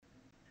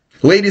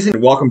Ladies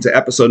and welcome to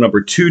episode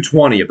number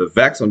 220 of the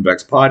Vex On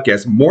Vex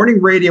podcast,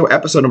 morning radio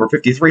episode number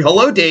 53.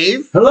 Hello,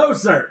 Dave. Hello,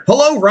 sir.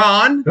 Hello,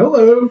 Ron.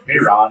 Hello. Hey,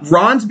 Ron.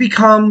 Ron's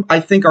become, I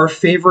think, our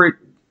favorite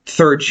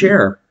third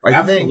chair.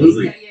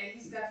 Absolutely. I think. Yeah,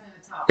 he's definitely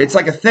the top. It's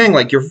like a thing.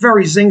 Like, you're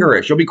very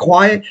zingerish. You'll be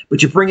quiet,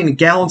 but you're bringing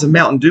gallons of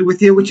Mountain Dew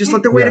with you, which is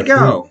like the way to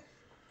go.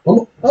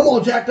 I'm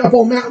all jacked up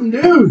on Mountain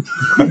Dew.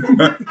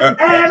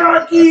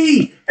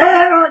 Anarchy!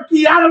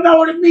 Anarchy! I don't know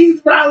what it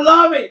means, but I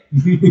love it.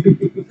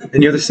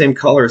 And you're the same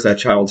color as that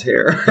child's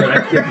hair.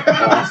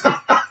 Awesome.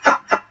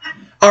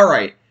 All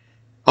right.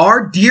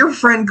 Our dear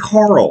friend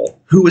Carl,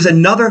 who is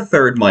another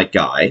third mic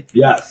guy,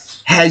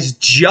 Yes. has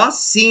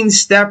just seen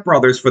Step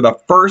Brothers for the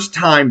first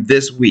time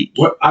this week.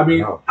 What, I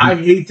mean, I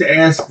hate to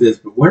ask this,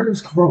 but where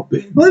has Carl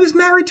been? Well, he was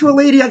married to a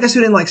lady, I guess,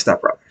 who didn't like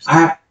Step Brothers.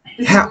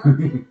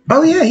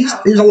 Oh, yeah,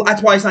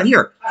 that's why he's not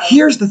here.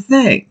 Here's the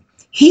thing.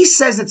 He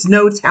says it's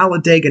no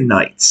Talladega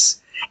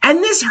Nights. And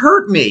this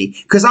hurt me,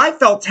 because I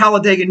felt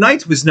Talladega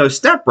Nights was no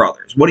Step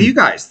Brothers. What do you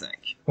guys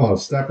think? Oh,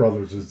 Step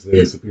Brothers is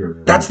the superior.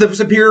 Right? That's the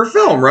superior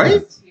film,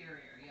 right?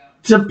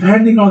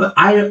 Depending on the...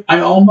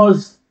 I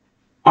almost...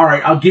 All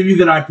right, I'll give you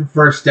that I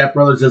prefer Step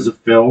Brothers as a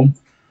film,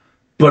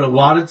 but a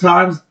lot of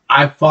times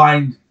I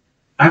find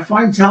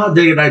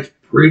Talladega Nights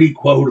pretty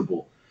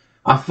quotable.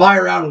 I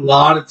fire out a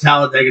lot of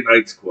Talladega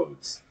Nights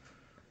quotes.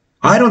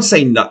 I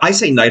say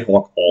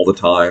Nighthawk all the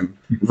time.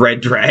 Red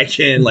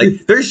Dragon,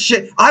 like there's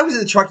shit. I was in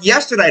the truck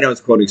yesterday and I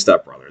was quoting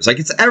Step Brothers. Like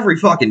it's every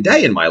fucking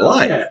day in my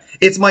life. Yeah.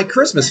 It's my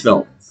Christmas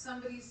film.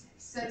 Somebody's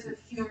sense of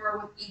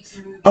humor with each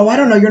movie. Oh, I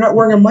don't know. You're not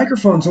wearing a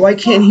microphone, so I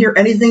can't hear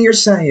anything you're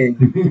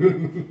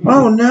saying.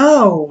 Oh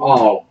no.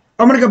 Oh.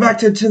 I'm gonna go back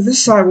to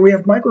this side where we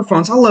have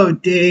microphones. Hello,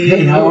 Dave.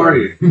 Hey, how are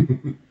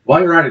you?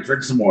 While you're at it,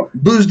 drink some water.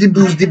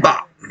 Boozdy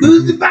bop.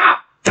 Boozdy bop.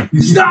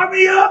 Stop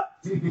me up!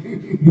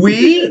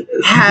 We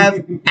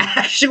have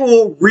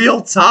actual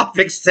real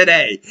topics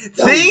today.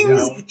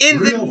 Things in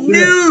the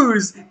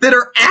news that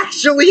are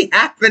actually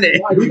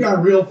happening. We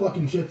got real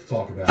fucking shit to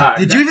talk about.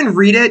 Did you even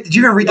read it? Did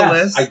you even read the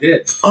list? I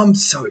did. I'm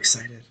so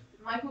excited.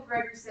 Michael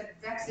Greger said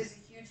Vex is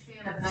a huge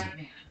fan of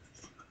Nightman.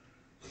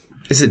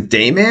 Is it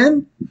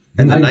Dayman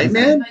and the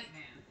Nightman?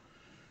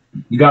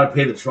 You gotta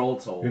pay the troll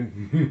toll.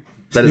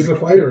 That is the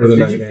fighter or the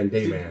Nightman,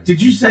 Dayman.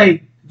 Did you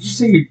say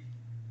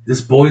this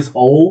boy's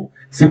hole?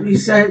 Is that what you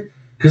said?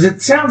 Because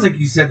it sounds like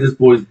you said this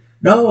boy's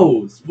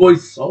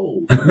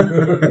soul.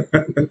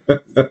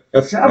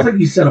 It sounds like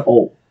you said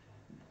hole.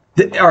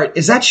 All right,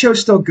 is that show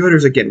still good or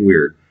is it getting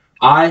weird?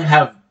 I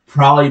have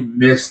probably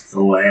missed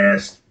the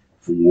last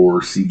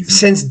 4 seasons.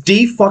 Since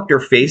Dee fucked her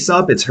face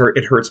up, it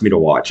hurts me to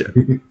watch it.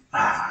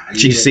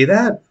 Did you see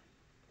that?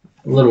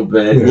 A little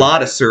bit. A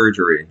lot of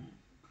surgery.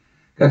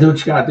 Gotta do what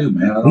you gotta do,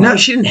 man. No,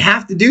 she didn't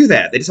have to do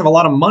that. They just have a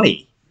lot of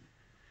money.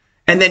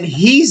 And then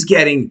he's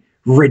getting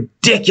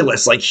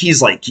ridiculous. Like,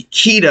 he's like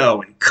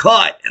keto and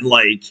cut and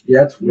like,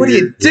 what are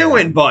you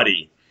doing,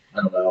 buddy?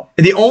 I don't know.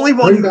 And the only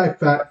one... Bring back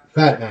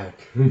Fat Mac.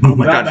 Oh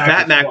my God,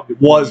 Fat Mac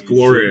was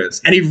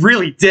glorious. And he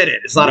really did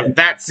it. It's not a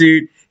fat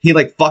suit. He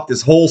like fucked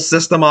his whole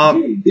system up.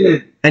 Yeah, he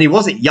did. And he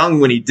wasn't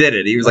young when he did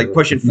it. He was like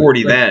pushing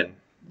 40 then.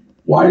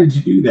 Why did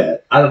you do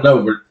that? I don't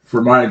know, but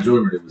for my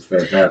enjoyment, it was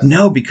fantastic.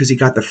 No, because he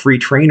got the free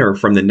trainer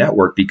from the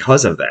network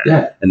because of that.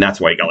 Yeah. And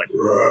that's why he got like...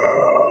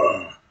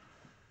 Rrr.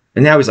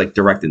 And now he's like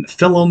directing the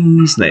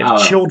films. And they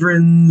have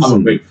children's.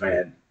 I'm a big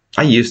fan.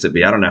 I used to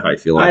be. I don't know how I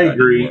feel about I that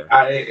agree. anymore.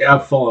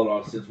 I've fallen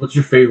off since. What's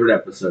your favorite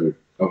episode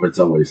of It's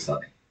Always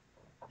Sunny?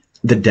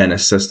 The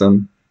dentist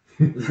system.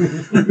 Yeah,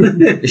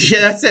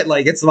 that's it.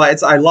 Like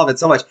I love it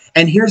so much.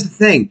 And here's the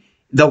thing: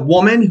 the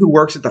woman who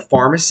works at the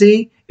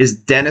pharmacy is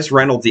Dennis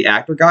Reynolds, the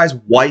actor guy's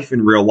wife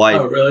in real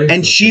life. Oh, really?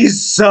 And she's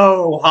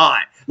so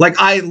hot. Like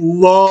I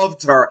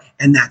loved her,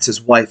 and that's his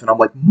wife. And I'm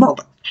like,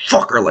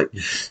 motherfucker! Like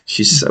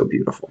she's so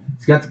beautiful.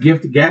 He's got the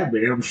gift of gab,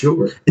 man. I'm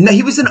sure. And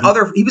he was in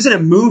a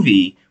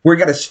movie where he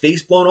got his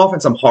face blown off in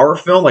some horror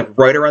film, like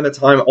right around the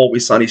time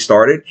Always Sunny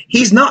started.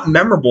 He's not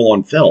memorable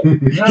on film.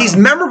 No. He's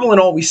memorable in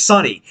Always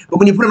Sunny, but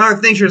when you put him on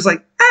other things, you're just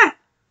like,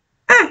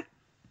 I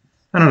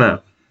don't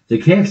know. They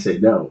can't say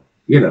no,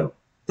 you know.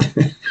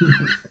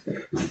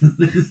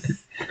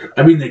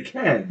 I mean, they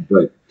can,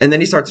 but... And then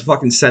he starts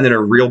fucking sending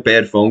her real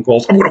bad phone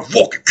calls. I'm gonna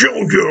fucking kill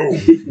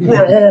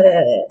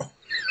you!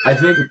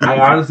 I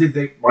honestly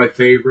think my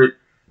favorite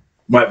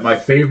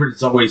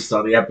It's Always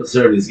Sunny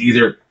episode is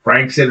either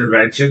Frank's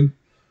intervention.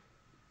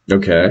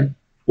 Okay.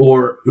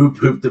 Or Who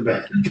Pooped the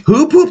Bed.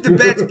 Who Pooped the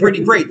Bed's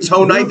pretty great.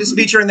 Toe Knife is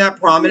featured in that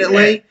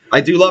prominently. Yeah.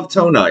 I do love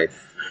Toe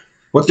Knife.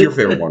 What's your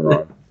favorite one,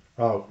 Ron?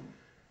 Oh,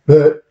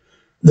 the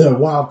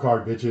wild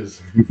card bitches.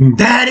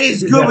 That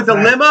is good with the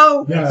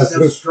limo? Yes.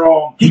 That's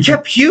strong. He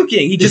kept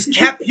puking. He just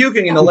kept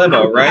puking in the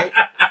limo, right?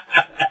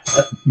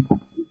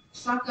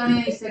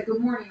 Shotgun A said,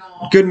 good morning,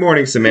 all. Good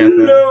morning,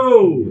 Samantha.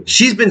 No!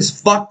 She's been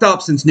fucked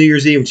up since New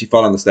Year's Eve when she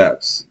fell on the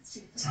steps.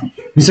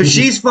 So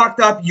she's fucked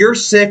up. You're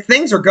sick.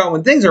 Things are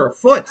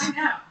afoot. I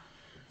know.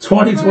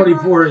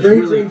 2024 is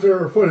really... Things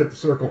are afoot at the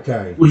Circle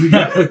K.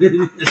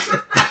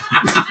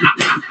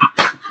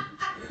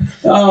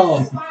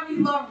 Oh,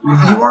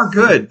 you are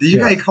good. You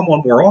gotta come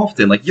on more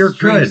often. Like you're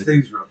good.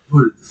 Things are afoot.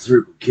 put it to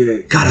Circle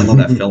K. God, I love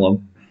that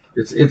film.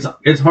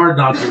 It's hard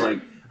not to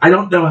like. I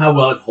don't know how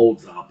well it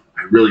holds up.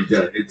 I really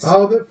do.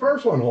 The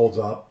first one holds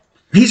up.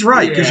 He's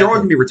right, because Yeah. you're always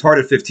going to be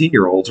retarded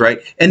 15-year-olds,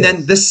 right? And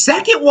then the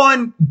second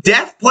one,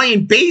 Death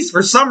playing bass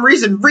for some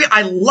reason.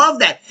 I love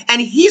that. And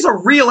he's a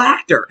real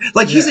actor.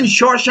 Like, he's in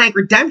Shawshank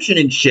Redemption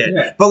and shit.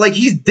 Yeah. But, like,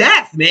 he's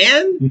Death,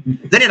 man.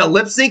 Then in a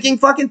lip-syncing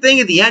fucking thing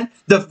at the end.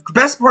 The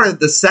best part of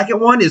the second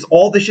one is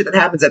all the shit that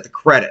happens at the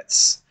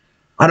credits.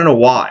 I don't know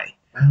why.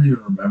 I don't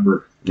even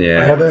remember.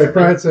 Yeah. The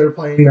credits they're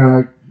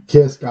playing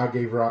Kiss, God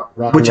Gave Rock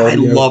Which and I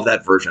Roll. love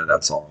that version of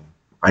that song.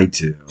 I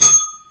do.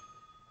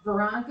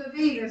 Veronica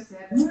Vega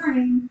said,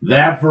 morning.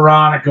 That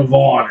Veronica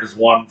Vaughn is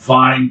one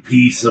fine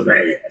piece of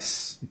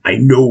ass. I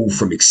know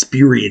from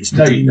experience.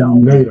 No, you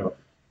don't. No, you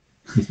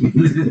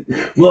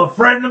don't. Well, a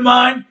friend of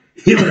mine,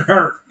 him and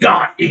her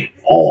got it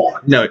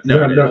on. No.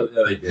 No,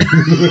 they did.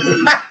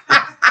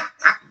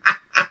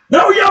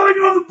 No yelling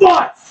on the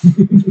bus.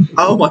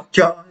 Oh my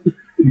God.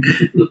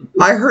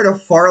 I heard a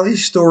Farley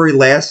story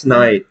last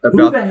night Who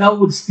about the hell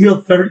would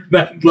steal 30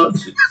 bag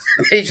lunches?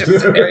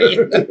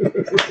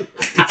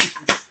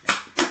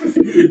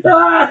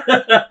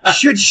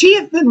 Should she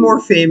have been more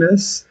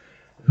famous?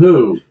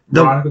 Who?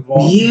 Veronica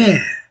Vaughn?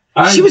 Yeah.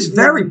 She was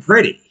very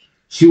pretty.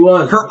 She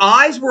was. Her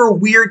eyes were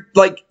weird,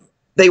 like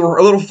they were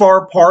a little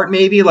far apart,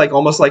 maybe, like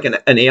almost like an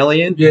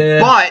alien. Yeah.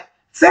 But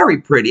very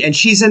pretty. And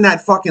she's in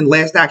that fucking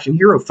Last Action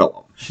Hero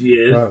film. She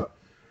is.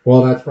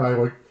 Well, that's probably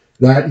what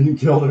that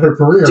killed her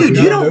career. Dude,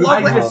 you don't I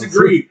like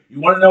disagree. You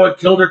want to know what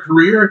killed her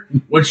career?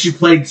 When she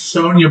played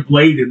Sonya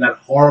Blade in that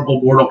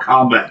horrible Mortal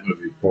Kombat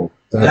movie. Well,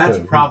 That's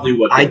probably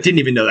what. I didn't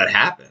even know that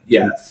happened.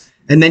 Yes.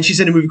 And then she's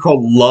in a movie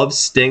called Love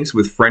Stinks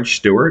with French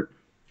Stewart.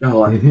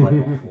 Oh, I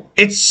awful.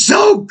 It's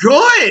so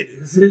good.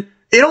 Is it?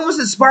 It almost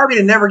inspired me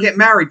to never get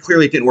married.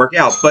 Clearly, it didn't work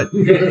out. But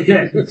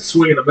Yeah,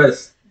 swing and a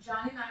miss.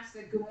 Johnny Mac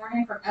said, good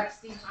morning from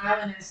Epstein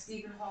Island, and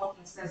Stephen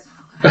Hawking says,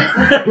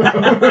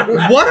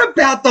 what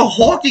about the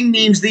Hawking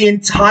memes the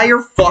entire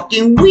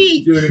fucking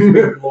week? Dude,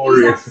 it's he's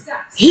glorious.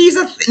 obsessed.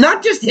 He's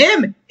not just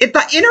him.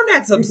 The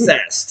internet's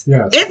obsessed.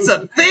 Yes. It's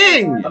a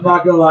thing. I'm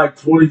not gonna lie.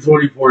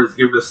 2024 has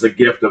given us the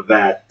gift of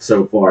that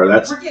so far.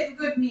 That's. We're getting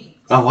good memes.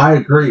 Oh, I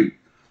agree.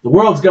 The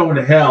world's going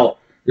to hell.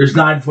 There's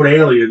 9-foot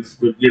aliens,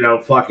 but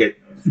fuck it.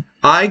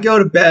 I go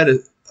to bed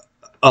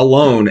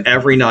alone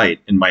every night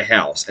in my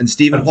house, and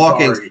Stephen I'm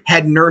Hawking sorry.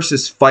 had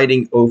nurses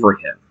fighting over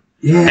him.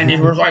 Yeah. And he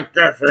was like,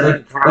 like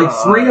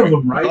 3 of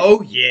them, right?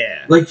 Oh,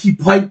 yeah. Like he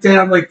piped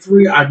down like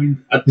 3. I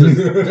mean, does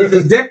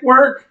his dick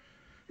work?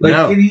 Like,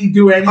 No. can he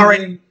do anything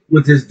right.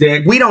 with his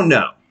dick? We don't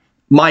know.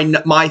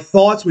 My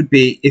thoughts would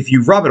be, if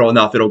you rub it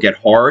enough, it'll get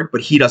hard, but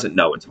he doesn't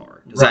know it's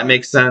hard. Does that Right.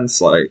 make sense?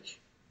 Like,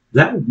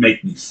 That would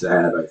make me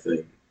sad, I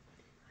think.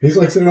 He's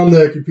like sitting on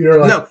the computer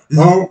like,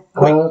 No.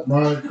 oh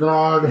my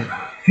God.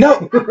 no,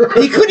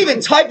 he couldn't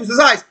even type with his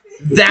eyes.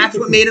 That's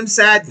what made him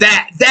sad.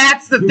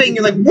 That's the thing.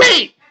 You're like,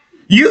 wait,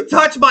 you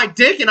touch my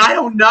dick and I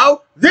don't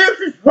know? This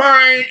is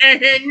fine.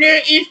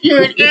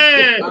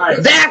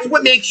 That's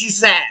what makes you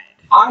sad.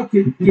 I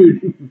could,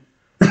 dude.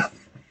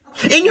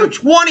 In your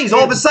 20s,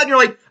 all of a sudden you're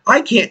like,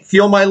 I can't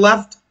feel my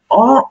left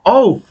arm.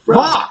 Oh,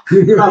 fuck.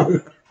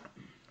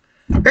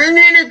 And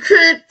then it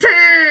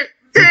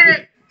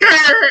can't.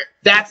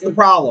 That's the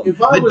problem.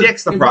 The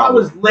dick's the if problem. I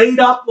was laid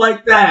up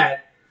like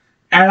that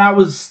and I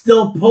was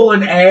still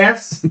pulling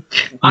ass,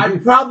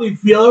 I'd probably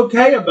feel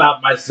okay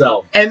about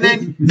myself. And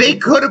then they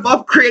could have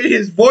upgraded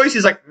his voice.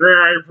 He's like,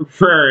 I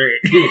prefer it.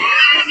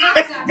 It's not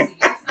sexy.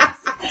 It's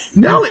not sexy.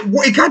 No,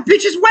 it got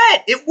bitches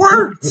wet. It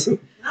worked.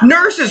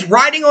 Nurses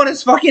riding on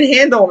his fucking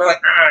handle. And they're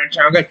like, it's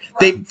all good.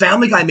 They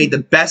Family Guy made the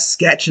best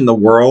sketch in the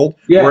world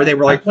where they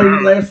were like, I played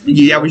it last week.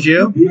 yeah, that was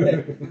you?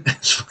 Yeah.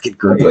 It's fucking I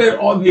great. played it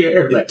on the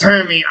air. Like,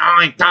 Turn me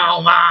on,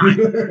 don't mind.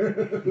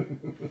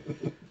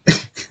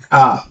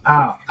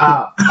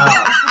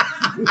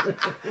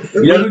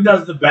 You know who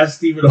does the best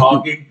Stephen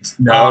Hawking?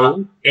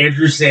 No.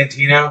 Andrew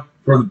Santino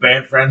from the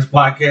Bad Friends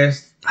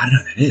podcast. I don't know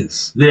who that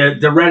is.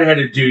 The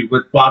redheaded dude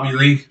with Bobby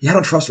Lee. Yeah, I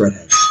don't trust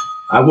redheads.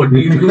 I wouldn't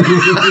either.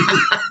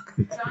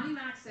 Johnny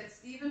Mac said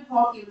Stephen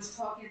Hawking was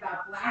talking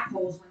about black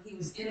holes when he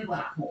was in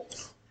black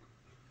holes.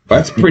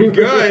 That's pretty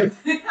good.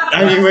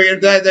 I mean, we're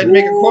gonna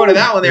make a quote of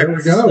that one there. There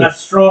we go. That's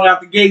strong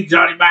out the gate,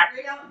 Johnny Mac.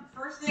 Straight out the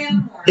first day in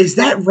the morning. Is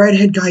that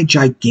redhead guy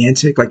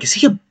gigantic? Like, is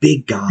he a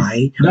big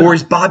guy? No. Or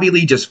is Bobby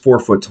Lee just 4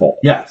 foot tall?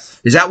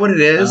 Yes. Is that what it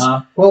is?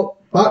 Well,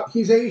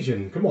 he's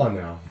Asian. Come on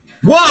now.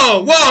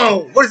 Whoa,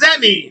 whoa! What does that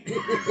mean?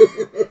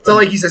 It's not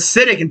like he's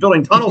acidic and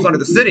building tunnels under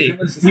the city. Him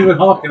and Stephen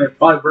Hawking are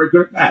probably very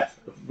good at math.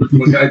 What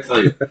can I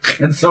tell you?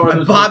 And so are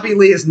those. Bobby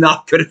Lee is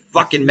not good at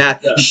fucking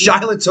math. Yeah.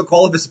 Shiloh took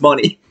all of his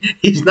money.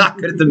 He's not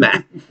good at the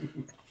math.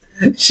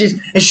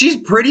 She's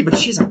pretty, but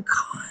she's a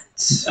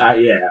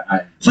cunt.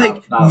 Yeah.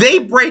 They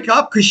break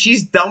up because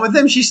she's done with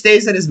him. She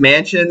stays at his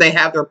mansion. They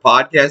have their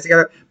podcast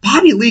together.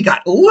 Bobby Lee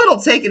got a little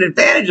taken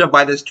advantage of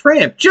by this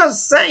tramp.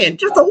 Just saying,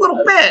 just a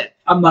little bit.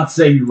 I'm not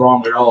saying you're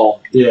wrong at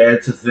all. Yeah,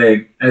 it's a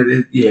thing.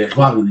 And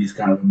Bobby Lee's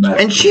kind of a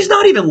mess. And she's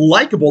not even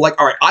likable. Like,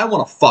 all right, I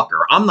want to fuck her.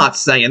 I'm not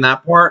saying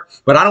that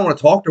part, but I don't want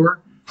to talk to her.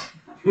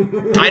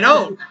 I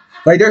don't.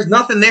 Like, there's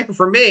nothing there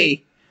for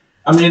me.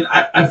 I mean,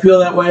 I feel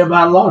that way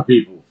about a lot of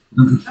people.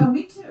 Oh,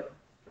 me too.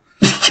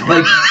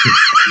 Like,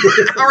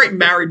 all right,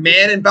 married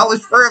man,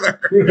 embellish further.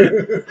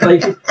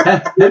 like,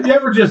 have you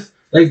ever just,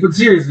 like, but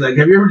seriously, like,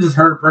 have you ever just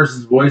heard a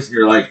person's voice and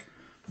you're like,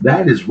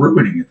 that is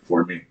ruining it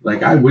for me.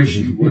 Like, I wish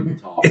you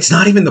wouldn't talk. It's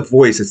not even the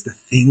voice, it's the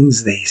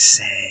things they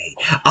say.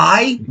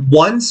 I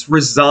once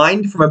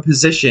resigned from a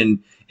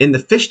position in the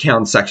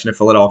Fishtown section of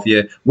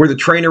Philadelphia where the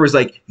trainer was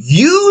like,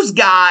 "You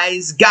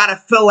guys gotta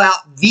fill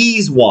out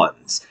these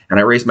ones." And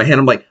I raised my hand.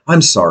 I'm like,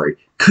 "I'm sorry.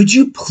 Could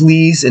you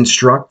please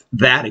instruct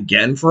that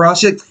again for us?"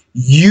 She's like,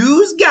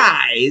 "You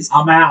guys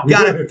I'm out.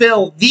 gotta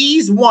fill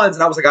these ones."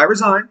 And I was like, "I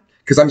resign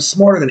because I'm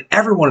smarter than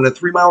everyone in a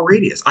 3-mile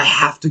radius. I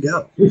have to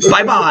go.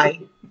 Bye-bye."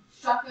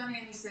 Shotgun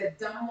Andy said,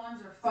 "Dumb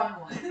ones or fun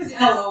ones?"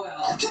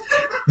 LOL.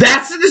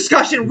 That's the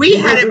discussion we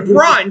had at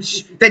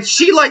brunch, that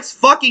she likes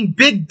fucking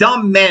big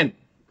dumb men.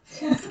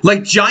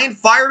 Like giant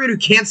fireman who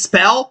can't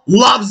spell,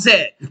 loves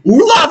it.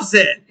 Loves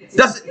it. It's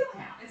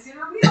in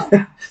her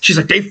wheelhouse. She's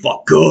like, they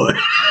fuck good.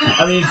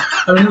 I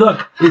mean,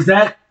 look, is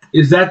that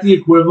the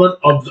equivalent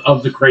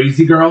of the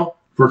crazy girl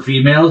for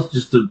females?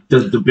 Just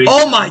the big.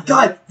 Oh my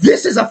god,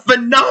 this is a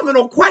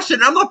phenomenal question.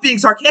 I'm not being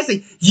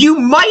sarcastic. You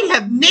might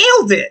have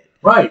nailed it.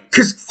 Right.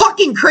 Because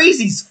fucking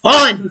crazy's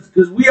fun.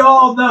 Because we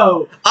all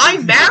know. I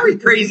marry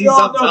crazy we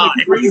all know sometimes.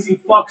 that crazy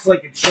fucks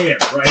like a champ,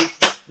 right?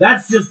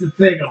 That's just the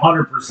thing,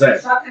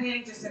 100%. Shotgun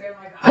Andy just said, "Oh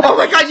my god." Oh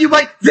my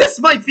god, this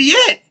might be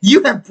it.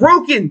 You have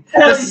broken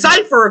the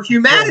cipher of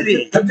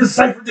humanity. I've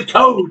deciphered the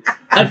code.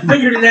 I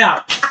figured it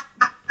out.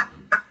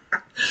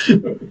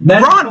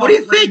 Ron, what do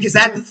you think? Is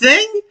that the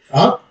thing?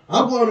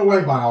 I'm blown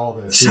away by all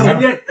this. So-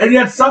 And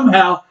yet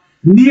somehow,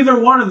 neither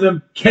one of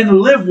them can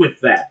live with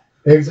that.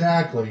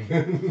 Exactly.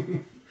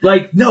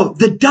 Like, No,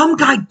 the dumb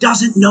guy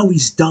doesn't know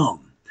he's dumb.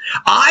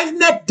 I've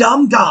met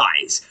dumb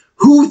guys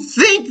who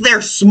think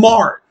they're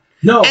smart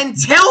no. and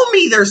tell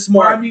me they're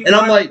smart. I mean, and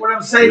I'm like, what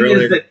I'm saying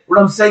really?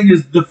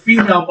 is the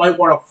female might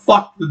want to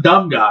fuck the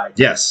dumb guy,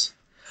 yes.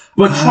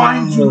 but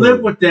trying to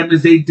live with them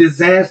is a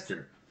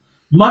disaster.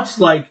 Much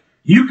like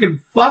you can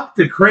fuck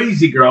the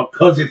crazy girl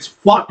because it's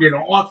fucking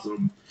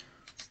awesome,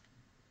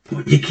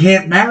 but you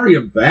can't marry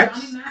him, Vex.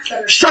 Johnny Mac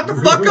better Shut the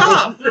fuck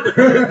up.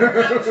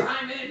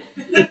 chime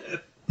in.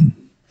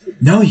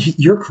 No,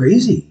 you're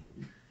crazy.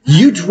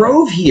 You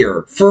drove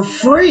here for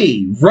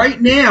free right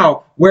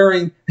now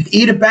wearing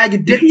Eat a Bag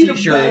of Dick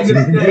t-shirts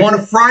on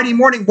a Friday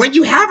morning when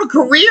you have a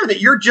career that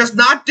you're just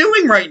not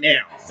doing right now.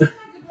 Good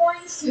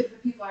mornings to the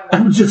people I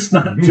I'm work just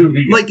not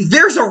doing it. Like,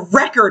 there's a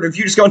record of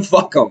you just going,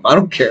 fuck them. I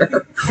don't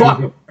care. Fuck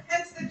him. with.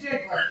 Hence the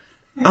jiggler.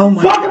 Oh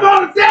my Fuck him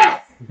God. on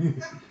death!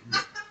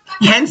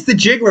 Hence the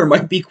jiggler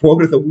might be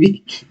quote of the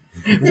week.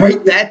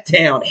 Write that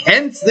down.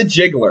 Hence the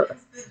jiggler.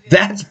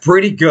 That's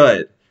pretty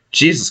good.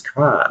 Jesus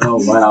Christ.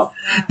 Oh, wow.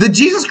 The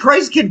Jesus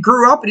Christ kid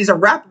grew up and he's a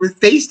rapper with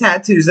face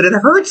tattoos and it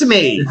hurts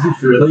me. Is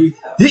it really?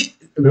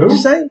 What'd you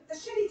say? The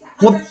shitty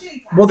tat. Well, the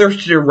shitty tat. Well,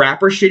 they're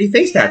rapper shitty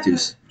face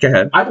tattoos. Go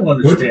ahead. I don't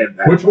understand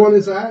that. Which one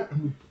is that?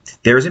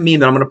 There's a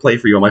meme that I'm going to play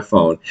for you on my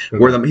phone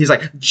where he's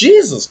like,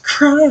 Jesus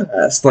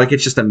Christ. Like,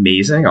 it's just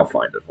amazing. I'll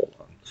find it. Hold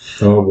on.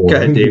 Oh boy. Go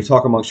ahead, Dave.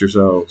 Talk amongst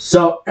yourselves.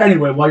 So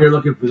anyway, while you're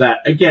looking for that,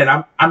 again,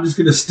 I'm just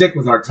going to stick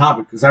with our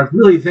topic because I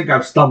really think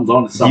I've stumbled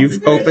onto something.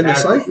 You've opened a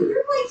cipher.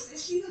 Your place,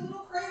 is she the little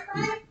cray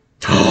cray?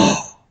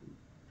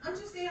 I'm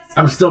just asking.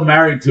 I'm still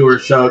married to her,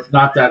 so it's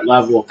not that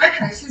level.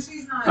 Okay, so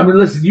she's not. I mean,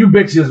 listen, you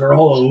bitches are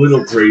all a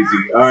little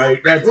crazy, all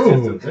right? That's just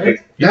Ooh, the thing.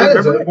 You that don't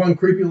is remember one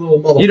creepy little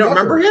motherfucker. You don't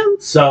remember him?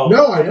 So,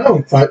 No, I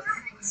don't. But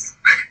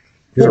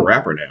He's a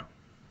rapper now.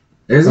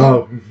 is it?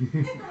 oh, Hit the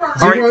is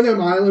rock. he one of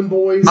them island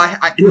boys?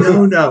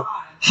 No.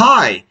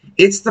 Hi,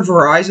 it's the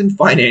Verizon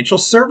Financial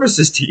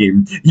Services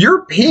team.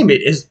 Your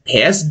payment is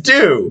past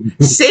due.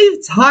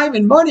 Save time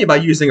and money by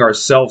using our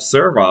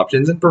self-serve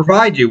options and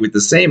provide you with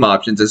the same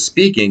options as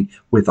speaking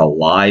with a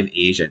live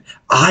agent.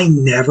 I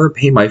never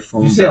pay my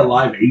phone Did you say a bill.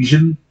 live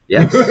Asian?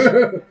 Yes.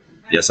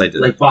 Yes, I did.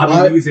 Like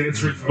Bobby Lee's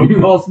answering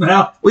phone calls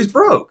now? Well, he's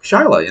broke.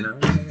 Shiloh, you know.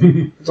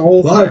 It's a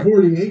whole A lot of thing.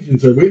 hoarding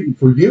agents are waiting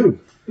for you.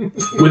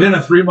 Within a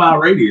 3-mile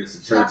radius,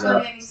 it turns Shotgun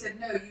out. Andy said,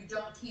 "No, you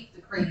don't keep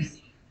the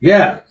crazy."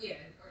 Yeah. Yeah.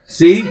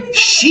 See?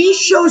 She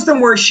shows them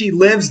where she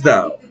lives,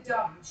 though. Keep the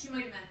dumb. She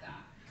might have meant that.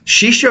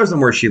 She shows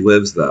them where she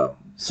lives, though.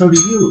 So do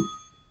you.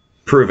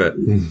 Prove it.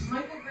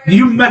 Michael Gregory,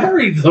 You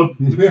married them.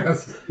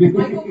 Yes.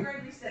 Michael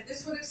Gregory said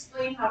this would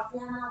explain how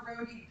former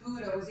roadie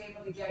Buddha was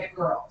able to get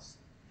girls.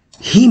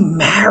 He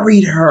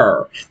married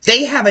her.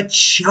 They have a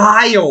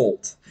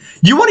child.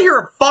 You want to hear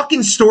a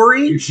fucking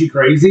story? Is she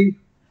crazy?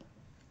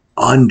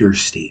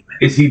 Understatement.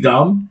 Is he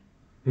dumb?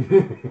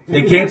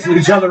 They cancel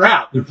each other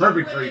out. They're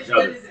perfect for each What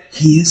other. is it?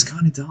 He is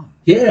kind of dumb.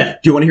 Yeah.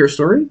 Do you want to hear a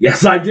story?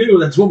 Yes, I do.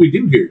 That's what we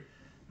do here.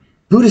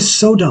 Buddha's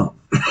so dumb.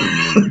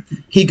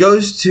 He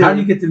goes to... How do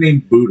you get the name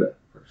Buddha,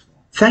 first of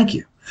all? Thank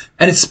you.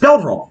 And it's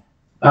spelled wrong.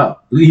 Oh,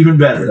 even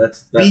better.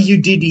 That's Budddah.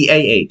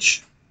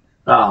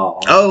 oh,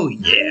 Oh,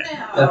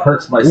 yeah. that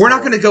hurts my We're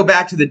not going to go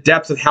back to the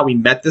depths of how we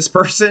met this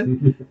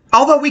person.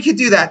 Although we could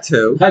do that,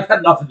 too. I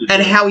got nothing to do.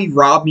 And how he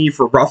robbed me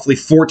for roughly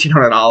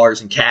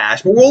 $1,400 in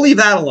cash. But we'll leave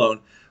that alone.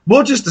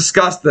 we'll just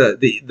discuss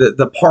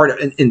the part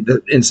in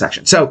the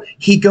section. So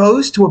he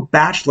goes to a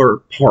bachelor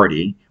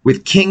party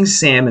with King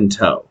Sam in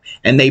tow,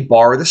 and they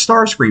borrow the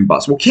Starscream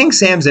bus. Well, King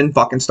Sam's in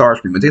fucking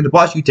Starscream. When they take the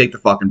bus, you take the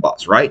fucking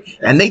bus, right?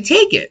 And they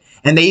take it.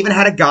 And they even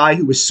had a guy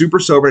who was super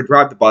sober to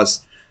drive the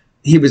bus.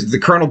 He was the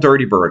Colonel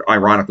Dirty Bird,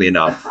 ironically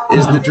enough,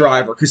 is the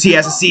driver because he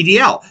has a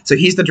CDL. So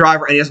he's the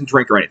driver and he doesn't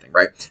drink or anything,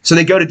 right? So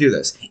they go to do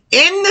this.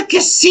 In the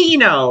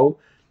casino,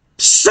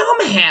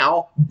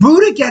 somehow,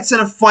 Buddha gets in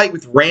a fight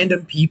with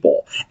random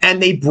people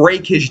and they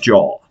break his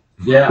jaw.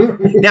 Yeah.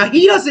 Now,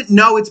 he doesn't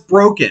know it's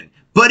broken,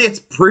 but it's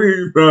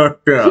pretty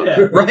fucked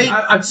up, right?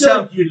 I feel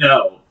like you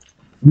know.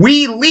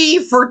 We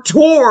leave for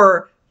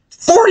tour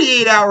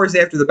 48 hours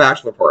after the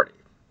bachelor party.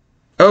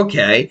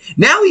 Okay,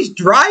 now he's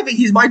driving.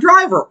 He's my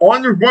driver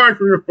on the run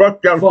for the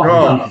fuck out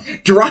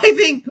of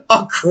driving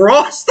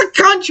across the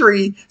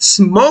country,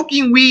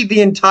 smoking weed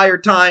the entire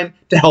time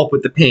to help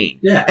with the pain.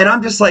 Yeah, and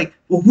I'm just like,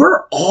 well,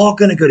 we're all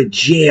gonna go to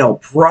jail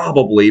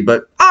probably,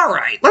 but all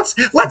right, let's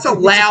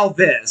allow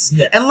this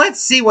and let's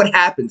see what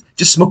happens.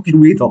 Just smoking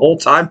weed the whole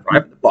time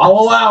driving the bus. I'll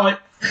allow it.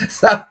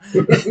 So,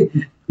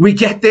 we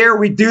get there,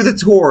 we do the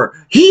tour.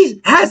 He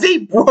has a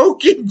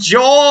broken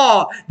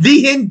jaw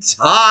the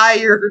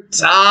entire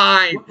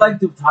time. What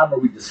length of time are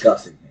we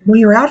discussing here? Well,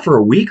 you're out for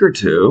a week or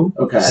two.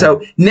 Okay.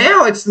 So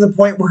now it's to the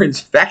point where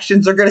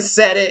infections are going to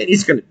set in.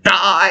 He's going to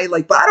die.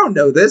 Like, but I don't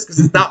know this because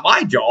it's not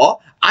my jaw.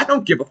 I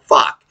don't give a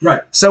fuck.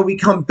 Right. So we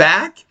come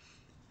back.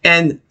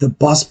 And the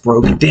bus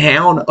broke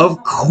down.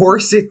 Of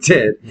course it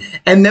did.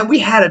 And then we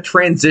had a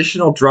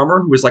transitional drummer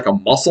who was like a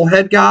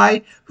musclehead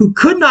guy who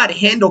could not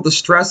handle the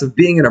stress of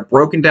being in a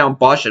broken down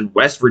bus in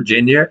West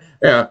Virginia.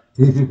 Yeah.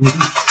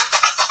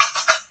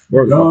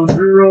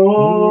 Country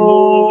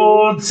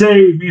road,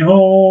 take me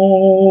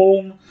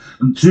home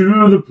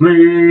to the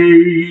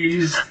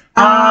place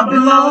I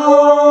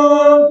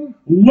belong.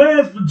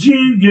 West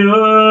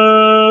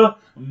Virginia,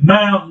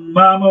 mountain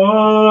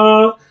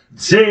mama.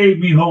 Take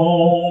me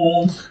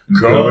home,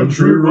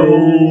 country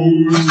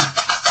road.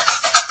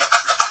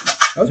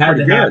 That was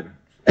pretty good.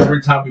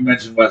 Every time we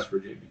mention West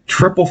Virginia.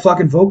 Triple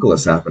fucking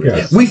vocalist happening.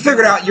 Yes. We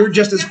figured out you're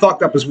just as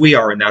fucked up as we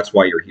are, and that's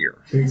why you're here.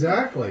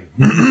 Exactly.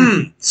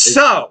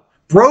 So,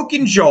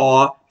 broken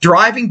jaw,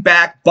 driving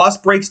back, bus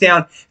breaks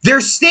down.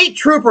 There's state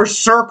troopers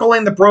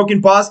circling the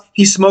broken bus.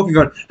 He's smoking,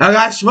 going, I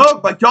got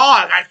smoke, my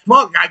jaw, I got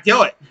smoke, I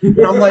do it. And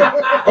I'm like,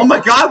 oh my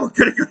God, we're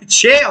going to go to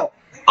jail.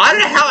 I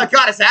don't know how it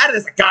got us out of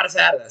this. It got us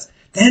out of this.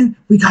 Then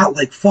we got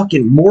like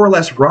fucking more or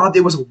less robbed.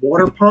 There was a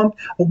water pump.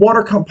 A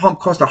water pump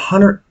cost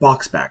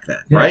 $100 back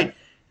then, right?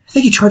 I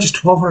think he charged us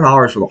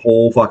 $1,200 for the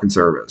whole fucking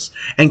service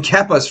and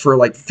kept us for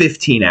like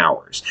 15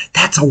 hours.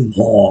 That's a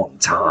long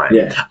time.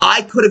 Yeah.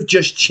 I could have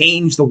just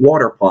changed the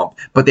water pump,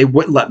 but they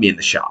wouldn't let me in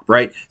the shop,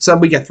 right? So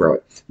we get through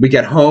it. We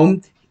get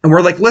home and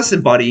we're like,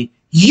 listen, buddy,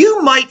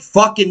 you might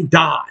fucking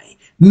die.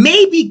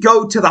 Maybe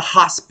go to the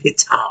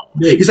hospital.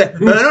 He's like, I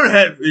don't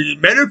have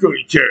medical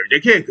insurance. I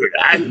can't go to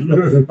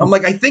that. I'm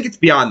like, I think it's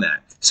beyond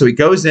that. So he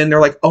goes in.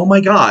 They're like, oh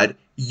my God,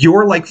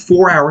 you're like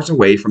 4 hours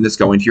away from this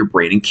going to your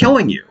brain and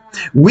killing you.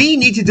 We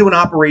need to do an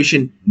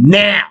operation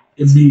now.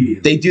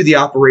 Immediately. They do the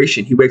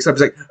operation. He wakes up.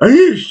 He's like, I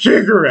need a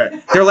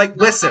cigarette. They're like,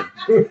 listen.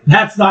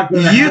 That's not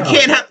going to You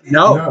can't have.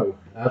 No.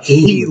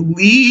 Absolutely. He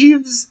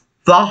leaves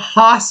the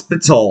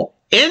hospital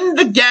in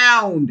the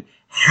gown,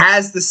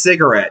 has the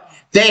cigarette.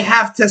 They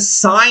have to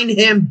sign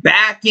him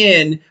back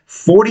in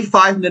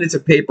 45 minutes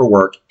of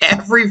paperwork.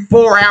 Every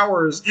 4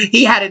 hours,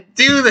 he had to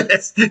do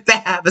this to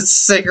have a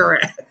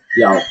cigarette.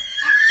 Yo,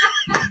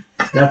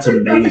 that's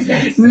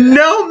amazing.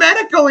 No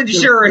medical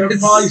insurance. They're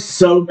probably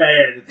so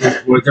mad at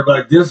this point. They're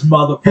like, this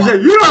motherfucker. He's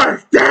like,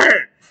 you're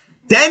dead.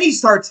 Then he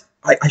starts,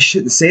 I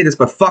shouldn't say this,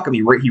 but fuck him.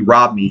 He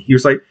robbed me. He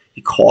was like,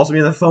 he calls me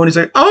on the phone. He's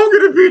like, I'm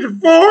going to be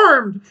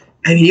deformed.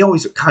 And he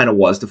always kind of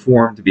was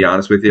deformed, to be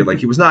honest with you. Like,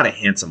 he was not a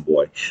handsome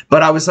boy.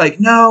 But I was like,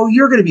 no,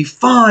 you're going to be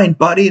fine,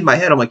 buddy. In my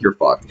head, I'm like, you're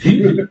fucked.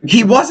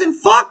 He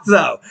wasn't fucked,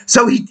 though.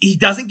 So he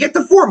doesn't get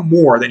deformed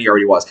more than he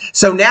already was.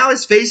 So now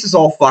his face is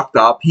all fucked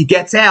up. He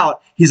gets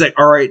out. He's like,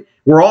 all right,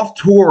 we're off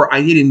tour. I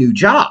need a new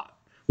job.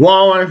 Well,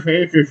 I want to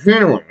face your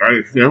feeling. Are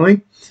you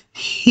feeling?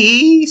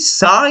 He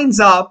signs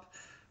up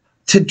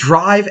to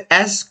drive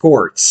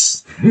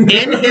escorts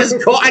in his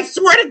car. I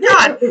swear to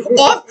God,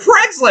 off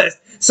Craigslist.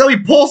 So he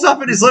pulls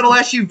up in his little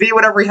SUV,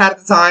 whatever he had at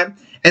the time,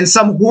 and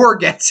some whore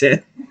gets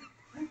in.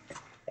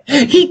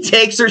 He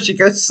takes her. She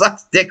goes,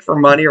 sucks dick for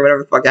money or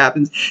whatever the fuck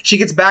happens. She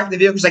gets back in the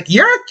vehicle. She's like,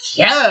 you're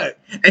cute.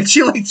 And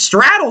she like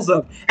straddles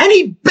him. And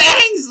he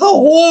bangs the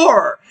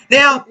whore.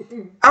 Now,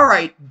 all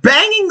right,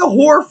 banging the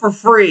whore for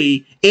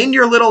free in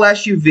your little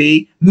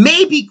SUV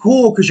may be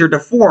cool because you're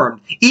deformed,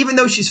 even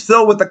though she's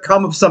filled with the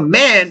cum of some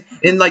man.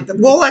 And like,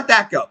 we'll let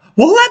that go.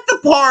 We'll let the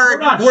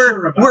part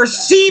where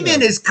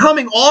semen is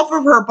coming off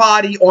of her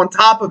body on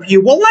top of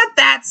you. We'll let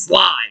that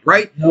slide,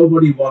 right?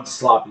 Nobody wants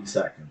sloppy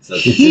seconds.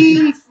 That's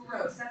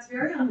gross. That's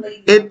very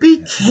unladylike. It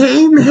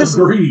became his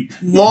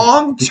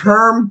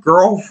long-term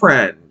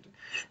girlfriend.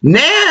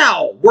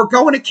 Now we're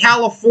going to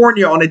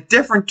California on a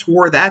different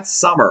tour that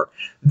summer.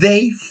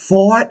 They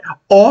fought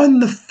on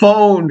the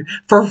phone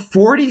for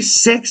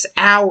 46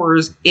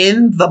 hours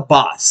in the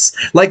bus.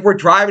 Like we're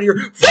driving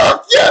here,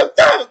 fuck you,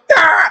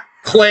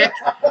 click.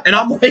 And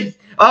I'm like,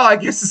 oh, I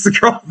guess it's the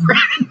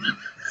girlfriend.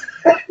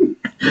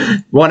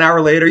 1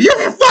 hour later, you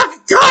can fucking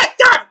cut.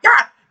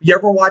 You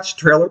ever watch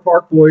Trailer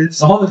Park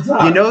Boys? All the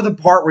time. You know the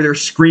part where they're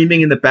screaming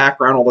in the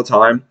background all the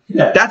time?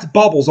 Yeah. That's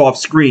Bubbles off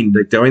screen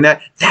doing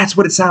that. That's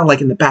what it sounded like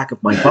in the back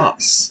of my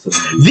bus.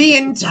 The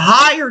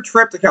entire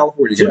trip to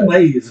California. Jim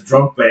Leahy is a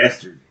drunk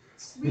bastard.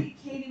 Sweet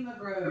Katie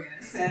McGrogan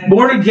said,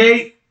 Morning,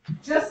 Kate.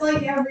 just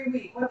like every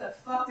week. What the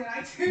fuck did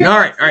I do? All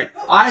right.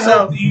 I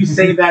hope that you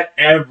say that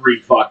every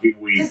fucking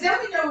week. Because then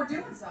we know we're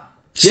doing something.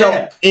 So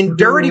Yeah. in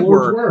Dirty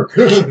Work,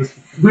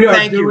 We are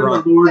Thank you, doing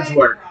Ron. the Lord's Thank you,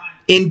 work. Ron.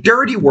 in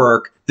Dirty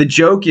Work, the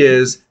joke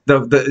is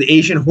the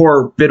Asian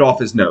whore bit off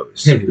his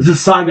nose. The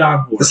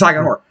Saigon whore. The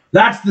Saigon whore.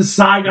 That's the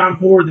Saigon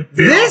whore that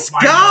bit This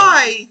off my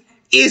guy nose.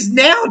 is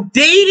now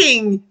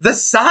dating the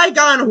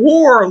Saigon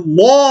whore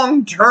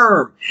long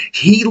term.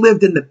 He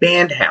lived in the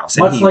band house.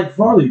 And Much like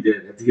Farley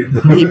did at the end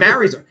of he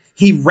marries her.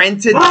 He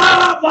rented.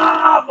 Blah,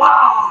 blah,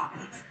 blah.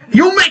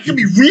 You're making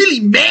me really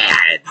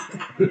mad.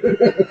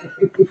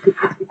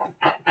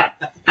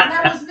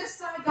 Now, was Miss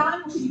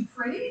Saigon, was she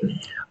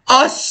pretty?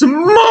 A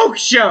smoke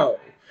show.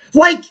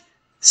 Like,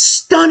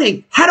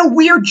 stunning. Had a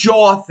weird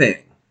jaw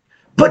thing.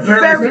 But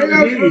Very Maybe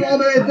very, that's for all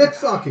that dick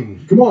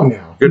sucking. Come on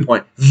now. good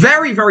point.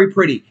 Very, very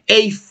pretty.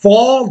 A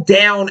fall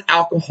down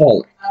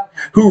alcoholic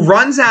Okay. who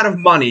runs out of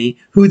money,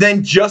 who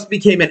then just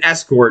became an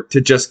escort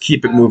to just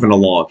keep it moving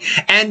along.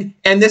 And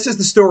this is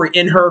the story.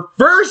 In her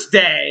first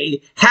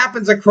day,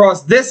 happens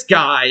across this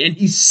guy, and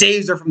he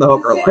saves her from the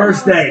hooker line.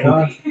 First day,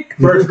 huh?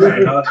 First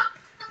day, huh?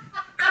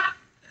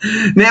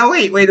 Now,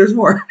 wait, there's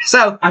more.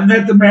 So, I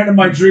met the man of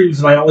my dreams,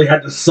 and I only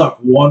had to suck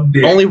one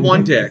dick. only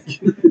one dick.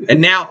 And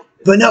now,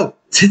 but no,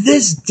 to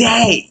this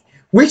day,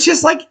 which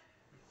is like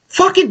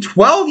fucking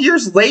 12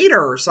 years later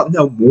or something,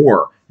 no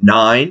more.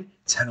 9,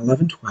 10,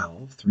 11,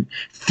 12, 3,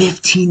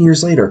 15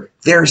 years later,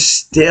 they're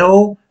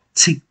still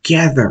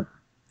together.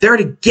 They're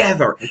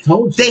together. I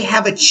told you. They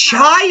have a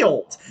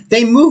child.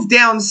 They moved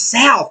down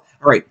south.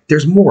 All right,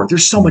 there's more.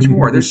 There's so much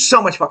more. There's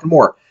so much fucking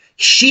more.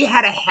 She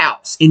had a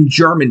house in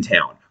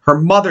Germantown. Her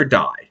mother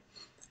died.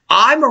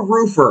 I'm a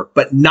roofer,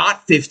 but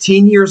not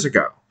 15 years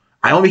ago.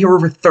 I only became a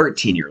roofer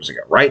 13 years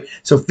ago, right?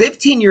 So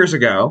 15 years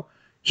ago,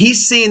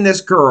 he's seeing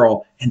this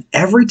girl, and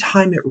every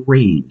time it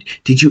rained,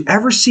 did you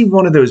ever see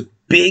one of those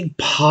big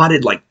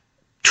potted like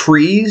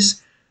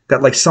trees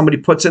that like somebody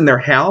puts in their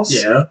house?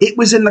 Yeah. It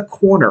was in the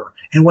corner,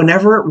 and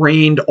whenever it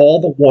rained,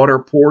 all the water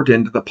poured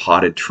into the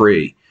potted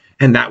tree,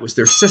 and that was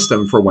their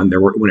system for when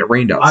it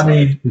rained outside. I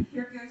mean,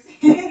 Here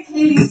goes.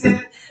 Katie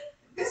said,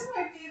 this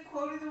might be a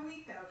quote of the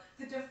week, though.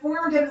 The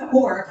Deformed and the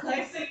Whore,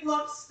 classic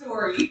love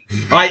story.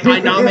 I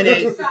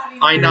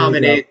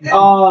nominate.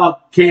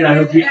 Kate,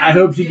 I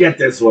hope you get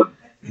this one.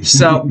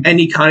 So, and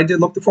he kind of did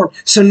look the form.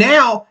 So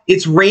now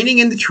it's raining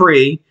in the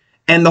tree,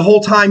 and the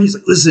whole time he's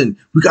like, listen,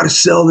 we got to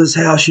sell this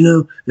house, you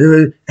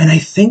know? And I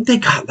think they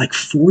got like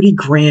 40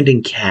 grand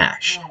in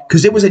cash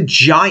because it was a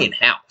giant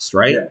house,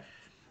 right? Yeah.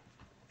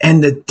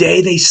 And the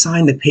day they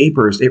signed the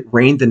papers, it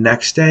rained the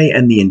next day,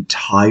 and the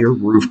entire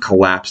roof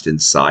collapsed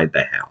inside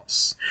the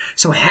house.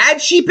 So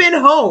had she been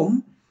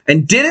home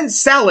and didn't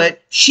sell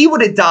it, she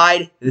would have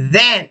died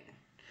then.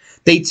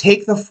 They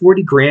take the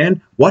 40 grand.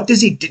 What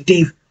does he do,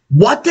 Dave?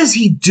 What does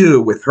he do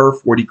with her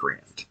 40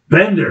 grand?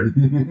 Bender.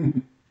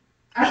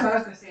 That's what I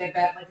was going to say,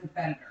 like a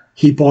bender.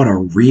 He bought a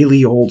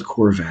really old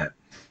Corvette.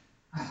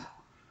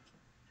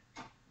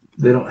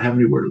 They don't have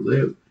anywhere to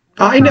live.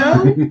 I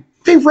know.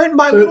 They rent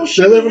my little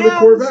They live in shitty a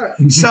house.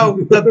 Corvette.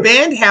 So the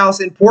band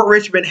house in Port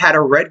Richmond had a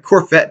red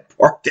Corvette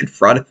parked in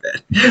front of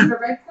it. Was it a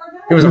red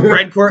Corvette? It was a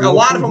red Corvette. A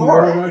lot of them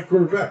are. Red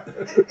Corvette.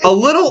 A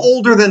little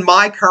older than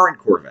my current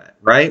Corvette,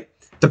 right?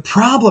 The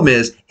problem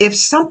is, if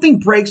something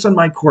breaks on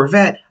my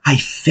Corvette, I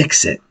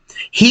fix it.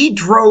 He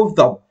drove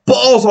the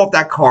balls off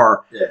that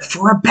car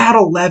for about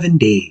 11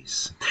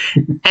 days.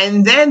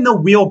 And then the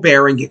wheel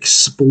bearing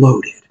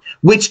exploded,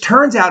 which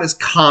turns out is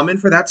common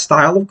for that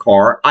style of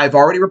car. I've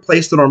already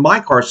replaced it on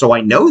my car, so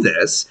I know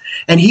this.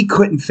 And he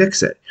couldn't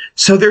fix it.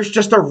 So there's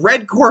just a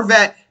red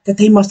Corvette that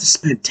they must have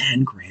spent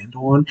 10 grand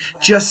on,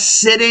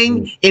 just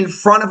sitting in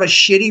front of a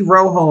shitty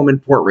row home in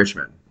Port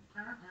Richmond.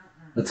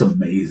 That's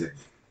amazing.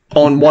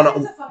 On one, That's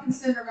a fucking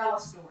Cinderella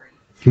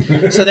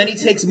story. so then he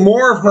takes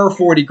more of her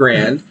 40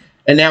 grand,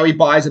 and now he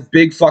buys a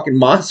big fucking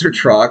monster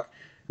truck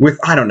with,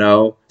 I don't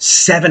know,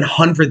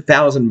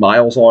 700,000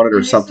 miles on it or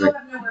And they something. still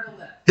have nowhere to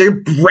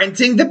live. They're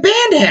renting the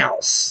band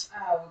house.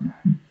 Oh,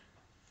 okay.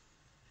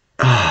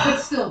 But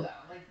still, though,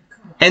 like,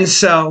 come on. And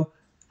so,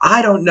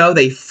 I don't know,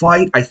 they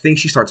fight. I think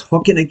she starts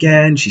hooking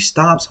again. She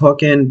stops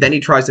hooking. Then he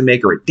tries to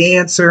make her a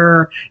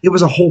dancer. It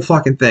was a whole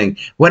fucking thing.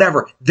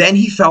 Whatever. Then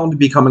he fell into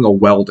becoming a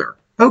welder.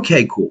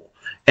 Okay, cool.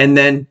 And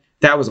then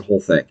that was a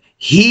whole thing.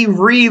 He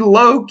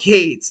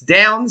relocates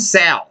down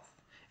south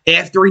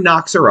after he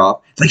knocks her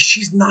up. It's like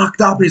she's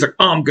knocked up, and he's like,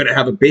 oh, I'm going to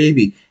have a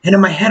baby. And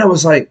in my head, I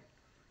was like,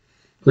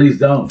 Please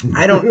don't.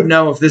 I don't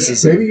know if this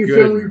is Maybe you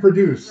should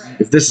reproduce.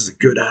 if this is a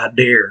good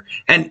idea.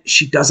 And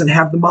she doesn't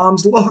have the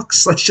mom's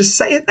looks. Let's just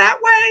say it that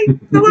way.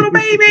 The little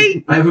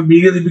baby. I have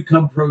immediately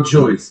become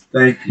pro-choice.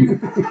 Thank you.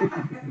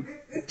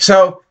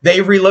 So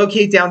they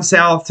relocate down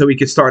south so we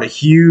could start a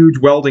huge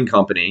welding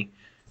company.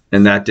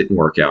 And that didn't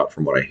work out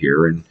from what I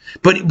hear.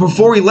 But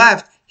before he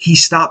left, he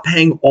stopped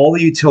paying all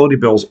the utility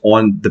bills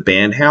on the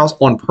band house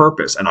on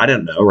purpose. And I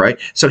didn't know, right?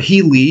 So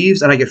he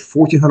leaves and I get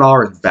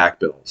 $1,400 back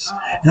bills.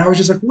 And I was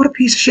just like, what a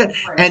piece of shit.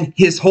 And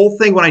his whole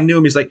thing when I knew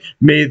him, he's like,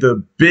 may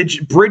the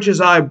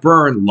bridges I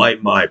burn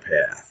light my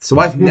path. So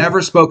I've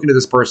never spoken to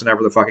this person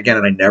ever the fuck again,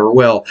 and I never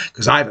will,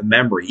 because I have a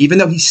memory. Even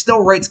though he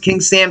still writes King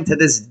Sam to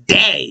this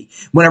day,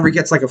 whenever he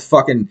gets like a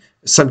fucking,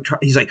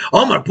 he's like,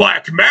 I'm a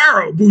Black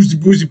Camaro,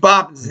 boozy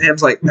bop. And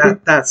Sam's like,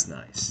 that's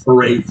nice.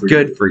 Hooray for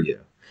Good for you.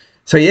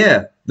 So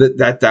yeah.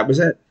 That was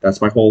it.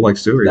 That's my whole like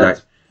story.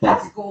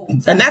 That's gold.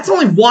 And that's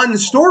only one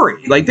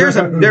story. Like there's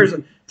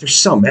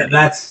so many.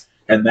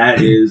 And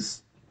that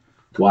is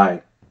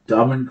why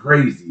Dumb and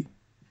Crazy.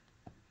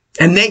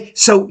 And we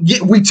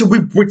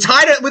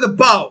tied it with a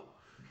bow.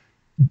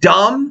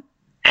 Dumb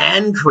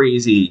and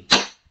Crazy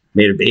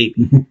made a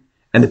baby,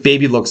 and the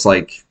baby looks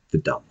like the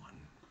dumb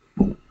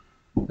one.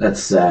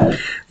 That's sad. A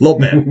little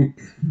bit.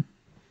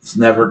 It's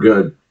never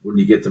good when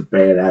you get the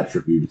bad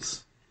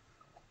attributes.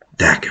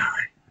 That guy.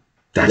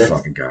 That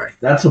fucking guy.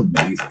 That's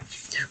amazing.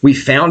 We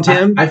found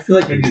him. I feel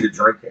like I need to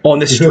drink it. On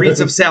the streets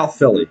of South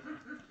Philly.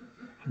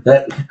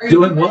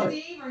 Doing what? Are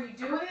you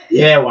doing it?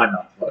 Yeah, why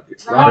not? Fuck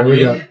it. There we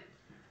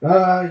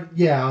go.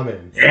 Yeah, I'm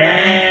in.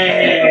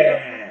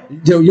 Yeah.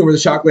 You know where the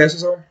shot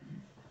glasses are?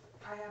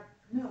 I have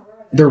no. Where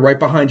are they? They're right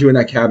behind you in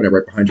that cabinet,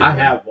 right behind you. I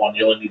have one.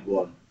 You only need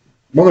one.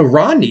 Well, no,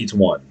 Ron needs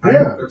one.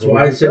 Yeah, That's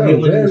why I said you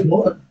only need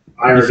one.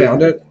 You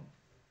found it?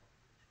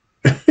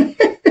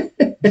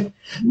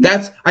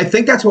 I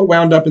think that's what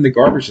wound up in the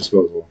garbage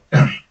disposal.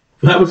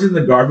 That was in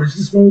the garbage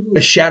disposal?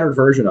 A shattered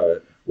version of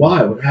it.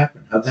 Why? What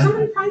happened? How'd that Somebody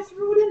happen? probably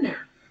threw it in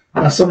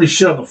there. Somebody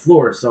shit on the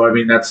floor, so I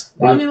mean that's.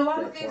 I mean, a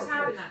lot of things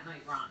happened that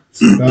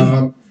night,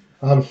 Ron.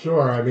 I'm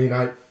sure. I mean,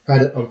 I had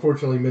to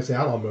unfortunately miss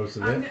out on most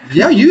of it.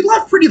 Yeah, you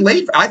left pretty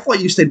late. I thought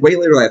you stayed way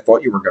later than I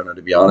thought you were going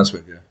to be honest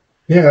with you.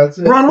 Yeah, that's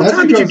it. Ron, what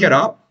time did you get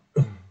up?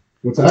 What's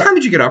What that? time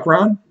did you get up,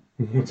 Ron?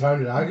 What time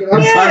did I get up?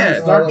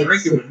 Yeah. Start like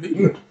drinking with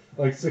me.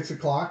 Like 6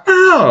 o'clock.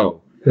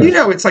 Oh, Yeah. you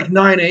know it's like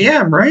 9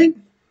 a.m., right?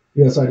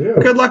 Yes, I do.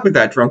 Good luck with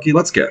that, drunkie.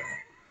 Let's go.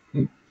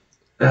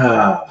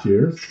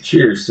 Cheers.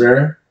 Cheers,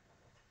 sir.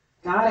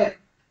 Got it.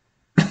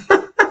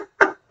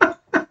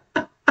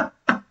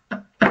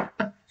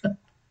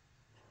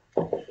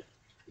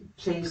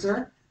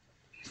 Chaser.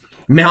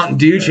 Mountain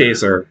Dew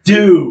Chaser.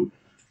 Doing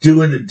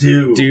the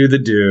do. Do the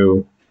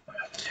do.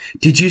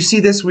 Did you see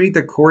this week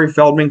that Corey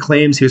Feldman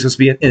claims he was supposed to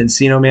be in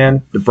Encino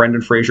Man, the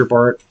Brendan Fraser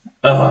part?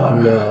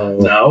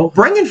 No.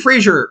 Brendan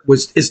Fraser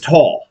is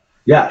tall.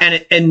 Yeah.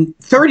 And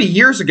 30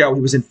 years ago,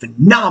 he was in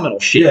phenomenal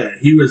shape. Yeah,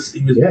 he was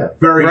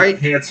very Right?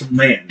 handsome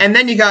man. And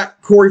then you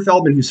got Corey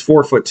Feldman, who's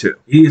 4'2".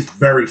 He's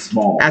very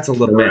small. That's a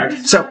little Correct.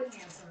 man. So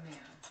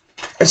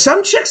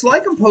some chicks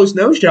like him post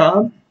nose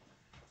job.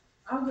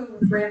 I'll go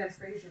with Brandon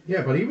Fraser.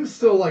 Yeah, but he was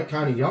still like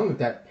kind of young at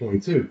that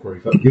point too.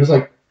 Corey Feldman. He was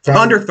like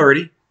Under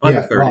 30.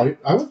 Under 30.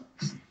 Well,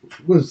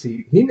 was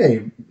he? He may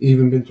have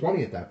even been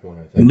 20 at that point.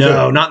 I think.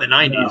 No, not in the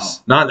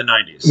 90s. Not in the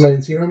 90s. When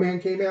Encino Man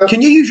came out.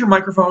 Can you use your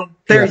microphone?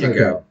 There Yes, you I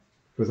go.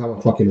 Because I'm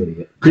a fucking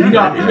idiot. You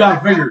got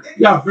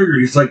to figure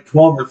he's like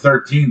 12 or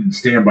 13 in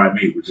Stand By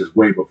Me, which is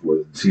way before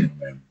the Encino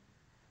Man.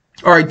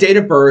 All right, date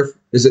of birth.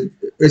 Is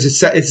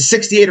it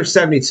 68 or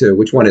 72?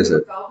 Which one is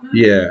it? Feldman?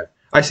 Yeah.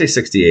 I say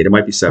 68. It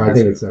might be 72. I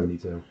think it's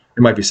 72.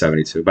 It might be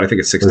 72, but I think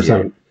it's Or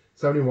 68.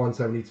 71,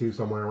 72,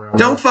 somewhere around.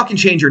 Don't fucking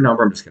change your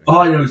number. I'm just kidding.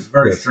 All I know is a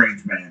very Yes.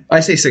 strange man. I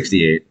say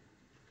 68.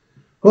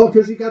 Well,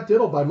 because he got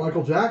diddled by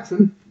Michael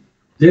Jackson.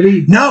 Did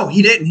he? No,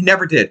 he didn't. He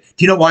never did.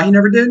 Do you know why he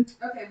never did?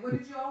 Okay, what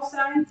did you all say?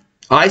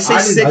 I say I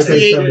I say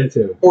 68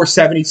 72. or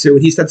 72,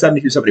 and he said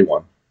 72,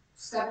 71.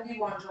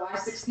 71, July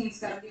 16th,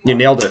 71. You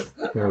nailed it.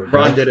 There we go.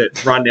 Ron did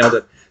it. Ron nailed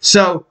it.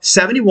 So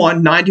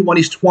 71, 91,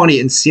 he's 20,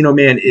 and Encino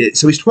Man is,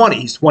 so he's 20.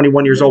 He's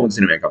 21 years old when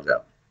Encino Man comes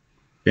out.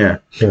 Yeah.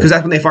 Because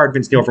that's when they fired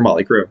Vince Neil from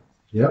Motley Crue.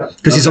 Yep.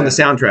 Because he's on the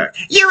soundtrack.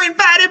 You're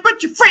invited,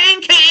 but your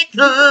friend can't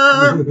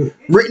come.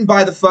 Written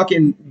by the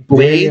fucking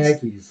Blades.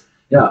 Yankees.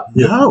 Yeah.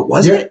 No,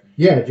 was Yeah, it?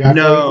 yeah. Jack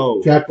No.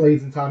 Blades, Jack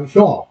Blades and Tommy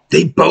Shaw.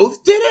 They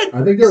both did it?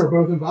 I think they were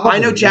both involved. I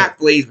know in it. Jack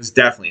Blades was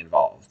definitely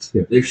involved.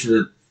 They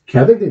should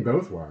I think they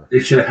both were.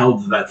 have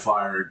held to that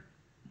fire.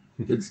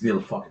 Vince Neil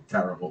was fucking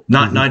terrible.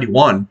 Not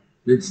 91.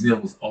 Vince Neil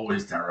was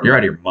always terrible. You're out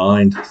of your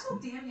mind. I saw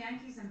Damn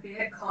Yankees in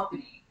Bad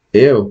Company.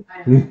 Ew.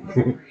 I know, it wasn't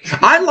great.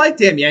 I like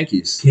Damn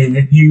Yankees.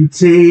 Can you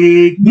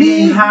take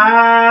me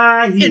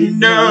high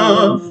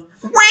Enough. enough?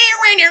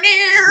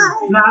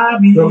 Fly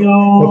me The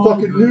on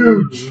fucking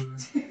Nuge.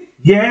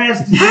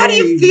 Yes. How do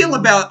you feel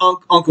about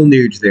Uncle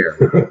Nuge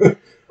there?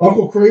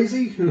 Uncle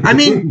Crazy? I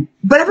mean,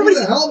 but he's everybody's...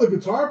 a hell of a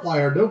guitar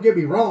player, don't get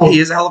me wrong. He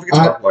is a hell of a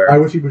guitar player. I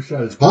wish he would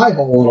shut his pie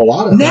hole on a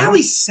lot of Now things.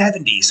 he's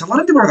 70, so let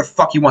him do whatever the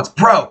fuck he wants.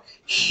 Bro,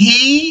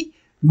 he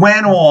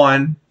went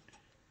on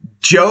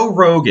Joe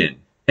Rogan,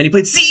 and he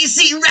played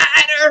CC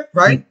Rider,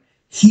 right?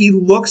 He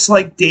looks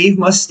like Dave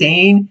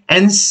Mustaine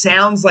and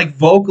sounds like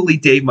vocally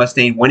Dave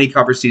Mustaine when he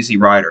covers CC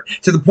Rider.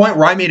 To the point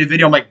where I made a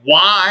video, I'm like,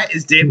 why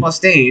is Dave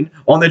Mustaine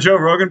on the Joe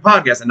Rogan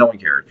podcast? And no one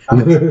cared.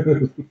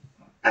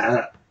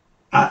 I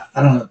don't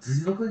know. Does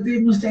he look like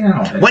Dave Mustaine? I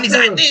don't think When he's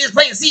like, he's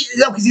playing CC,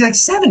 no, because he's like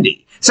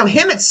 70. So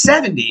him at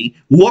 70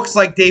 looks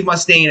like Dave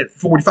Mustaine at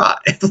 45.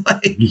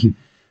 Like,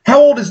 how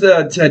old is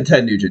the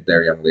Ted Nugent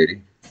there, young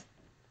lady?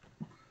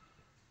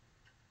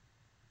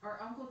 Our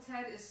Uncle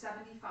Ted is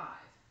 75.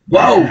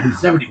 Whoa, he's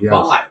 75.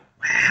 Wow.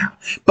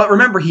 But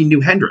remember, he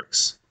knew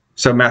Hendrix.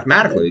 So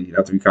mathematically, you'd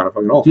have to be kind of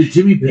fucking old. Dude,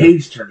 Jimmy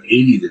Page turned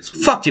 80 this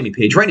week. Fuck Jimmy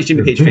Page. Right in his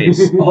Jimmy Page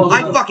face.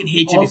 I fucking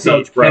hate Jimmy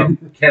Page, bro.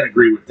 Can't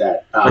agree with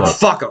that.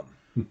 Fuck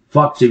him.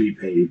 Fuck Jimmy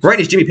Page. Right in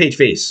his Jimmy Page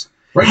face.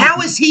 Right. How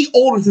is he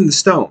older than the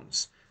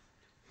Stones?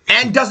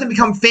 And doesn't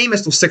become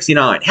famous till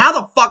 69. How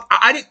the fuck?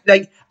 I didn't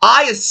like.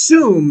 I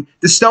assume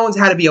the Stones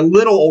had to be a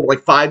little older,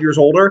 like 5 years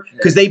older,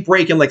 because they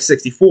break in like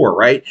 64,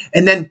 right?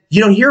 And then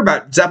you don't hear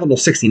about Zeppelin till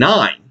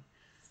 69.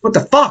 What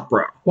the fuck,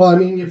 bro? Well, I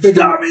mean, you figure.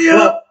 Stop me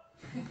up!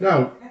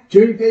 No,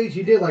 Jimmy Page,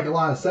 he did like a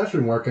lot of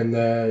session work in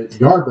the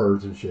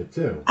Yardbirds and shit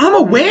too. I'm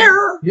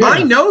aware. Yeah.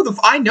 I know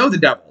the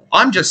devil.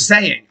 I'm just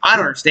saying. I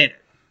don't understand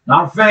it.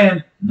 Not a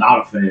fan.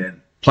 Not a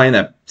fan. Playing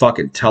that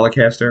fucking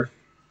Telecaster.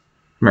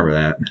 Remember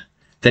that?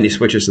 Then he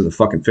switches to the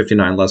fucking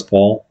 59 Les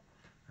Paul.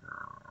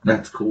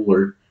 That's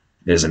cooler.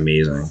 It is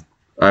amazing.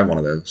 I have one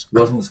of those.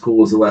 Wasn't as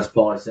cool as the Les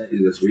Paul I sent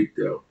you this week,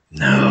 though.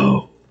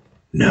 No.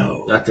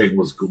 That thing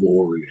was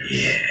glorious.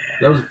 Yeah.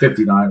 That was a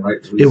 59, right?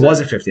 It was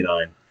a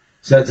 59.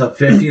 So it's a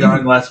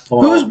 59 Les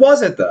Paul. Whose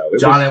was it, though?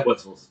 John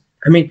Entwistle's.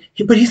 I mean,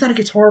 but he's not a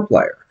guitar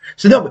player.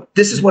 So no, but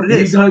this is what it You're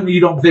is. telling me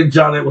you don't think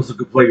John Entwistle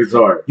could play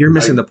guitar? You're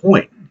missing the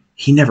point.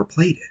 He never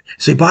played it.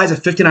 So he buys a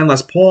 59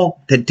 Les Paul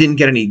that didn't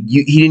get any,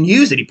 he didn't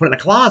use it. He put it in a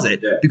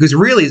closet because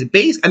really as a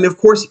bass, I mean, of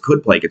course he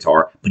could play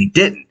guitar, but he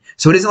didn't.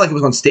 So it isn't like it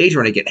was on stage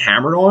when it get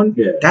hammered on.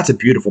 Yeah. That's a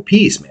beautiful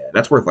piece, man.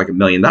 That's worth like $1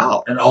 million.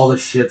 And all the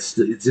shit's,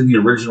 it's in the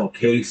original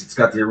case. It's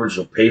got the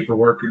original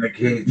paperwork in the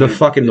case.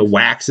 The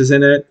wax is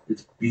in it.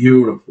 It's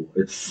beautiful.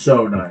 It's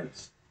so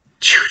nice.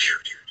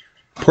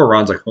 Poor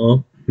Ron's like, huh?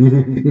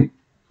 I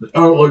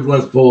don't like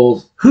Les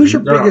Pauls. Who's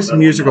your biggest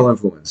musical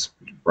influence,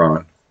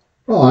 Ron?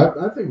 Well,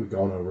 I think we've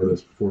gone over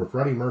this before.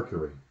 Freddie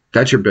Mercury.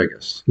 That's your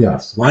biggest.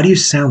 Yes. Why do you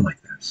sound like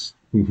this?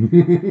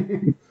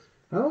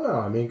 I don't know.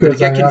 I mean,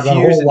 because I have a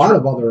whole lot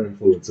of other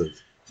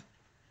influences.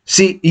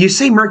 See, you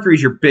say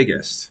Mercury's your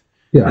biggest,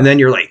 and then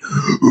you're like,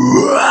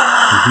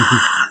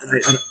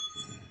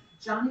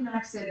 Johnny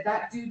Mac said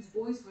that dude's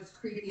voice was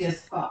creepy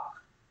as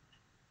fuck.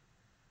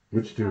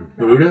 Which dude?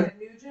 Buddha?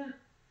 Nugent?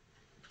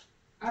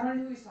 I don't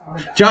know who he's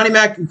talking about. Johnny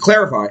Mac,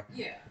 clarify.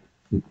 Yeah.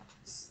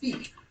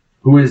 Speak.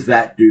 Who is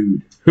that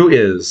dude? Who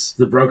is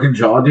The broken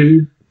jaw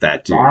dude?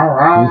 that dude?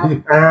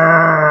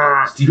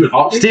 Stephen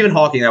Hawking? Stephen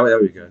Hawking, that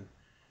would be good.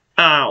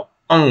 Ow.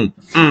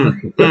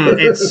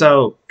 It's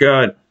so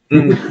good.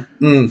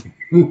 It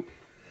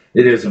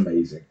is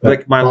amazing.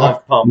 Like my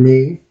love pump.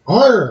 Me.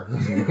 Arr.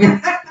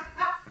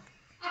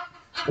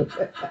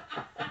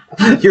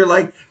 You're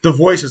like, the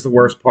voice is the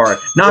worst part.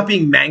 Not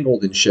being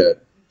mangled and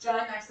shit. Johnny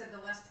Mac said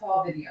the Les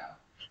Paul video.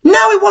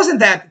 No, it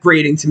wasn't that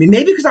grating to me.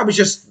 Maybe because I was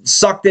just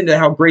sucked into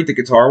how great the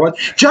guitar was.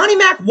 Johnny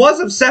Mac was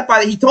upset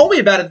by it. He told me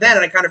about it then,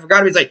 and I kind of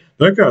forgot. He's like,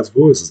 that guy's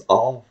voice is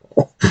awful.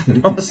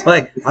 I was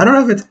like, I don't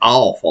know if it's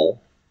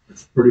awful.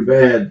 It's pretty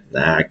bad.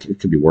 Nah, it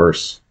could be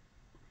worse.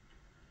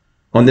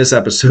 On this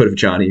episode of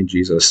Johnny and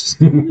Jesus.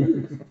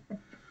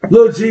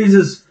 Lord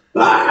Jesus,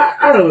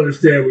 I don't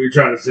understand what you're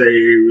trying to say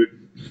here.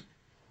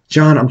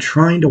 John, I'm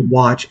trying to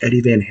watch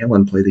Eddie Van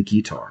Halen play the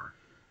guitar.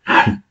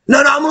 No,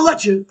 I'm going to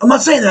let you. I'm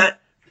not saying that.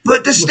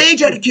 But the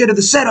stage etiquette of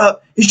the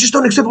setup is just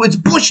unacceptable. It's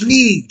Bush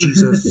League,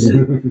 Jesus.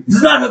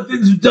 It's not how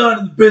things are done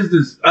in the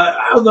business.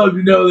 I don't know if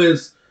you know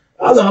this.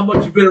 I don't know how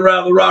much you've been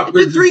around the rock It's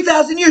been business.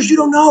 3,000 years. You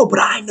don't know, but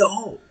I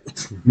know.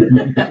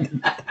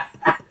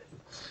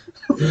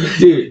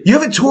 Dude, You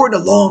haven't toured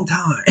in a long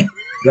time.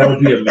 that would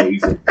be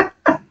amazing.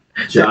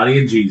 Johnny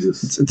and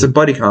Jesus. It's a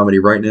buddy comedy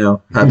right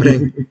now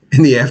happening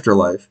in the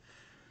afterlife.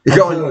 You're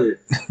I'll tell going, you,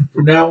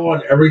 from now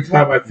on, every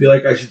time I feel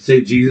like I should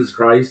say Jesus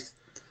Christ,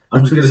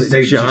 I'm just going to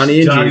say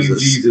Johnny and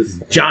Jesus.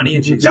 Jesus. Johnny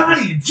and Jesus.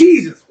 Johnny and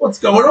Jesus. What's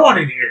going on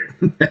in here?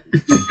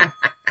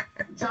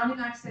 Johnny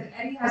Mac said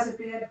Eddie has a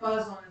bad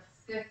buzz on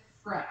the 5th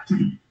fret.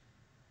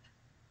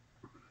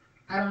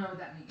 I don't know what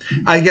that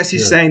means. I guess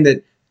he's saying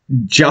that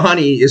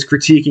Johnny is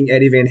critiquing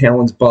Eddie Van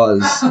Halen's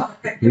buzz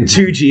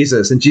to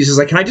Jesus. And Jesus is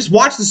like, can I just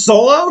watch the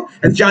solo?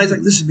 And Johnny's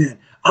like, listen, man,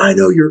 I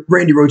know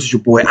Randy Rhoads is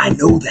your boy. I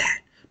know that.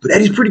 But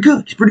Eddie's pretty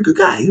good. He's a pretty good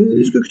guy.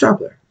 He's a good guitar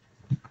player.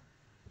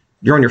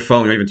 You're on your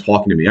phone. You're not even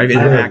talking to me. You're not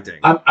even interacting.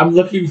 I'm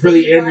looking for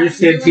the Andrew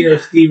Santino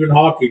Stephen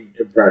Hawking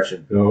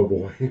impression. Oh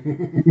boy.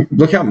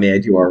 Look how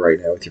mad you are right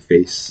now with your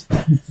face.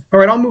 All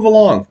right, I'll move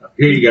along.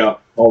 Here you go.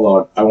 Hold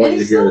on. I want Eddie you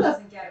to still hear this.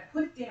 doesn't get it.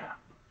 Put it down.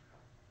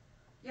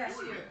 Yes,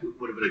 you.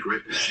 Would have been a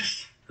great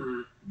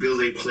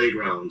building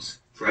playgrounds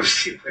for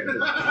everything.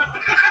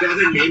 Are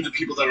there names of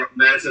people that are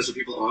manifest of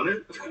people on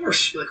it? Of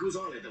course. Like who's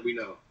on it that we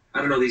know? I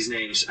don't know these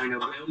names. I know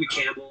Naomi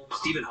Campbell,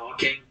 Stephen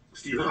Hawking.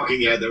 Stephen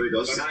Hawking, yeah, there we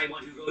go. I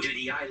want to go to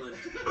the island.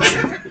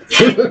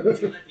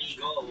 Let me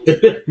go.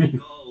 Let me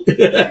go.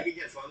 Did you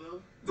get fun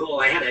though? Oh,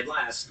 I had a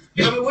blast.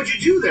 Yeah, but what'd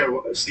you do there,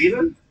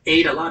 Stephen?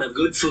 Ate a lot of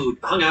good food.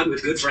 Hung out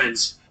with good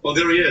friends. Oh,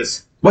 there he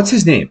is. What's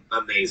his name?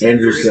 Amazing.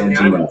 Andrew There he is on the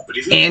Santino. island, but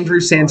he's- Andrew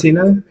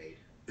Santino?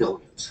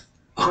 Billions.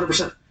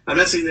 100%. I'm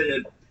not saying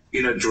that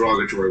in a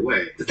derogatory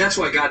way. But that's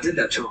why God did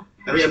that to him.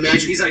 I mean,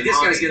 imagine He's like, this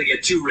guy's going to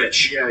get too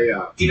rich. Yeah,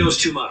 yeah. He knows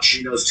too much.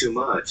 He knows too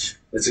much.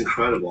 That's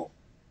incredible.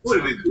 Would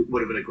have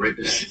been a great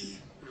business.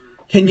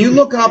 Can you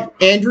look up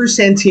Andrew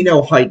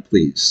Santino height,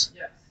 please?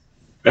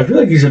 I feel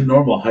like he's a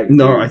normal height.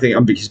 No, I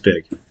think he's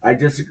big. I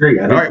disagree.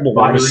 I think All right, well,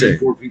 Bobby we'll see. Lee's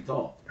 4 feet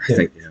tall. I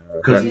think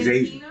Because he's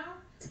Asian.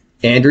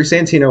 Andrew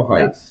Santino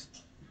height. Yes.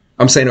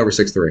 I'm saying over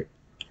 6'3".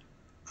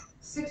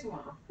 6'1".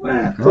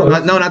 Nah. Oh,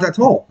 not that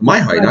tall. My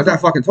height, not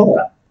that fucking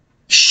tall.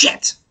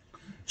 Shit.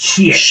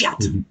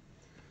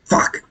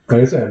 Fuck.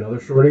 Like I said, another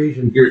short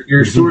Asian.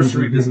 Your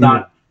sorcery does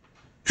not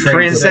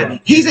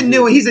Transcend. He's a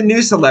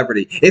new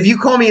celebrity. If you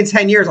call me in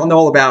 10 years, I'll know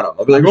all about him.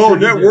 I'll be like, oh,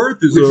 net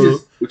worth is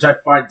which I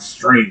find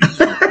strange.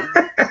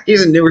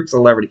 He's a newer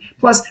celebrity.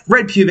 Plus,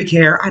 red pubic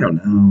hair. I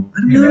don't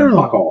know.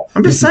 Fuck off.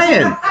 I'm just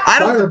saying. I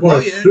don't have to blow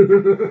Firebush.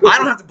 you. I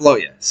don't have to blow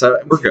you. So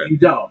we're good. You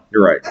don't.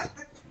 You're right.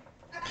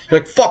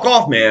 You're like, fuck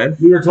off, man.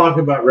 We were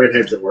talking about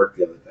redheads at work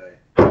the other day.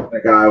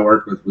 The guy I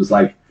worked with was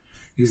like,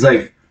 he's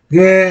like,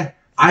 yeah,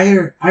 I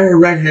hear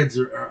redheads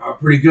are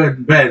pretty good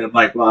in bed. I'm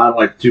like, well, I don't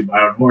like to toot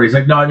my own horn. He's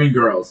like, no, I mean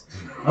girls.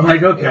 I'm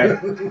like, okay.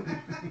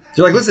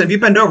 You're like, listen, if you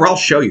bend over, I'll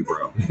show you,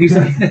 bro.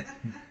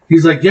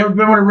 He's like, you ever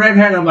been with a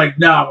redhead? I'm like,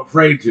 no, I'm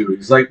afraid to.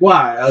 He's like,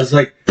 why? I was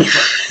like,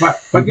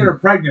 if I get her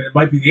pregnant, it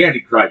might be the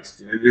Antichrist.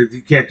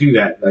 You can't do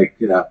that. Like,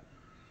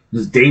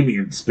 there's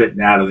Damien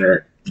spitting out of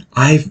there.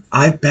 I've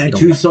banged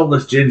Two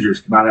soulless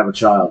gingers cannot have a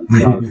child.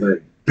 It's not a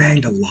thing.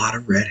 banged a lot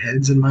of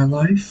redheads in my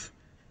life.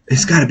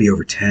 It's got to be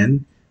over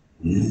 10.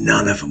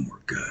 None of them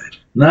were good.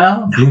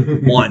 No?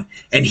 Not one.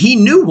 And he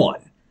knew one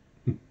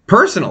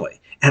personally.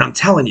 And I'm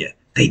telling you,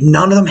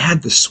 none of them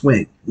had the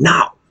swing.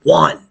 Not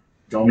one.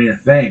 Don't mean a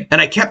thing. And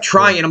I kept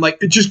trying, and I'm like,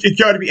 it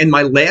got to be. And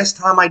my last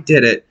time I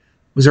did it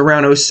was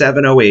around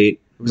 07, 08. It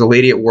was a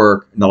lady at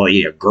work, and the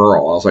lady, a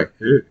girl. I was like,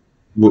 hey,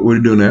 what are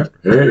you doing after?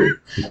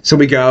 Hey. So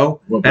we go,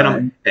 Well,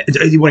 and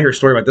you want to hear a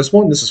story about this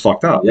one? This is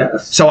fucked up.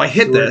 Yes. So I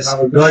hit this.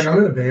 You're like, I'm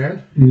in a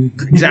band.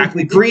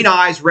 Exactly. Green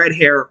eyes, red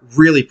hair,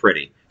 really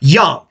pretty.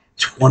 Young.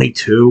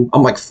 22.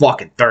 I'm like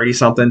fucking 30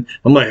 something.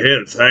 I'm like, hey,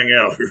 let's hang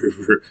out.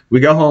 We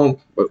go home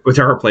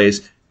to her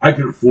place. I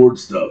can afford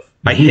stuff.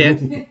 I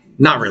hit.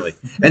 Not really.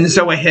 And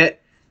so I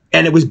hit,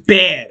 and it was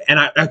bad. And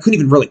I couldn't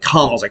even really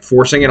come. I was like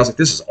forcing it. I was like,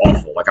 this is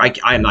awful. Like,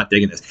 I am not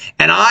digging this.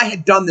 And I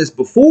had done this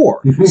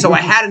before. So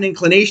I had an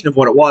inclination of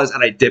what it was,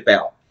 and I dip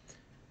out.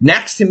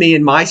 Next to me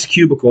in my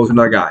cubicle is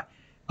another guy.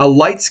 A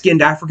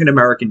light-skinned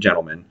African-American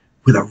gentleman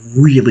with a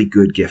really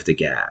good gift of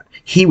gab.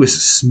 He was a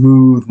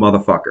smooth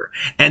motherfucker.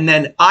 And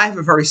then I have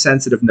a very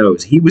sensitive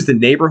nose. He was the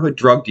neighborhood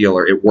drug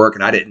dealer at work,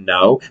 and I didn't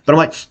know. But I'm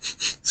like,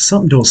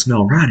 something don't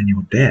smell right in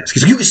your desk.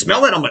 He's like, you can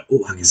smell it? I'm like,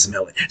 oh, I can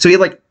smell it. So he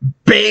had like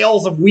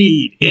bales of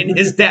weed in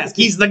his desk.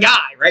 He's the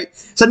guy, right?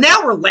 So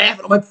now we're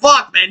laughing. I'm like,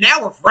 fuck, man,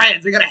 now we're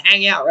friends. We got to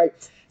hang out, right?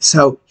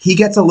 So he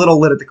gets a little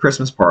lit at the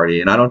Christmas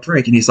party, and I don't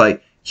drink. And he's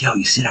like, yo,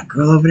 you see that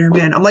girl over there,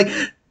 man? I'm like,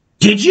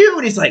 did you?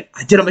 And he's like,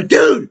 I did. I'm like,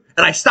 dude.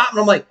 And I stopped, and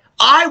I'm like,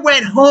 I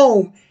went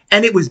home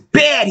and it was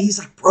bad. He's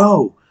like,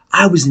 bro,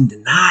 I was in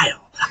denial.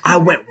 I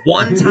went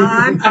one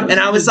time and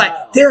I was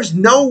like, there's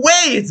no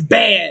way it's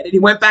bad. And he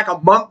went back a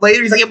month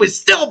later. He's like, it was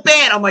still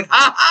bad. I'm like,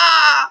 ha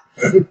ha.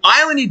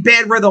 I only need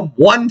bad rhythm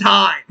one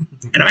time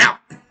and I'm out.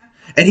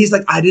 And he's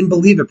like, I didn't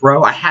believe it,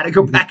 bro. I had to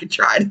go back and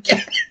try it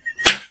again.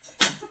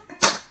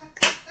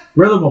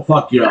 Rhythm will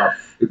fuck you up.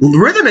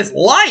 Rhythm is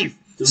life.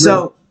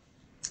 So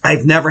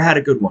I've never had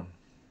a good one.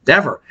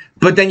 Ever.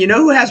 But then you know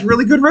who has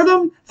really good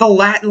rhythm? The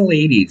Latin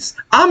ladies.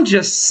 I'm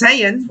just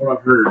saying. That's what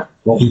I've heard.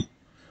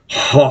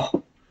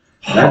 Oh.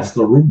 That's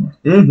the rumor.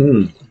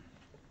 Mm-hmm.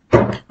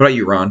 What about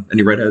you, Ron?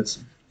 Any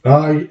redheads?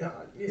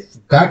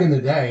 Back in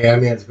the day, I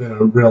mean, it's been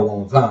a real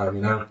long time,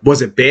 you know?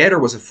 Was it bad or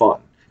was it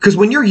fun? Because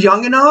when you're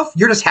young enough,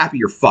 you're just happy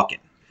you're fucking.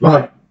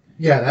 Right.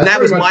 Yeah, that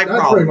was my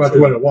problem. That's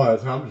pretty much what it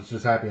was. I'm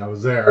just happy I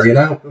was there, you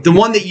know? The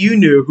one that you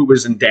knew who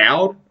was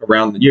endowed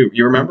around you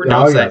remember?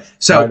 Oh, yeah.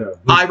 So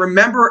I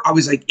remember I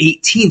was like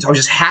 18, so I was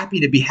just happy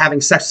to be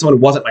having sex with someone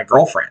who wasn't my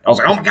girlfriend. I was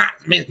like, oh my God.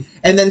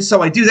 And then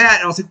so I do that,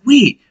 and I was like,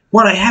 wait,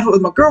 when I have it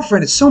with my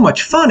girlfriend, it's so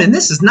much fun, and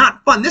this is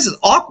not fun. This is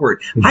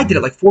awkward. I did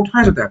it like 4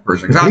 times with that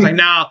person, because I was like,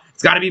 no,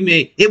 it's got to be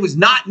me. It was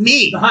not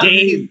me,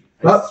 Dave.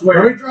 Let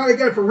me try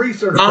again for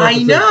research purposes.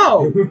 I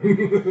know.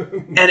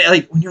 And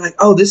like when you're like,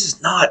 oh, this is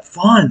not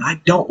fun.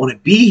 I don't want to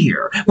be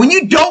here. When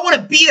you don't want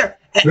to be there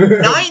at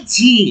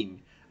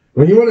 19.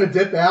 When you want to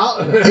dip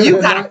out.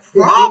 You got a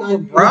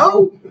problem,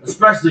 bro.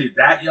 Especially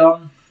that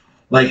young.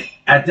 Like,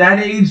 at that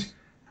age.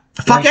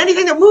 Fuck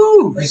anything that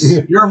moves.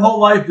 Like, your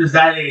whole life is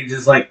that age.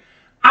 Is like,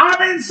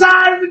 I'm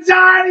inside a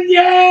vagina,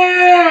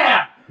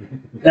 yeah!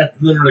 That's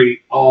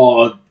literally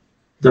all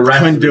the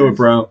rest Couldn't of do it,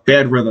 bro.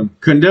 Bad rhythm.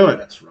 Couldn't do it.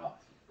 That's rough.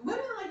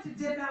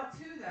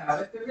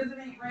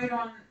 right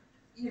on,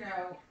 you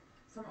know,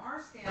 from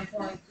our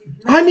standpoint.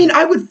 I mean,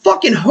 I would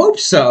fucking hope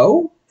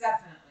so.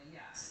 Definitely,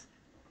 yes.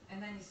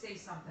 And then you say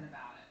something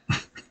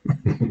about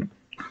it.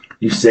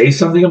 You say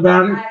something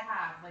about I it?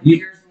 have, like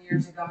years and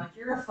years ago. I'm like,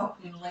 you're a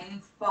fucking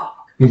lame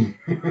fuck. I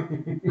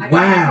Wow.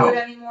 can't do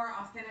it anymore.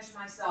 I'll finish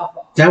myself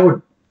off.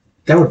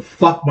 That would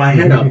fuck my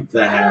head up if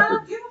that I happened.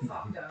 don't give a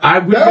fuck though. I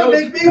would That go. would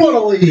make me want to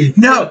leave.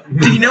 No.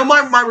 Do you know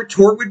my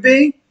retort would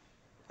be?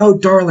 Oh,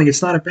 darling,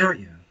 it's not about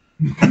you.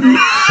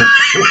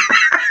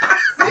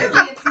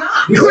 Clearly, it's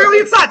not. Clearly,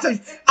 it's not. So,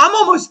 I'm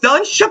almost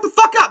done. Shut the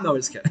fuck up. No, I'm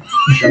just kidding.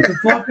 Shut the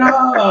fuck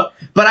up.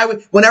 But I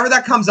would, whenever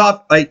that comes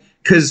up, like,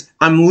 because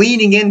I'm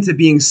leaning into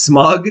being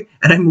smug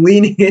and I'm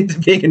leaning into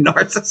being a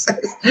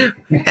narcissist,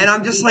 and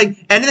I'm just like,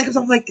 and then it comes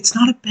up like, it's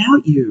not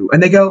about you,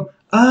 and they go,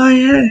 oh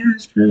yeah,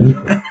 it's true.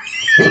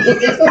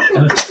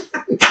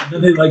 And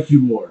then they like you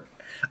more.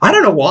 I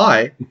don't know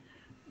why.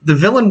 The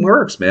villain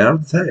works, man.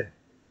 I'm tell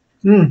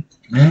you.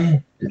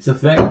 It's a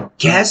thing.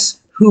 Guess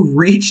who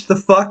reached the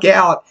fuck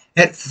out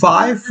at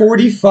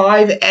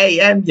 5:45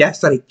 a.m.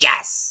 yesterday?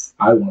 Guess.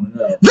 I want to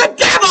know. The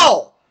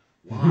devil.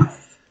 Why?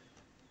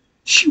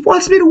 She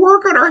wants me to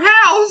work on her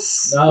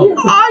house. No.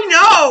 I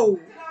know.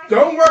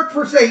 Don't work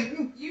for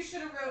Satan. You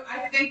should have wrote,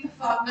 I think the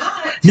fuck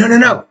not.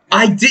 No.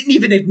 I didn't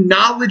even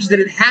acknowledge that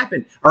it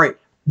happened. All right.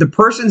 The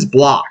person's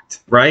blocked,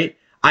 right?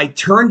 I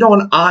turned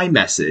on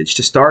iMessage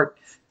to start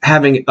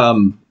having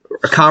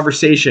a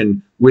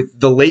conversation with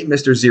the late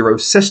Mr.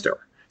 Zero's sister.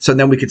 So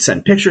then we could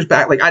send pictures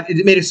back. Like,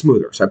 it made it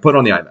smoother. So I put it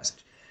on the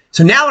iMessage.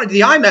 So now into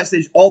the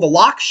iMessage, all the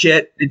lock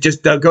shit, it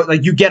just go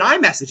like you get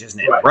iMessages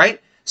now,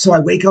 right? So I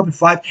wake up at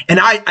 5, and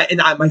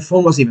my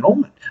phone wasn't even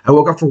on. I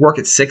woke up for work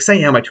at 6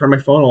 a.m. I turned my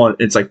phone on. And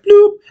it's like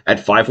bloop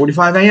at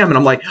 5:45 a.m. And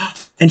I'm like,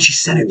 and she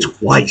sent it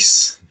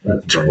twice.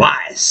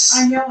 Twice.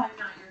 I know I'm not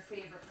your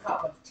favorite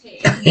cup of tea.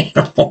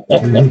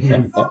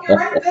 Yeah, fuck, you're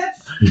right,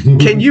 bitch.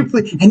 Can you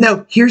please? And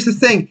no, here's the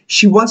thing.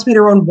 She wants me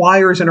to run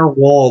wires in her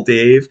wall,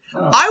 Dave.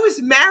 I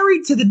was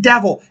married to the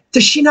devil.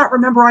 Does she not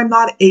remember I'm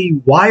not a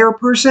wire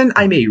person?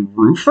 I'm a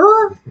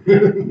roofer?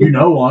 You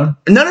know one.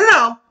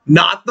 No.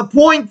 Not the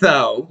point,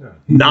 though.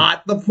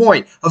 Not the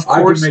point. Of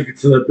I course. can make it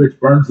so that bitch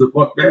burns the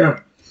fuck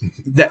down.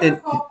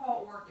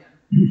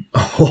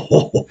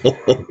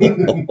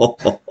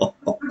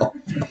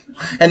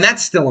 And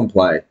that's still in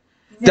play.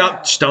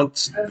 No.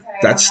 Don't. Okay,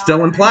 That's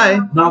still in play.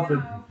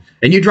 Nothing.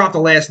 And you dropped the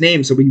last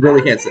name, so we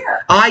really can't say.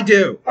 I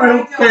do. I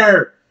don't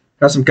care.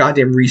 Have some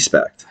goddamn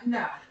respect.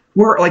 No.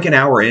 We're like an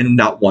hour in,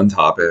 not one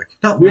topic.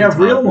 Not We one have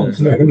real topic.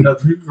 ones.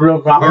 Nothing real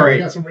All topic. right. We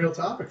got some real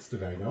topics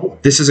today, don't we?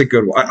 This is a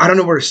good one. I don't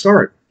know where to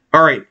start.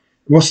 All right,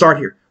 we'll start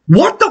here.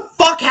 What the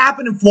fuck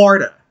happened in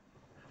Florida?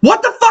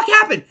 What the fuck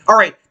happened? All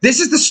right, this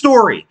is the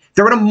story.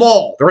 They're in a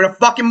mall. They're in a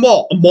fucking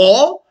mall. A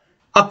mall?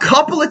 A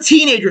couple of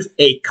teenagers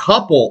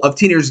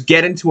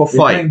get into a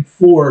fight.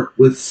 4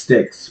 with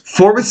sticks.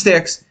 4 with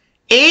sticks.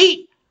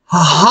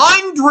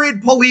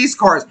 800 police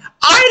cars.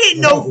 I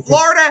didn't know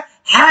Florida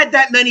had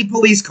that many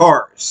police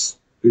cars.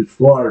 It's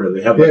Florida.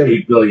 They have like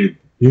 8 billion.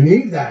 You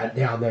need that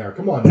down there.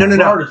 Come on. No.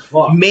 Florida's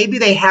fucked. Maybe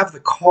they have the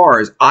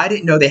cars. I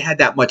didn't know they had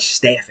that much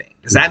staffing.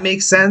 Does that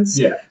make sense?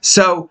 Yeah.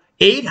 So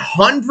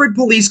 800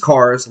 police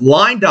cars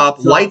lined up,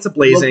 So, lights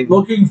ablazing.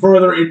 Looking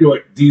further into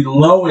it, the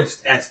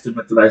lowest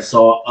estimate that I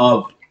saw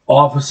of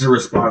officer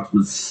response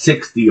was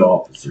 60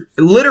 officers.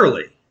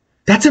 Literally.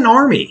 That's an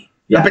army.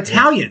 Yeah. A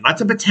battalion.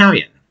 That's a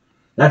battalion.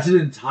 That's an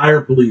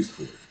entire police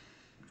force.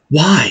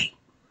 Why?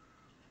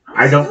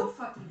 I don't- Still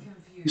fucking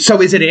confused.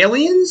 So is it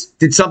aliens?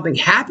 Did something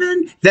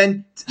happen?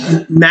 Then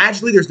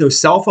magically there's no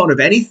cell phone of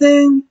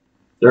anything?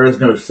 There is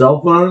no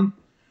cell phone.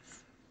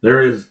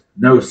 There is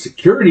no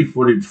security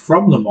footage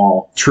from the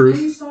mall. Truth.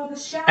 You saw the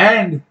shadow.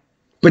 And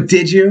But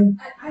did you?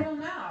 I don't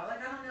know. Like,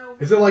 I don't know.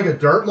 Is it like a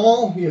dirt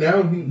mall? You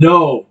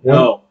know?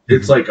 no,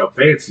 it's like a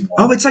fancy mall.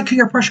 Oh, it's like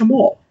King of Prussia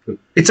Mall.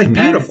 It's like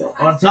beautiful.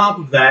 On top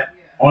of that,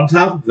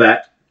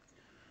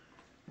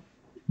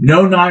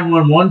 no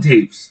 911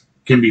 tapes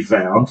can be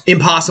found.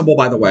 Impossible,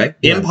 by the way.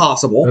 Yeah.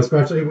 Impossible.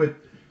 Especially with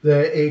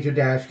the age of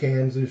dash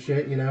cams and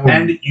shit, you know?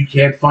 And you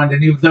can't find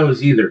any of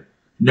those either.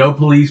 No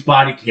police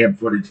body cam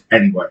footage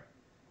anywhere.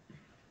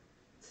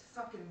 It's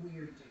fucking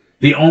weird, dude.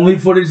 The only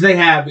footage they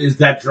have is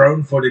that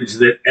drone footage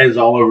that is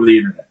all over the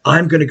internet.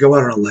 I'm going to go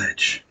out on a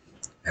ledge,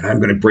 and I'm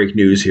going to break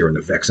news here in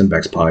the Vex On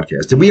Vex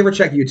podcast. Did we ever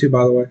check YouTube,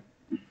 by the way?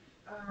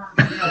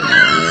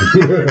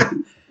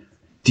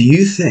 Do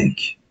you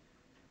think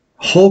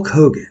Hulk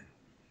Hogan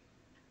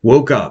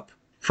woke up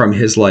from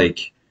his,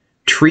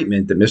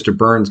 treatment that Mr.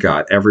 Burns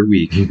got every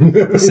week on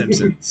The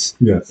Simpsons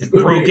Yes. and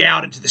broke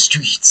out into the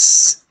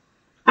streets?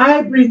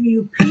 I bring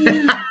you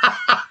peace.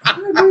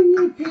 I bring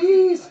you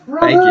peace,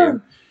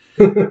 brother.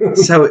 Thank you.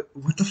 So,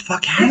 what the fuck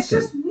It's happened?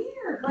 just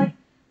weird. Like,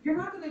 you're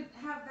not going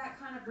to have that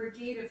kind of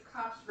brigade of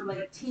cops for,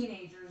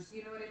 teenagers.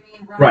 You know what I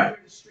mean? Running Right.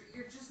 through the street.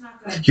 You're just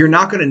not going to. You're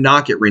not going to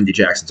knock at Randy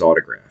Jackson's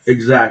autograph.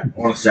 Exactly.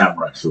 On a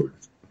samurai sword.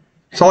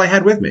 That's all I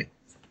had with me.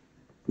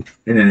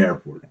 In an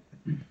airport.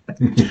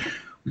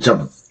 Which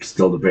I'm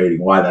still debating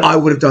why that I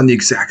would have done the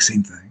exact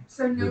same thing.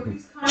 So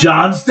nobody's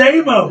John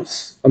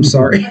Stamos! I'm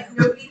sorry. Like,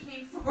 nobody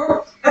came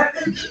forward.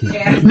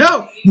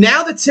 No,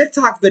 now the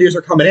TikTok videos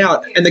are coming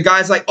out, and the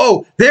guy's like,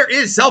 "Oh, there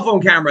is cell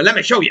phone camera. Let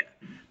me show you."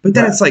 But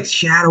then it's like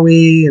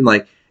shadowy, and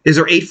like, is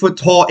there 8 foot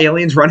tall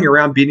aliens running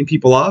around beating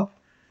people up?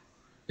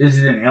 Is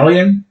it an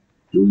alien?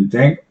 Do you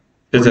think?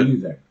 Is what it? Do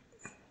you think?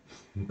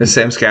 Is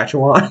Sam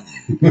Saskatchewan?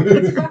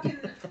 It's fucking,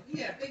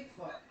 yeah,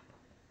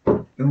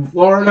 Bigfoot. In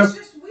Florida, It's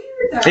just weird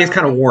though. It's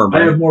kind of warm, I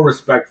right? have more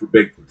respect for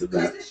Bigfoot than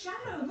Because that. the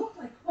shadow looked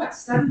like, what,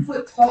 7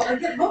 foot tall?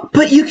 Like it looked.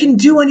 But you can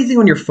do anything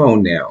on your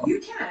phone now.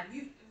 You can.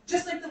 You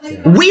just like the lady.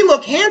 Yeah. We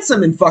look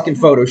handsome in fucking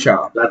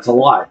Photoshop. That's a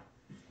lie.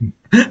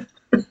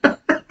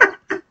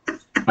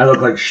 I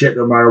look like shit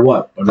no matter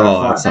what. But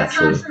Oh, that's that's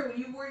fine. not That's not true. When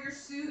you wore your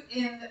suit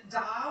in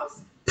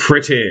Dobbs,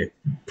 Pretty.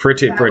 that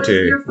was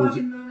your It was-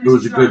 fucking moment It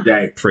was a of good shine.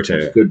 day. Pretty. It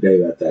was a good day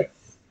that day.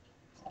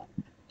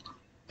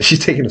 She's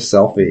taking a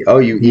selfie. Oh,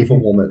 you evil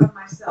woman. Of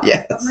myself.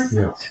 Yes. Of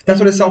myself. That's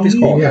what a selfie's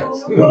called.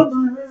 Yes.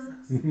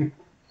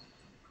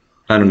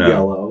 I don't know.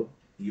 Yellow,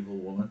 evil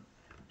woman.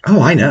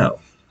 Oh, I know.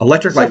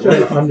 Electric Light.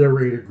 Such an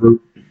underrated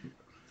group.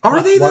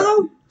 Are they What?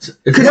 though?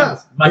 It's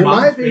Yes. my In my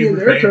mom's opinion,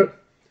 favorite band.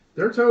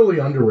 they're totally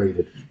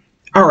underrated.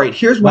 All right.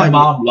 Here's My why.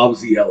 mom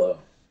loves yellow.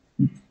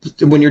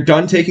 When you're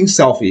done taking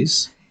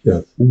selfies,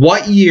 Yes.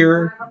 what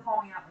year Never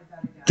call me out like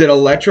that again. did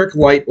Electric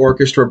Light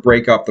Orchestra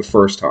break up the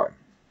first time?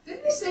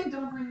 Didn't they say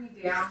don't bring me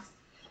down?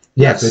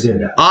 Yes, they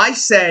did. Yeah. I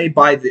say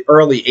by the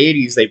early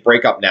 80s they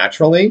break up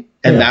naturally,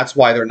 and Yeah. that's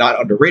why they're not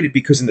underrated,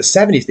 because in the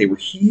 70s they were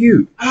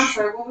huge. I'm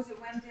sorry, what was it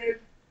when, Dave?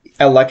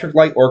 Electric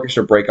Light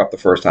Orchestra break up the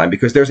first time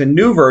because there's a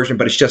new version,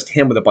 but it's just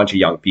him with a bunch of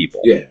young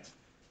people. Yeah.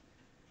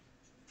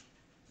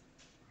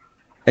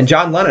 And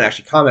John Lennon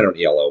actually commented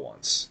on ELO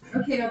once.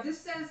 Okay, now this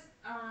says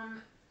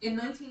in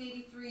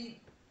 1983,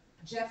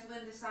 Jeff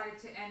Lynne decided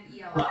to end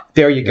ELO.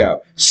 There you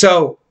go.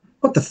 So,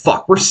 what the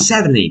fuck? We're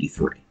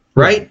 783,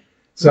 right?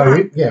 So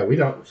we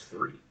don't. It was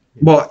 3.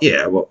 Well,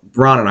 yeah. Well,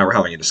 Ron and I were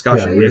having a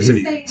discussion. Yeah, It We did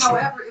said- say,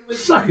 however, it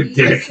was Suck a in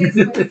dick. 86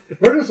 when-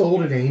 We're just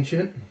old and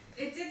ancient.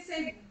 It did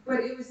say, but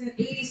it was in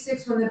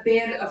 86 when the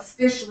band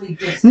officially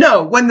disbanded.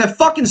 No, when the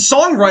fucking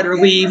songwriter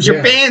leaves, your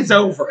Yeah. band's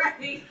over.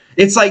 Right.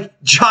 It's like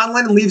John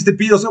Lennon leaves the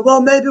Beatles. Like,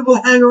 well, maybe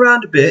we'll hang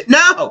around a bit.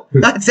 No,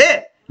 that's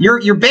it.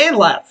 Your band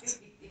left.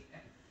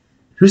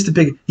 Who's the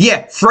big?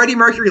 Yeah, Freddie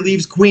Mercury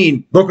leaves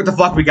Queen. Look what the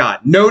fuck we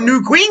got. No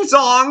new Queen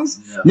songs.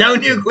 No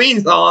new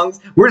Queen songs.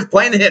 We're just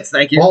playing the hits.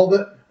 Thank you.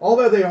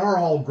 Although they are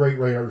all great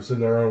writers in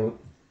their own.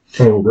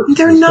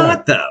 They're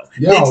not though.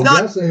 Yeah, It's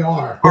not. yes, they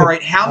are. All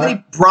right, how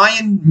many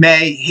Brian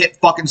May hit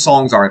fucking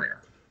songs are there?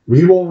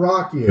 We Will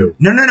Rock You.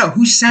 No.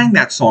 Who sang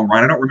that song,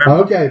 Ryan? I don't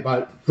remember. Okay,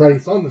 but Freddie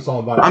sung the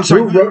song. But I'm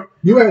sorry.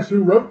 You asked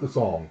who wrote the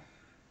song.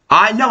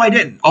 No, I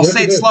didn't. I'll Yes, say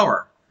you it did.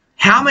 slower.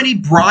 How many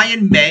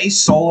Brian May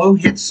solo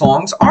hit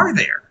songs are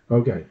there?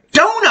 Okay.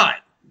 Donut.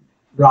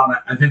 Ron,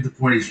 I think the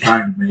point he's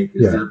trying to make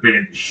is Yeah. they're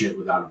band is shit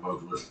without a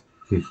vocalist.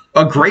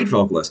 A great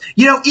vocalist.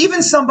 You know,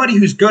 even somebody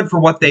who's good for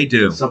what they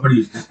do. Somebody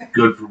who's just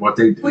good for what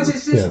they do. Which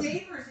is just Yeah.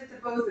 Dave, or is it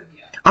the both of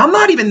you? I'm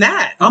not even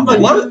that. I'm Not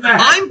below. even that.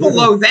 I'm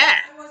below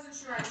that. I wasn't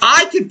sure.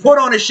 I could put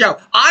on a show.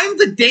 I'm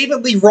the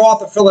David Lee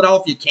Roth of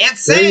Philadelphia. Can't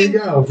There you sing,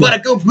 go. but I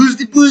go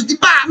boosty boosty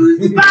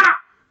bop.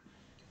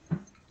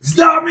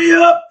 Start me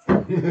up!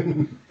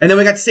 And then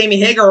we got Sammy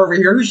Hagar over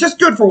here, who's just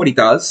good for what he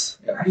does.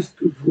 Yeah, just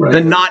good for what I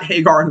The do. Not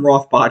Hagar and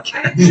Roth I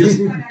podcast. didn't just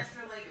put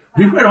extra like.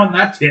 We went on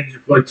that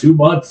tangent for like 2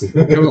 months. It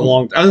was a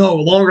long. Oh,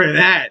 longer than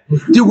that,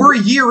 dude. We're a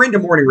year into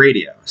morning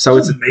radio, so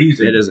It's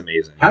amazing. it is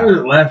amazing. How did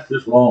it last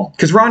this long?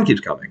 Because Ron keeps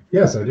coming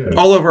Yes, I did.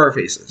 all over our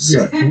faces.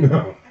 Yeah.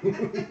 No.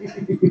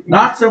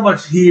 Not so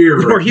much here.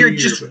 We're or here,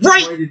 just but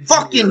right in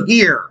fucking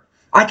here.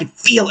 I can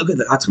feel it. Look at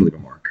that. That's gonna leave a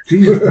mark.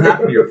 Jesus, what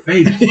happened to your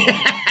face?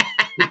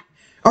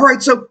 All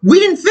right, so we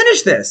didn't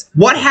finish this.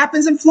 What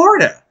happens in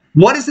Florida?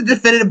 What is the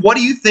definitive? What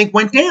do you think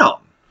went down?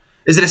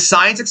 Is it a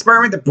science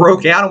experiment that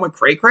broke out and went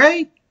cray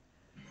cray?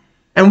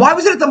 And why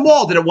was it at the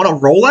mall? Did it want a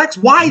Rolex?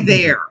 Why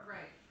there?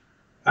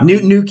 Right.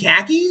 New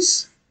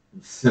khakis?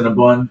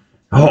 Cinnabon.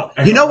 Oh,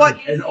 you know what?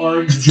 An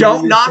orange.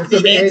 Don't knock It's the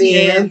an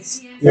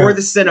anti-ants Yeah. or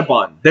the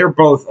Cinnabon. They're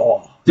both.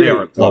 Oh, they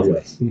are Dude. lovely.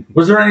 yes.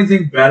 Was there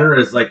anything better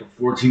as like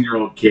a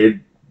 14-year-old kid?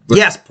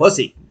 Yes,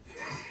 pussy.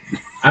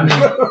 I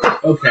mean,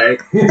 okay.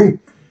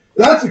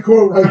 That's a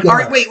quote right there. All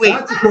right, wait.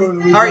 That's a quote of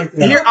the week All right, right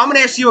there. here I'm going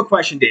to ask you a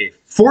question, Dave.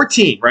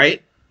 14,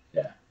 right?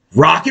 Yeah.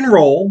 Rock and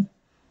roll,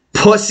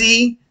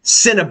 pussy,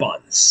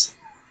 Cinnabons.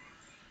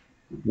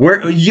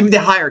 Where you give me the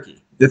hierarchy?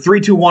 The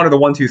 3, 2, 1, or the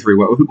 1, 2, 3?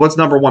 What's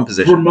number one For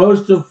position?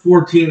 most of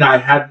 14, I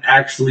hadn't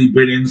actually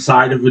been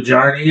inside a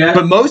vagina yet.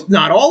 But most,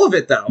 not all of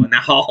it though. And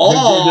At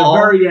the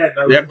very end,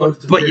 I was yeah, close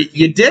to but you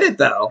 15. did it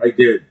though. I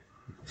did.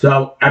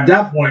 So at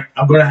that point,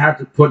 I'm going to have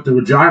to put the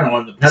vagina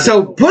on the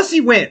pedestal. So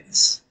pussy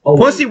wins. Oh,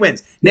 Pussy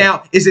wins.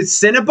 Now, is it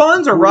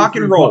Cinnabons or rock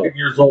and 43 roll? fucking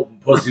years old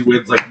and pussy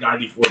wins like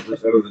 94%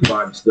 of the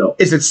time still.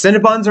 Is it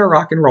Cinnabons or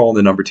rock and roll in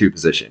the number 2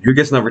 position? Who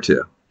gets number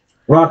 2?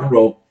 Rock and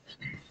roll.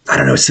 I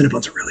don't know.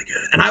 Cinnabons are really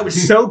good. And I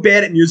was so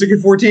bad at music at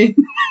 14.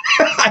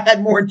 I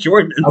had more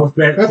enjoyment. I was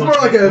bad. That's more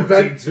like a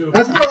Venn. too.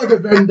 That's more like a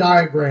Venn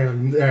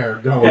diagram there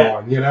going Yeah.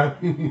 on. You know.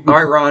 All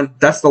right, Ron,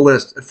 that's the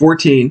list. At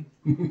 14,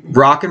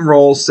 Rock and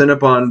roll,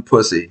 Cinnabon,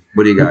 pussy.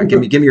 What do you got? Give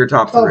me your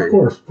top Oh, three. of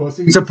course,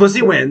 pussy. So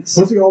pussy wins.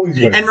 Pussy always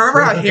wins. And remember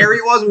how hairy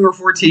he was when we were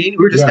 14? We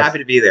were just Yes. happy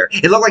to be there.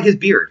 It looked like his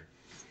beard.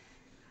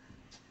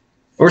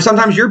 Or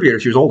sometimes your beard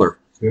if she was older.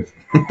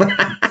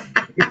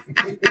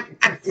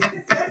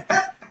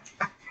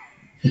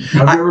 Have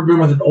you ever been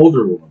with an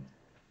older woman?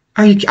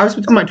 I was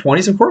in my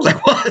 20s, of course I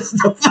was.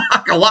 The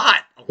fuck, a lot.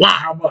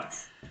 How much?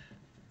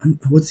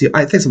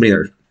 I think somebody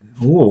there.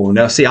 Oh,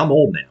 no, see, I'm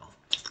old now.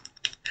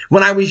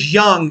 When I was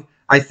young,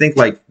 I think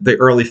like the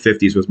early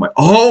 50s was my.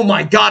 Oh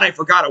my God, I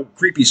forgot a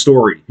creepy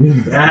story.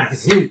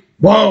 Yes.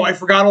 Whoa, I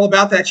forgot all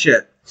about that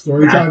shit.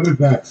 Story time with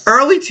Vex.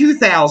 Early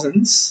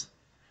 2000s,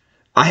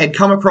 I had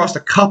come across a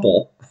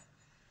couple.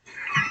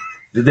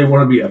 Did they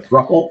want to be a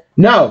throuple?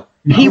 No,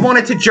 he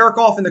wanted to jerk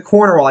off in the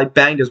corner while I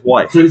banged his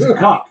wife. So he's a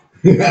cock.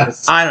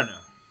 Yes. I don't know.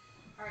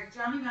 All right,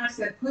 Johnny Knox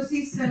said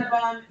pussy,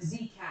 Cinnabon,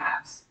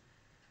 Z-Cabs.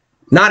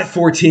 Not at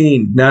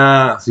 14.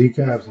 Nah.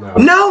 Z-Cabs now.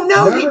 No,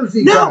 Never no.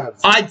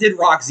 Z-Cabs. I did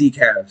rock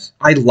Z-Cabs.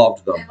 I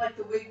loved them. And like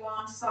the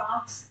wigwam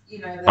socks, you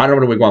know. I don't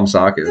know what a wigwam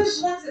sock Those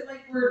is. ones that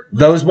like were.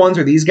 Those ones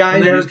are these guys?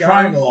 And they have a These guys?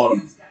 triangle on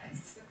them. These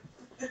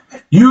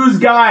guys. Use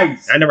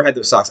guys. I never had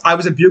those socks. I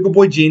was a Bugle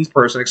Boy jeans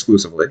person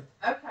exclusively.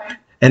 Okay.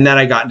 And then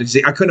I got into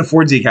Z. I couldn't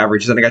afford Z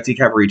Cavaricis, and I got Z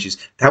Cavaricis.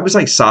 That was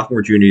like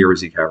sophomore, junior year with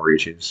Z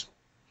Cavaricis.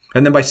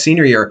 And then by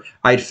senior year,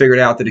 I had figured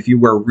out that if you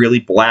wear really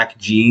black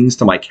jeans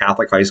to my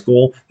Catholic high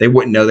school, they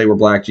wouldn't know they were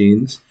black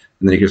jeans.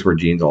 And then you just wear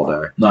jeans all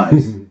day. Nice.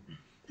 Isn't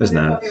They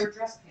thought that? they were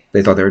dress pants.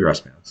 They thought they were dress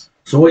pants.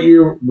 So what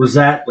year was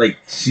that? Like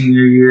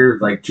senior year,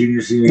 like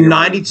junior, senior year?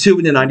 92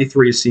 and then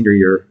 93 is senior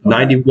year. Okay.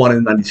 91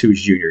 and 92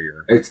 is junior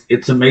year.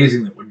 It's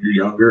amazing that when you're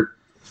younger,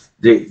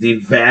 the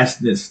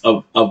vastness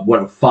of what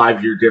a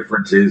 5-year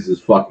difference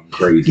is fucking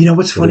crazy. You know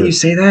what's funny you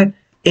say that?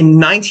 In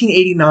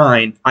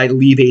 1989, I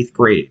leave 8th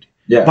grade.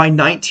 Yeah. By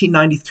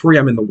 1993,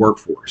 I'm in the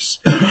workforce.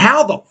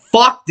 How the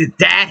fuck did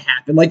that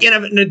happen? Like in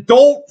an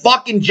adult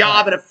fucking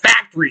job in a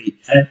factory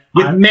And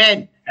with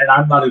men.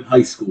 I'm not in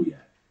high school yet.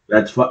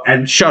 That's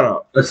and Shut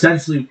up.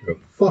 essentially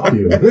Fuck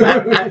you.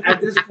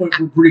 at this point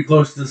we're pretty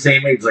close to the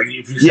same age. Like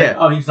if you say, Yeah.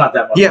 oh, he's not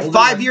that much. Yeah, older,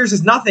 5 then- years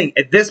is nothing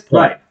at this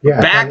point. Right.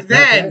 Yeah, Back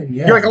then,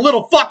 yeah. you're like a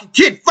little fucking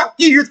kid. Fuck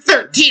you, you're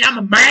 13. I'm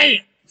a man.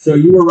 So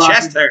you were rocking.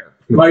 Chest hair.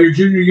 By your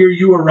junior year,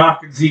 you were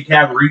rocking Z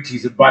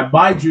Cavaricis, and by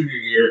my junior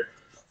year,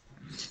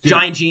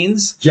 Giant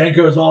jeans.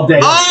 Jenkos all day.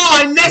 Oh,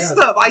 I missed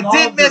them. I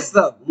did miss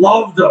them.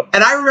 Loved them.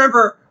 And I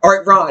remember. All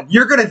right, Ron,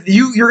 you're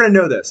gonna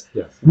know this.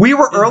 Yes. We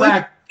were In early.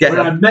 fact, Get when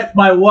I him. met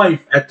my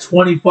wife at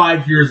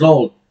 25 years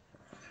old,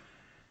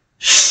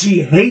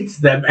 she hates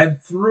them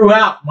and threw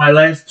out my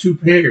last 2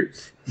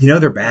 pairs. You know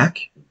they're back.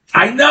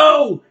 I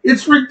know!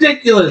 It's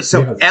ridiculous.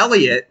 So Yes.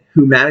 Elliot,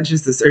 who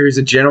manages this, or is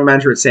a general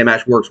manager at Sam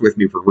Ash, works with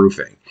me for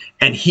roofing,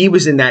 and he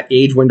was in that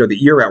age window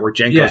that you're at, where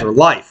Jenkos Yeah. are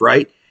life,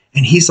 right?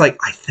 And he's like,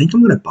 I think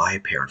I'm gonna buy a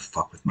pair and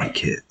fuck with my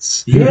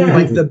kids. Yeah.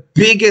 Like the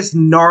biggest,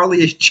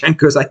 gnarliest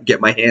Jenkos I can get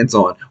my hands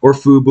on, or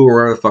Fubu, or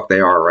whatever the fuck they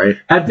are, right?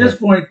 At this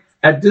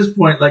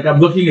point, like I'm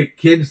looking at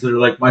kids that are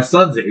like my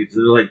son's age.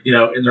 They're like, in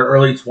their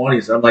early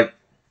 20s. And I'm like,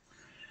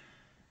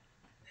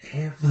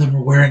 half of them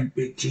are wearing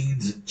big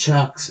jeans and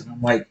chucks. And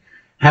I'm like,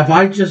 have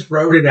I just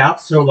rode it out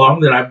so long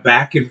that I'm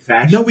back in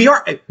fashion? No, we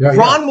are. Yeah,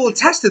 Ron will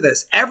attest to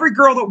this. Every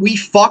girl that we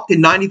fucked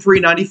in 93,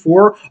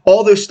 94,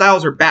 all those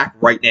styles are back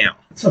right now.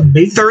 It's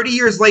amazing. 30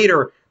 years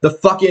later,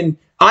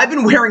 I've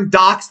been wearing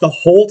Docs the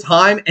whole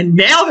time, and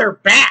now they're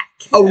back.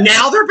 Oh,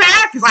 now they're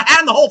back? Because I had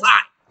them the whole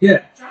time.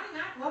 Yeah. Johnny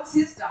Knox loves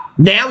his dog.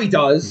 Now he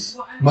does.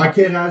 Well, I mean, My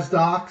kid has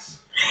Docs.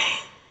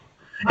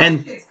 my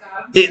and kid's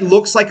got 'em. It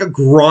looks like a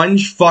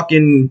grunge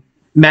fucking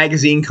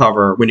magazine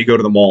cover when you go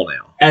to the mall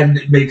now. And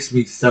it makes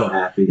me so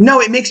happy. No,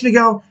 it makes me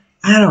go,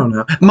 I don't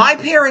know. My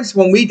parents,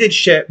 when we did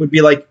shit, would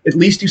be like, at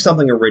least do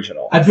something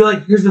original. I feel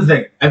like, here's the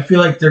thing. I feel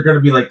like they're going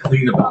to be like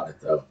clean about it,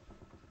 though.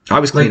 I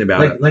was clean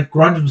about it. Like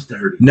grunge was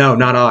dirty. No,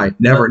 not I.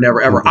 Never,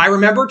 never, ever. I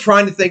remember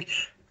trying to think.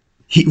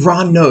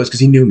 Ron knows because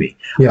he knew me.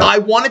 Yeah. I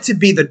wanted to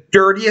be the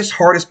dirtiest,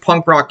 hardest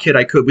punk rock kid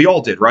I could. We all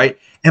did, right?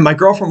 And my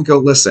girlfriend would go,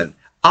 listen,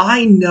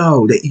 I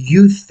know that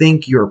you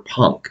think you're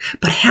punk,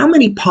 but how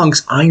many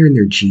punks iron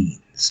their jeans?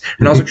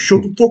 And I was like,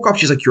 shut the fuck up.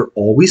 She's like, you're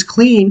always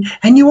clean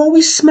and you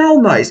always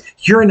smell nice.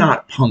 You're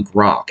not punk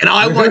rock. And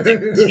I wanted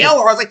to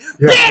kill her. I was like,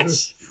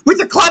 bitch, with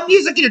the club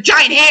music and your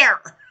giant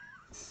hair.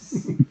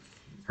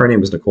 Her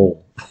name was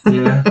Nicole.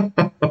 Yeah.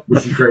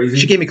 Was she crazy?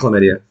 She gave me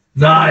chlamydia.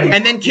 Nice.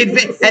 And then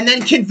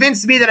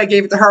convinced me that I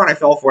gave it to her and I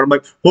fell for it. I'm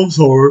like, I'm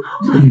sorry.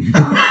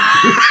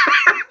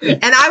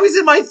 And I was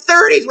in my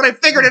 30s when I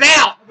figured it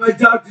out. My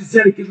doctor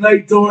said it could lay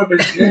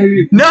dormant.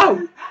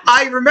 No,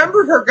 I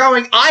remember her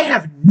going, I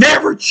have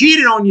never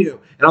cheated on you.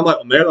 And I'm like,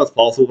 well, maybe that's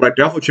possible, but I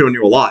definitely cheated on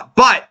you a lot.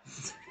 But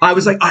I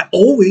was like, I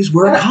always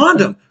wear a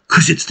condom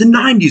because it's the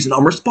 90s and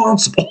I'm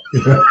responsible.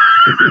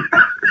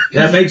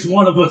 That makes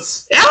one of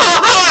us.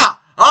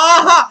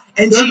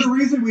 And There's a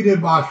reason we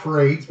did watch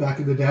for AIDS back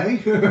in the day.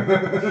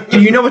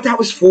 do you know what that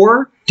was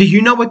for? Do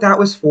you know what that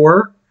was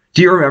for?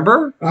 Do you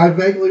remember? I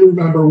vaguely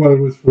remember what it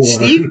was for.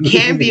 Steve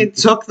Cambion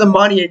took the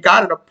money and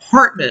got an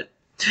apartment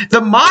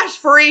The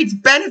mosh parade's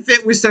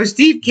benefit was so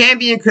Steve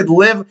Cambion could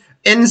live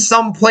in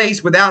some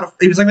place without.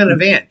 He was living in a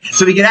van,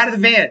 so he get out of the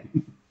van.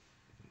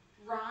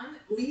 Ron,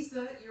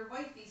 Lisa, your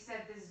wifey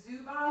said the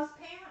Zubaz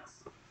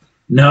pants.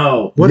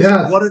 No. What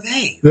Yes. are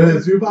they? The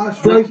Zubaz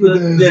stripes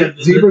with the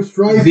zebra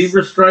stripes.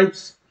 Zebra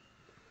stripes.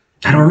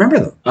 I don't remember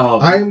them. Oh,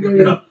 I am going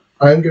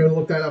to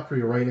look that up for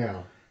you right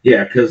now.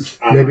 Yeah, because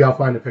Maybe I'll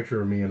find a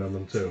picture of me in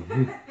them too.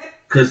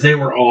 they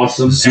were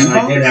awesome, and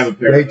I did have a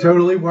pair. They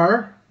totally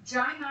were.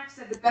 Johnny Knox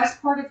said the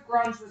best part of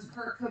grunge was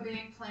Kurt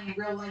Cobain playing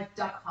real life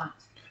Duck Hunt.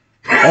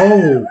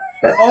 Oh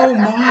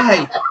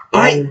my!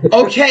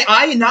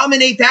 I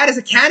nominate that as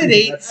a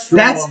candidate.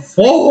 That's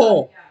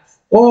oh.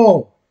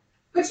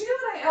 But you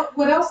know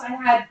what else I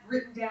had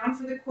written down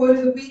for the quote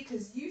of the week?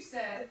 Because you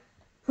said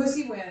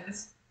pussy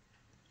wins.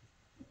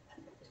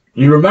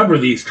 You remember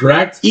these,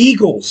 correct?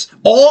 Eagles.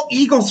 All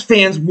Eagles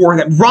fans wore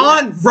them.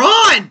 Ron.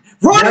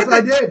 Yes,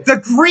 I did. The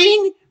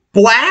green,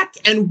 black,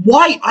 and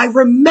white. I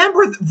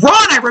remember.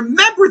 I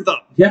remember them.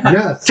 Yeah.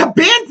 Yes. To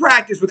band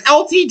practice with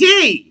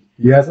LTD.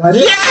 Yes, I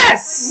did.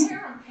 Yes.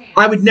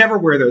 I would never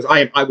wear those.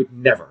 I would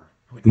never.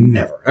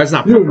 That's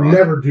not. You would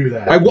never do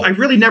that. I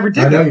really never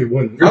did I know that. you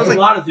wouldn't. There's was a like,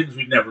 lot of things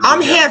we'd never do.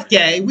 I'm half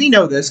gay. We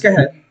know this. Go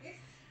ahead.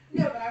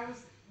 No, but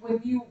when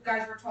you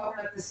guys were talking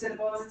about the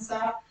Cinnabons and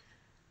stuff,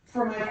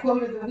 for my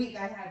quote of the week,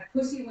 I had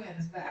pussy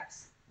wins,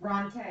 Vex.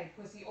 Ron K,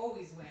 pussy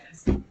always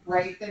wins.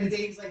 Right? Then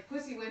Dave's like,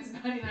 pussy wins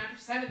 99%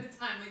 of the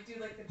time. I do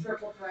like the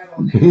triple threat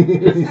on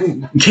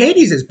there.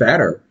 Katie's is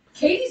better.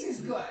 Katie's is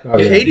good. Oh,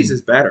 yeah. Katie's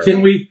is better.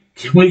 Can we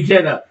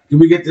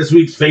get this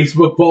week's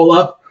Facebook poll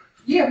up?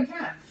 Yeah, we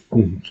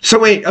can. So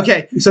wait,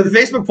 okay. So the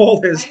Facebook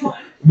poll is, Hang on.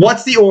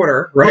 what's the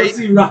order, right?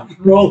 Pussy, rock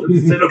and roll, and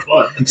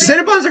Cinnabon.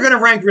 Cinnabons are going to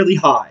rank really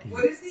high.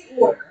 What is the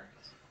order?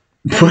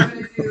 I'm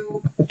going to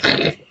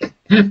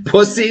do...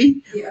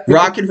 Pussy, Yeah.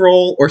 rock and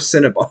roll, or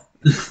Cinnabon.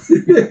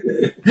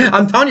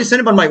 I'm telling you,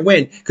 Cinnabon might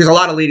win because a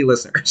lot of lady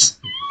listeners.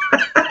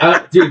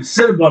 Dude,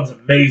 Cinnabon's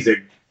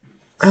amazing.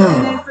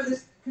 And then for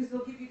this, because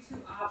they'll give you two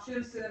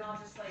options, so then I'll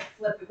just like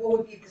flip it. What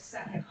would be the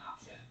second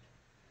option?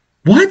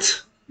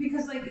 What?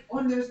 Because like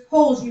on those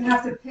polls, you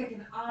have to pick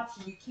an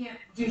option. You can't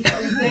do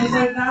certain things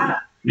like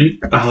that.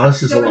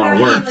 This is a lot of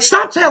work.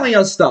 Stop telling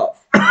us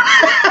stuff.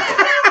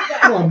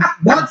 Come on,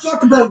 Mark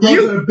Zuckerberg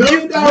runs a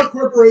billion-dollar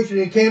corporation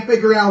and can't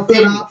figure out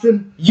an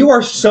option. You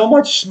are so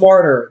much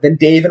smarter than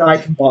Dave and I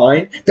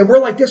combined that we're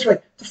like this. We're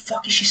like, the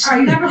fuck is she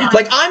saying? never mind.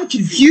 Like, I'm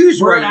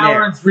confused We're right an hour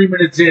now. and 3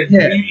 minutes in.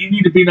 Yeah. You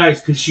need to be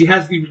nice because she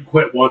hasn't even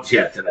quit once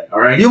yet today. All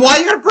right. Why are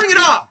you gonna bring it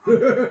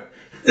up?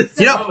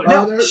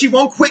 No, she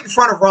won't quit in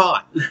front of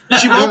Ron.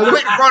 She won't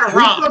quit in front of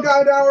We still Ron.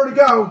 got an hour to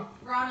go.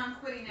 Ron, I'm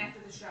quitting after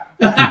the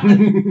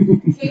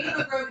show. Katie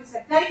McGrogan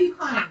said, "Thank you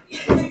kindly."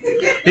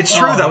 It's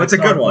true though. It's a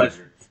good our one.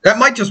 pleasure. That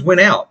might just win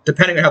out,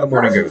 depending on how the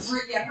morning goes.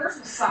 Yeah, hers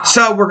was solid.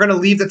 So we're gonna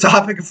leave the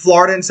topic of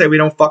Florida and say we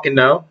don't fucking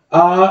know.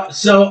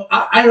 So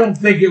I don't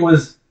think it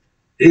was.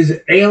 Is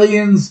it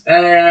aliens?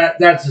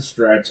 That's a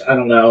stretch. I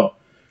don't know.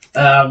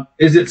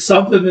 Is it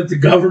something that the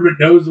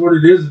government knows what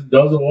it is and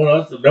doesn't want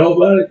us to know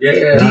about it?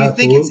 Yeah. Do you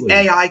think it's absolutely.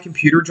 AI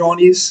computer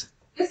Johnnies?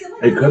 Is it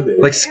like It could be.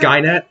 Like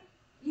Skynet?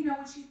 You know,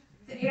 when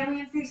the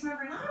alien face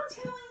member, and I'm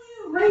telling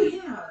you right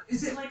now,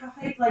 is it like a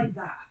hype like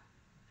that?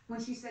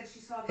 When she said she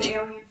saw the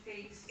alien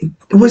face.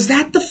 Was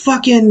that the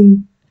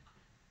fucking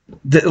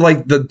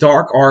the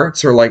dark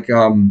arts or like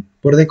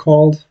what are they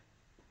called?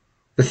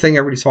 The thing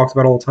everybody talks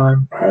about all the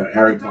time?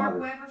 Harry Dark Potter.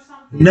 web or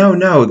something?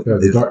 No.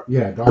 Dark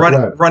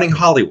web. Running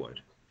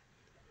Hollywood.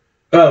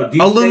 Oh,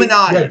 deep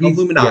Illuminati. Yeah, deep-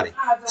 Illuminati.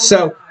 The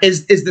So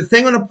is the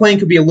thing on a plane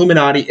could be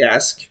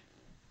Illuminati-esque,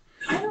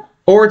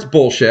 or it's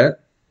bullshit.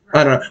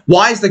 I don't know.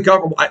 Why is the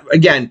government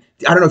again?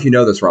 I don't know if you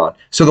know this, Ron.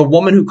 So the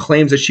woman who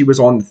claims that she was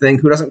on the thing,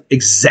 who doesn't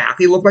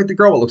exactly look like the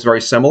girl, but looks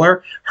very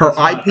similar. Her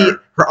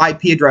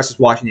IP address is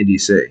Washington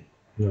D.C.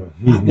 Yeah.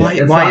 Why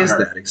It's not is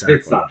her. that exactly?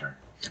 It's not her.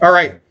 All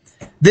right.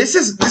 This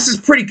is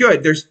pretty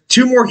good. There's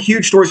two more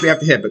huge stories we have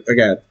to hit, but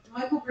again.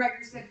 Michael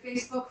Gregory said,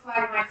 Facebook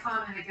flagged my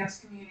comment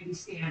against community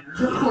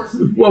standards. Of course.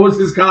 What was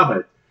his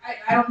comment?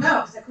 I don't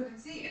know, because I couldn't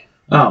see it.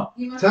 Oh,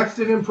 He must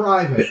Texted in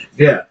private.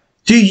 yeah.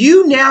 Do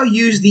you now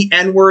use the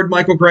N-word,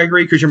 Michael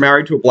Gregory, because you're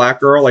married to a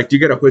black girl? Like, do you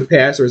get a hood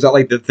pass, or is that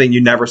like the thing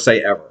you never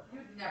say ever?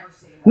 You'd never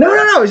see it.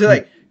 No. It's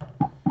like,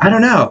 I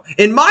don't know.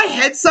 In my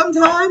head,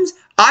 sometimes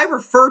I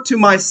refer to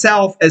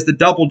myself as the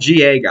double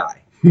GA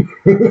guy.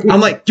 I'm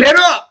like, get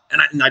up,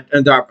 and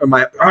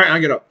I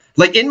get up.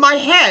 Like in my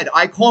head,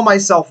 I call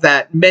myself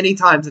that many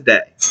times a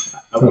day.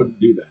 I wouldn't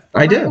do that.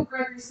 I Michael do.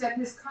 Gregory said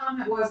his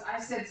comment was, I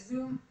said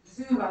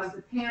Zumbas,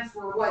 the pants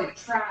were white,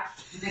 trash,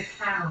 Nick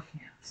Hammer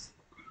pants.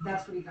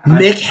 That's what he got.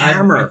 Nick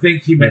Hammer. I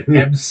think he meant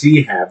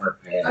MC Hammer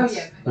pants. Oh,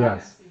 yeah.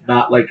 Yes.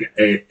 Not like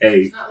a.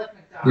 It's not like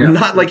McDonald's.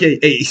 Not like a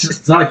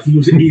It's not like he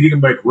was eating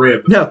a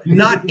McRib. no,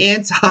 not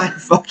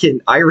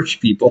anti-fucking Irish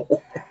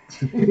people.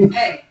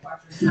 Hey, watch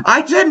yourself.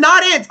 I said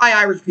not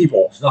anti-Irish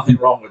people. There's nothing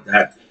wrong with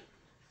that.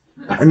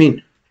 I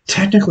mean,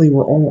 technically,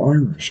 we're all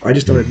Irish. I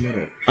just don't admit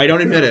it. I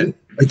don't admit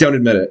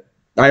it.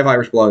 I have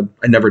Irish blood.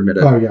 I never admit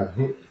it. Oh yeah.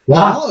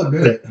 Well, I'll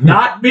admit it.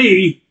 Not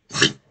me.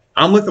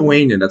 I'm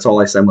Lithuanian. That's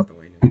all I say. I'm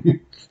Lithuanian.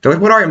 They're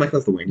like, what are you? I'm like,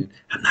 Lithuanian.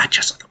 I'm not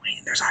just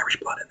Lithuanian. There's Irish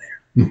blood in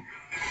there.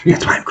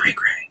 That's why I'm gray.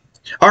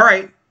 All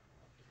right.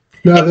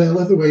 No, the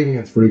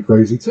Lithuanian's pretty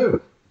crazy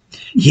too.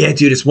 Yeah,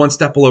 dude, it's one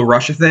step below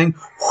Russia thing.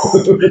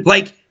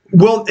 Like,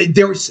 well,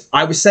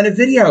 I was sent a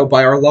video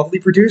by our lovely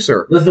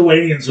producer.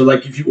 Lithuanians are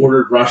like if you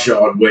ordered Russia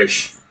on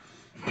Wish.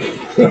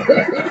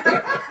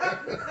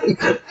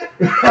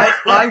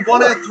 I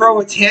want to throw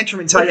a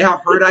tantrum and tell you how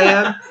hurt I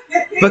am,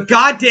 but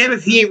goddamn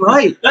if he ain't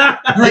right.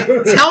 Like,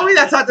 tell me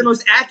that's not the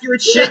most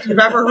accurate shit you've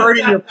ever heard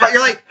in your.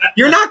 You're like,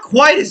 you're not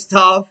quite as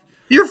tough.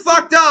 You're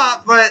fucked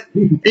up, but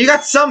you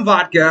got some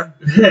vodka.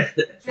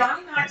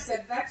 Johnny Knox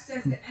said Vex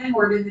says the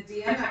N-word in the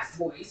DMX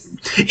voice.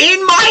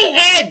 In my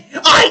head,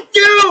 I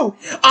do.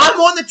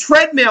 I'm on the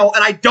treadmill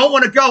and I don't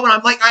want to go, and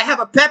I'm like, I have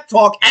a pep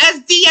talk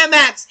as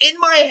DMX in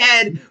my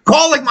head,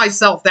 calling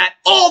myself that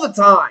all the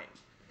time.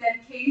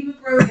 Then Katie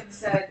McGrogan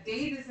said,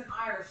 Dave isn't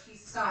Irish,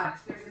 he's Scottish.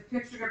 There's a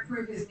picture to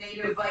prove his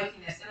native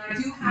Vikingness. And I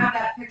do have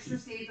that picture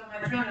saved on my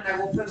phone, and I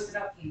will post it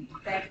up, Katie.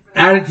 Thank you for that.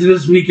 Add it to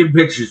this week in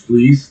pictures,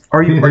 please.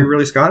 Are you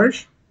really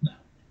Scottish? No.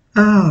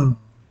 Oh.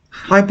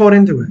 I bought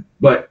into it.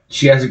 But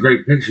she has a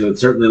great picture that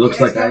certainly looks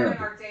like I am.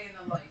 Our day in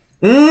the life.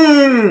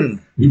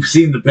 You've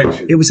seen the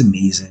picture. It was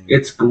amazing.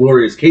 It's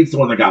glorious. Kate's the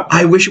one that got me.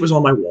 I wish it was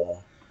on my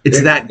wall.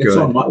 It's that good. It's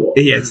on my wall.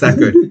 Yeah, it's that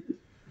good.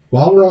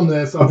 While we're on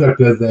the subject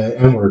of the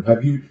N-word,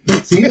 have you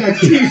seen that?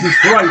 Jesus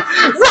Christ.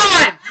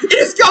 Ron! It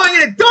is going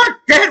in a dark...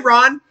 Go ahead,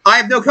 Ron. I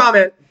have no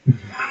comment. I'm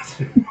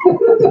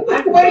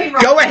waiting,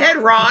 Ron. Go ahead,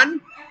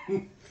 Ron.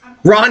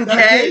 Ron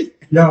K.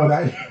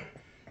 That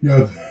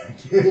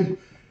kid,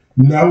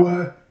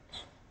 Noah.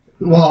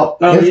 Well,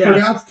 it's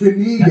pronounced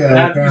Kaniga,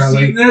 Have you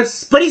apparently. seen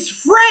this? But he's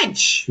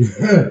French.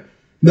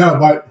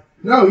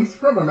 No, he's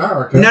from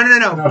America.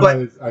 No.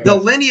 But the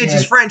lineage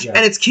is French, and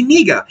it's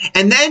Kaniga.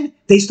 And then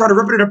they started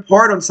ripping it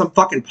apart on some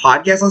fucking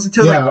podcast I listened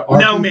to. Yeah,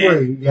 like, no, RG3,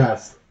 man.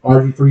 Yes.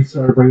 RG3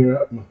 started bringing it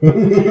up.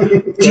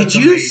 Did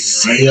you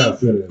see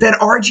that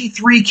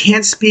RG3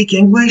 can't speak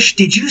English?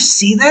 Did you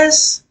see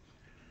this?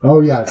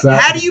 Oh, yes.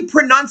 How do you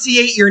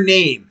pronunciate your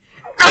name?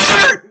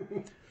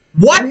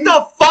 What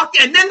the fuck?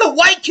 And then the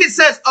white kid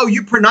says, oh,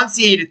 you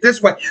pronunciate it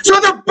this way. So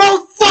they're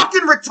both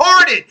fucking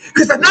retarded.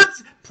 Because they're not...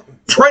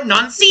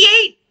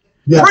 Pronunciate?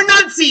 Yeah.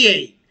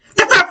 Pronunciate.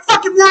 That's not a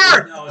fucking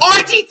word. No,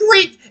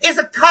 RG3 is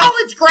a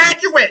college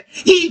graduate.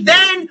 He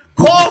then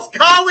calls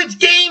college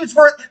games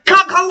for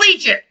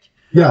collegiate.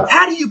 Yeah.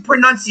 How do you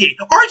pronunciate?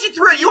 RG3,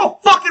 are you a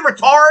fucking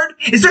retard?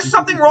 Is there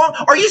something wrong?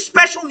 Are you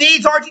special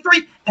needs,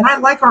 RG3? And I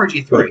like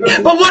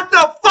RG3. But what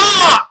the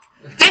fuck?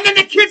 And then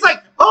the kid's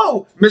like,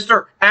 oh,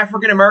 Mr.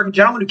 African-American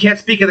gentleman who can't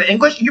speak the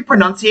English, you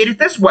pronunciate it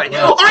this way.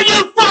 Well, are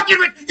you fucking...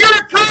 You're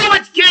a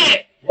college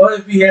kid. What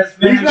if he has...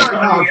 He's not a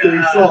college kid.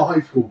 He's still a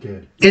high school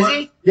kid. Is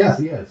he? Yes,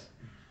 he is.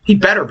 He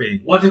better be.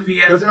 What if he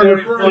has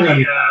very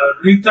funny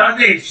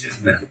retardation?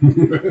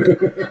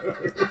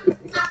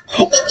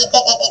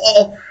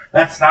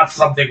 That's not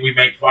something we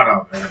make fun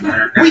of in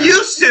America. We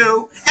used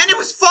to, and it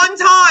was fun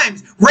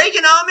times.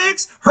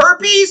 Reaganomics,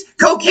 herpes,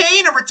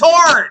 cocaine, and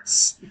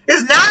retards.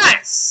 It's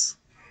nice.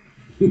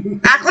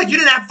 Act like you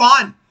didn't have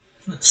fun.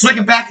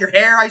 Slicking back your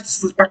hair. I used to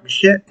slick back my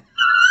shit.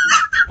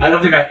 I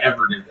don't think I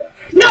ever did that.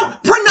 No,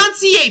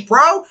 pronunciate,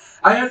 bro.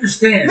 I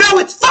understand. No,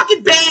 it's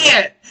fucking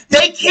bad.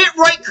 They can't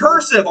write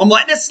cursive. I'm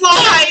letting it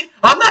slide.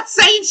 I'm not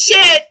saying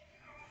shit.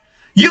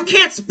 You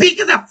can't speak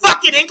in the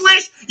fucking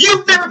English.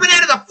 You've never been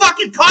out of the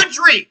fucking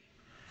country.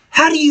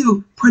 How do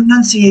you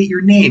pronunciate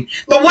your name?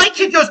 The white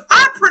kid goes,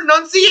 I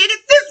pronunciate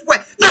it this way.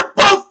 They're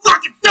both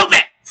fucking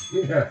stupid.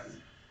 Yeah.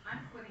 I'm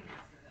quitting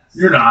after this.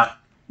 You're not.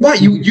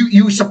 What,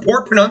 you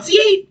support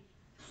pronunciate?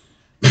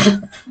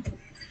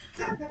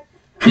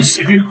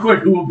 If you quit,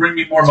 who will bring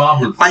me more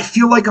mamas? I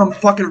feel like I'm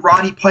fucking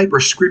Roddy Piper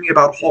screaming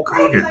about Hulk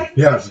Hogan. Like,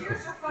 Yes. You're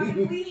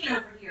fucking bleeding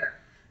over here.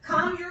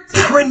 Calm your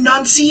tongue.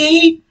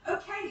 Pronunciate?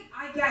 Okay,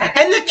 I get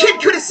it. And the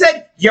kid could have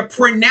said, you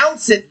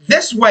pronounce it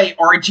this way,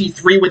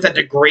 RG3 with a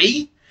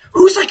degree?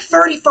 Who's like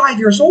 35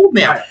 years old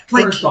now? Right,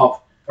 Like, first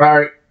off, all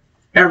right,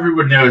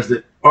 everyone knows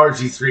that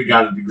RG3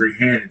 got a degree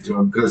handed to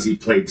him because he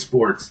played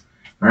sports.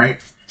 All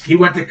right, he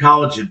went to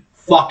college in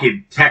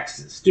fucking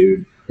Texas,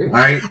 dude. All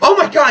right. oh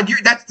my God,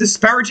 that's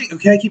disparaging.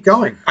 Okay, keep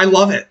going. I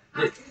love it.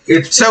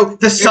 So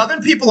the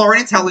Southern people aren't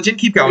intelligent.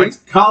 Keep going. It's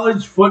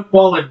college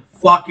football in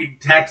fucking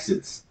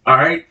Texas. All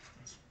right.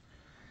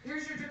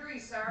 Here's your degree,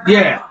 sir.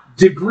 Yeah,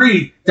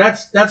 degree.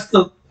 That's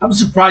the. I'm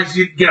surprised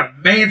he didn't get a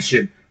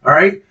mansion. All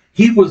right.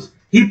 He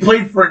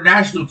played for a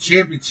national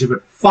championship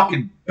at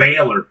fucking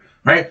Baylor.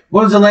 Right.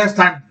 When was the last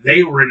time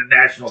they were in a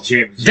national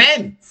championship?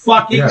 Then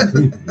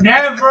Fucking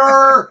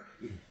never.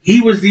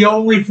 He was the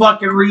only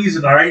fucking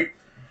reason. All right.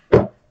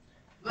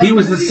 He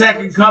was the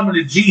second coming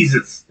of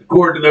Jesus,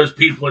 according to those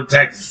people in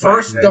Texas.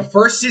 the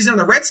first season of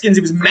the Redskins,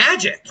 it was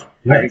magic.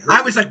 Yeah.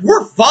 I was like,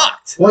 we're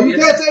fucked. Well, you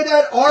can't say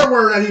that R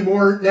word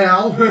anymore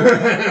now.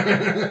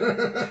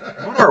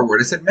 What R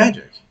word? I said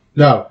magic.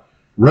 No,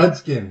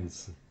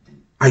 Redskins.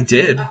 I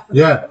did.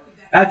 Yeah.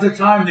 At the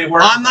time, they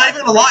were. I'm not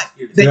even gonna lie.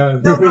 No,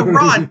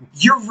 Ron,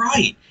 you're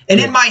right. And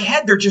in my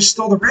head, they're just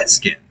still the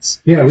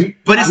Redskins. Yeah,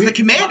 but it's the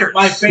Commanders.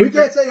 we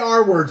can't say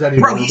our words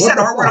anymore. Bro, he said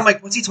our word. I'm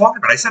like, what's he talking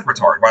about? I said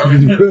retard.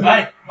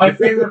 My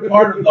favorite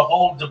part of the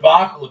whole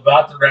debacle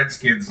about the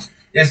Redskins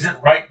is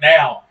that right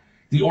now,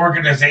 the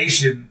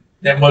organization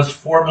that was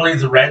formerly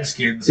the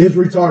Redskins is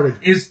retarded.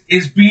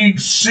 Is being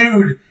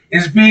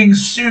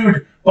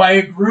sued by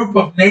a group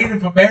of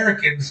Native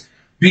Americans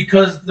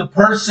because the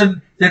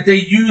person that they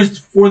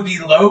used for the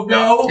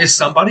logo was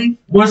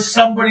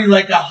somebody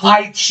like a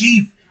high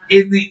chief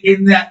in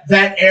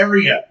that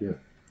area. Yeah.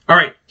 All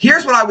right,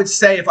 here's what I would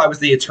say if I was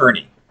the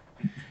attorney.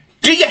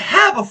 Do you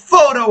have a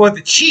photo of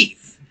the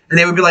chief? And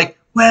they would be like,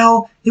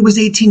 well, it was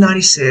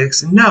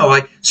 1896, and no,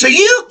 so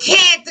you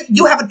can't.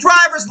 You have a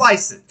driver's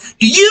license.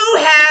 Do you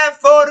have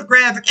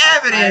photographic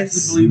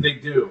evidence? I believe they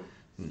do.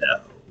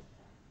 No.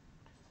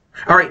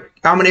 All right,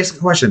 I'm going to ask a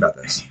question about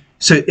this.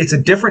 So it's a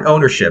different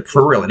ownership,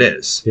 for real. It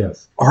is.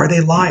 Yes. Are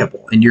they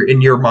liable in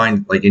your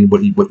mind, like in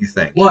what you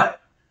think?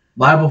 What?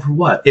 Liable for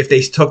what? If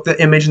they took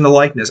the image and the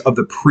likeness of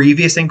the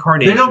previous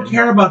incarnation. They don't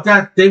care about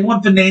that. They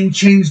want the name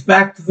changed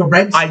back to the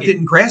Redskins. I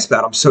didn't grasp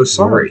that. I'm so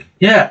sorry.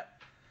 Yeah.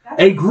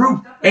 A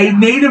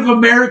Native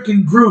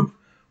American group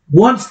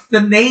wants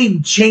the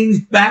name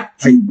changed back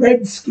to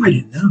Redskins. I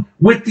didn't know.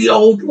 With the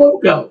old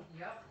logo.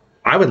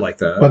 I would like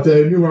that. But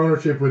the new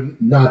ownership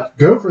would not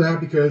go for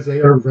that because they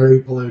are very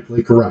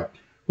politically correct.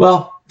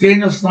 Well,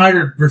 Daniel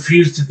Snyder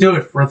refused to do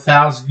it for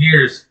 1,000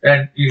 years.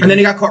 And then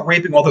he got caught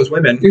raping all those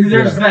women.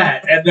 There's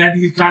that. And then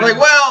he's kind of like,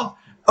 well,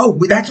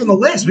 that's on the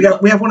list. We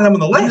have one of them on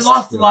the list. He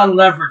lost a lot of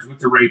leverage with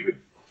the raping.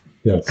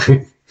 Yes.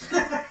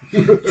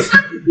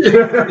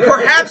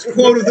 Perhaps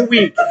quote of the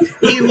week.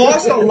 He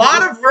lost a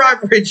lot of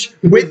leverage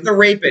with the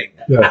raping.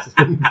 Yes.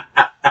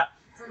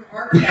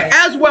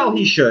 As well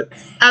he should.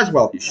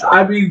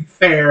 I mean,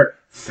 fair.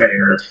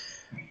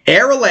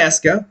 Air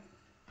Alaska,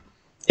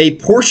 a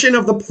portion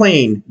of the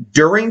plane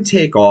during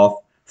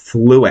takeoff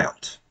flew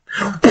out.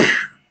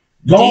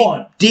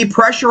 Gone.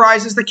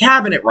 Depressurizes the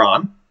cabinet,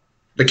 Ron.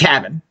 The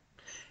cabin.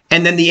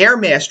 And then the air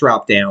mask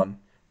dropped down.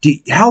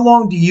 How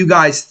long do you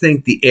guys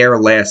think the air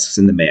lasts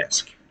in the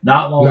mask?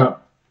 Not long. No.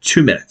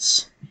 2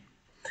 minutes.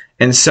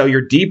 And so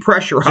you're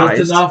depressurized.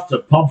 Just enough to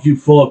pump you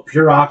full of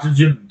pure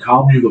oxygen and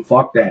calm you the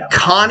fuck down.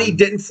 Connie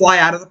didn't fly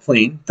out of the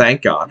plane,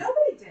 thank God.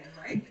 Nobody did,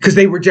 right? Because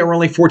they were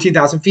only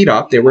 14,000 feet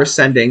up. They were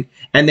ascending.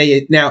 And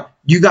now,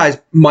 you guys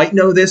might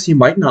know this, you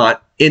might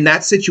not. In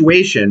that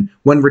situation,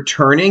 when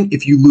returning,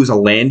 if you lose a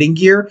landing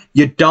gear,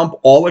 you dump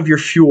all of your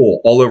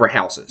fuel all over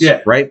houses.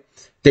 Yeah. Right?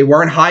 They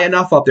weren't high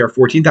enough up there,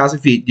 14,000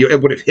 feet.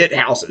 It would have hit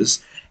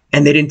houses.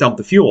 And they didn't dump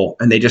the fuel,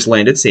 and they just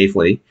landed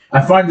safely.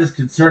 I find this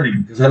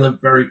concerning because I live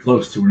very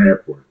close to an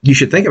airport. You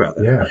should think about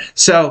that. Yeah.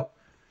 So,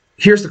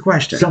 here's the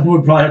question. Someone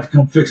would probably have to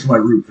come fix my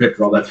roof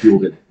after all that fuel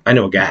did. I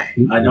know a guy.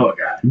 I know.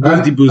 I mean,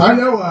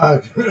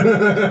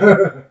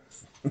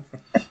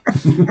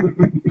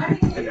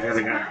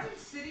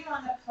 it's sitting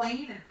on the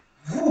plane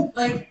and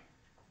like.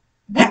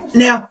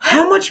 Now,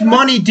 how much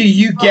money do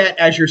you get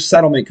as your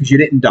settlement because you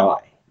didn't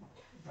die?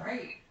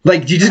 Right.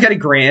 Like, do you just get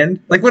 $1,000?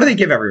 Like, what do they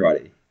give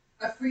everybody?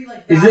 A free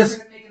voucher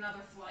to make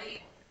another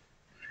flight.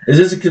 Is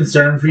this a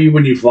concern for you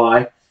when you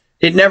fly?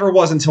 It never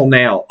was until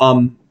now.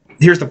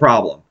 Here's the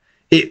problem.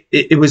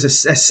 It was a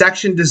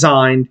section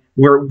designed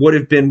where it would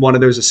have been one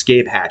of those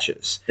escape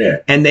hatches. Yeah.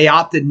 And they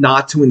opted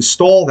not to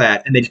install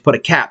that, and they just put a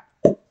cap.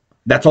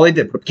 That's all they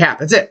did. Put a cap.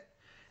 That's it.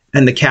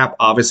 And the cap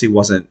obviously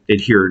wasn't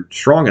adhered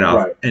strong enough.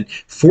 Right. And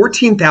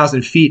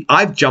 14,000 feet,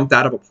 I've jumped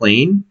out of a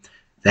plane.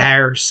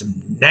 There's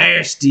some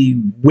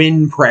nasty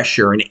wind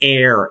pressure and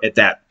air at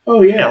that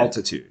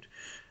altitude.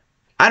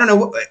 I don't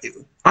know.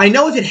 I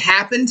know if it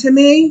happened to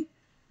me,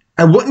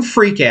 I wouldn't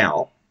freak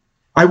out.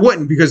 I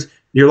wouldn't because if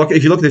you look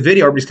at the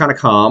video, everybody's kind of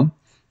calm.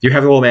 You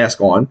have a little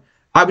mask on.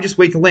 I would just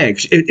wait to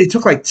land. It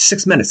took like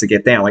 6 minutes to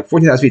get down. Like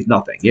 14,000 feet is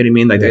nothing. You know what I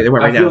mean? Like they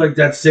went right down. I feel like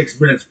that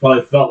 6 minutes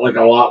probably felt like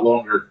a lot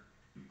longer.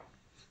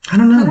 I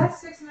don't know. For that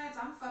 6 minutes,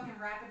 I'm fucking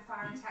rapid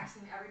fire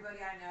texting everybody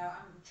I know.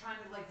 I'm trying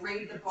to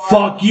raid the bar.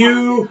 Fuck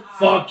you!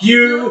 Fuck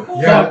you!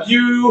 Fuck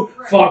you!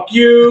 Fuck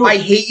you! I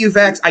hate you,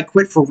 Vex. I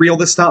quit for real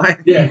this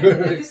time. Yeah.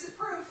 This is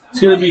proof. It's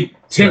going to be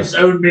Tim's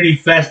own mini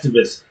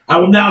Festivus. I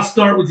will now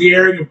start with the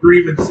airing of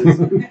grievances.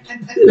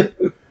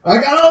 I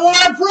got a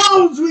lot of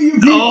problems with you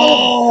people.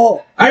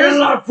 Oh, I got a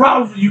lot of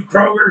problems with you,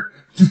 Kroger.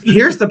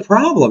 Here's the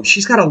problem.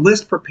 She's got a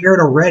list prepared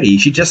already.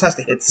 She just has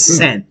to hit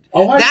send.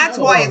 That's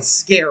why it's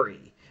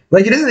scary.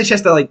 Like, it isn't that she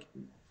has to,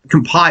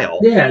 compile.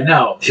 Yeah,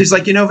 no. She's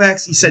like,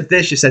 Vex, you said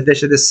this, you did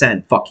this,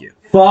 send. Fuck you.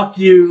 Fuck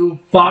you.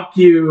 Fuck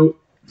you.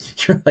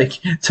 You're like,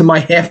 to my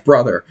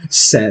half-brother,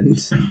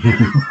 send.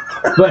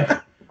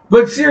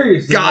 But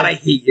seriously. God, I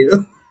hate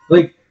you.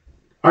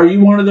 Are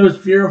you one of those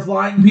fear of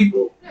flying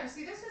people? No,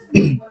 see, this is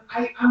me.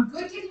 I'm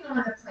good getting on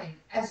the plane.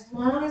 As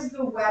long as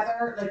the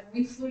weather, when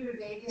we flew to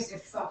Vegas,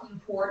 it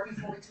fucking poured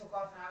before we took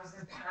off, and I was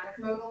in panic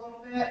mode a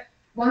little bit.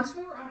 Once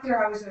we were up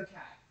there, I was okay.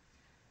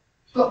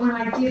 But when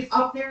I get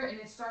up there and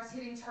it starts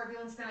hitting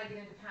turbulence, then I get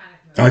into panic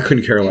mode. I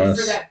couldn't care less.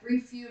 For that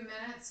brief few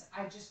minutes,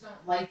 I just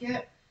don't like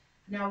it.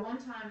 Now, one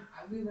time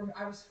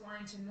I was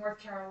flying to North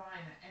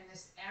Carolina, and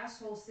this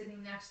asshole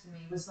sitting next to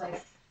me was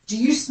like, "Do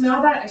you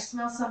smell that? I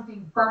smell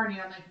something burning."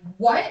 I'm like,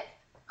 "What?"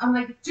 I'm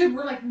like, "Dude,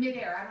 we're like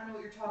midair. I don't know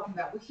what you're talking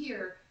about." Well,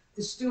 here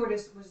the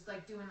stewardess was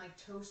like doing like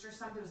toast or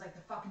something. It was like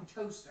the fucking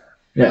toaster.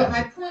 Yeah. But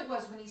my point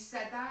was when he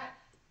said that,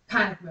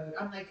 panic mode.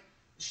 I'm like,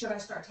 should I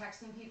start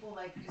texting people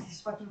like, is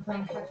this fucking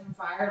plane catching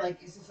fire?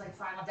 Like, is this like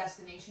Final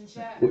Destination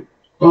shit?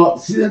 Well,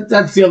 see,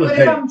 that's the other thing.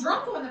 But if I'm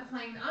drunk on the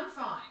plane, I'm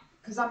fine.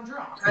 Because I'm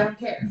drunk. I don't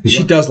care.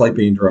 She does like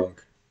being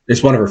drunk.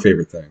 It's one of her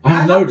favorite things.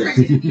 I love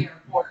drinking in the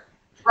airport.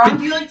 Ron,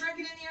 do you like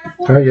drinking in the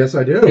airport? Yes,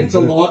 I do. It's a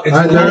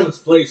lawless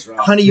place, Ron.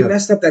 Honey, you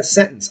messed up that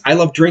sentence. I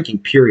love drinking,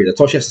 period.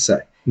 That's all she has to say.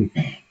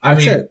 I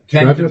mean,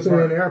 not just in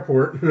an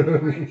airport.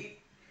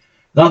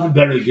 Nothing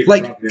better to get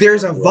like,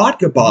 there's a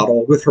vodka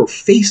bottle with her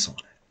face on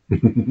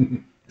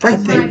it. Right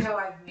there. I know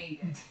I've made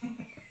it.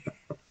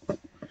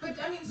 But,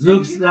 I mean,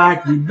 looks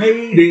like we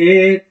made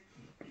it.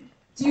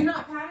 Do you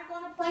not panic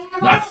on a plane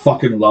at all? I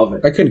fucking love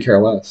it. I couldn't care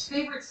less.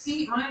 Favorite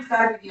seat? Mine's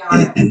gotta be the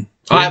aisle.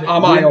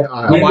 I'm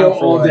aisle. Window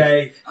all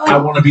day. I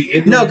want to be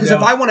in the No, because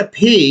if I want to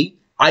pee,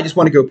 I just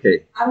want to go pee.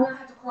 I won't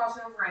have to cross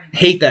over anymore.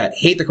 Hate that.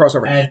 Hate the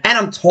crossover. And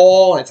I'm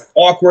tall, and it's like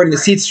awkward, and the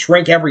seats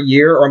shrink every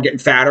year, or I'm getting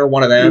fatter,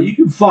 one of them. You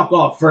can fuck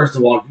off, first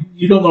of all.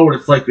 You don't know what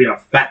it's like being a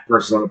fat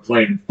person on a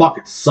plane. It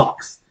fucking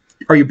sucks.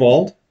 Are you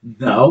bald?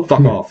 No.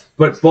 Fuck off.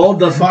 But bald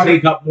doesn't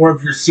take up more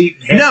of your seat.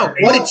 No,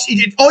 but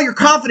it's all your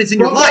confidence in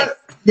your life.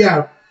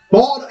 Yeah,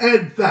 bald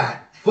and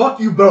fat. Fuck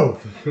you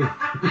both.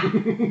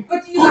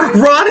 But do you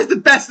Ron is the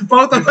best of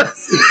both of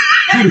us.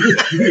 I'm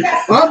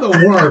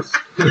the worst.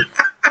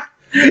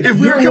 If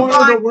we were You're one of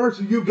combined, the worst,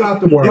 and you got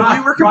the worst. If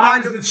we were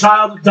combined, Ron is the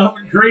child of dumb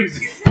and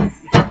crazy.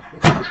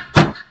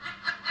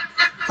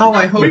 Oh,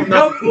 I hope We I'm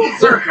not. come full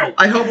circle.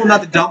 I hope I'm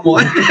not the dumb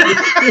one.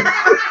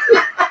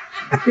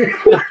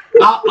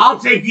 I'll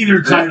take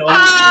either title.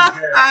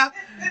 I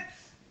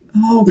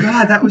Oh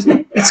God, that was.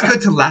 It's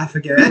good to laugh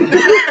again.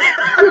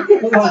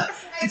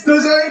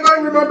 Does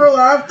anybody remember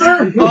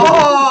laughter?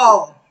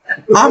 Oh,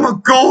 I'm a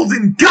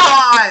golden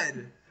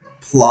god.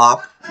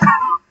 Plop.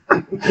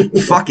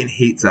 Fucking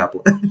hate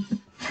Zeppelin.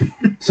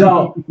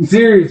 So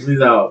seriously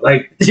though,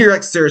 like You're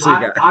like seriously,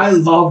 guys. I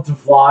love to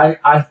fly.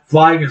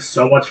 Flying is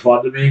so much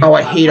fun to me. Oh,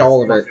 I hate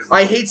all of it.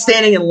 I hate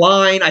standing in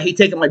line. I hate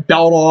taking my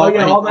belt off. Oh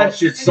yeah, I hate all that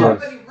shit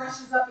sucks. Everybody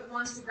rushes up at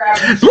once to grab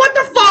it. What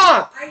the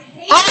fuck?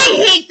 I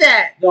hate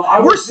that. No,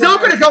 We're still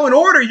gonna go in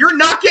order. You're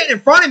not getting in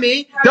front of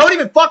me. Don't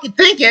even fucking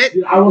think it.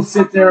 Dude, I will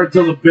sit there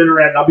until the bitter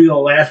end. I'll be the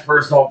last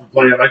person off the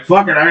plane. I'm like,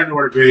 fuck it, I got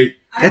nowhere to be.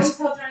 I always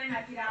tell Johnny and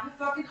I get out the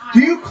fucking aisle.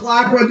 Do you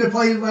clap when the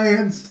plane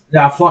lands?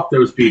 Nah, fuck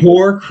those people.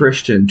 Poor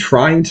Christian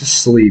trying to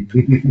sleep.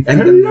 And the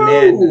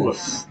Hello.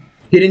 madness.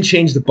 He didn't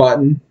change the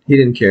button. He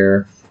didn't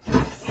care.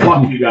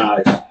 Fuck you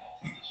guys.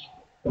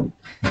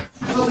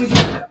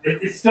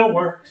 It still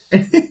works.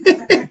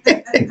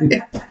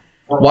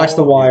 Watch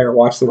the wire.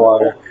 Watch the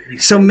wire.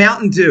 So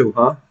Mountain Dew,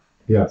 huh?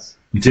 Yes.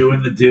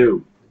 Doing the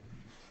do.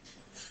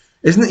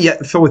 Isn't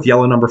it filled with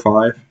yellow number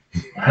 5?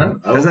 I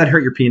don't know. Doesn't that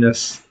hurt your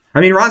penis? I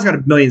mean, Ron's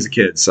got millions of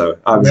kids, so I mean,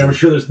 I'm obviously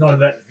sure there's none of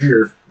that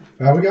here.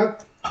 We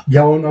got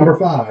yellow number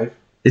 5.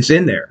 it's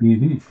in there.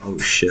 Mm-hmm. Oh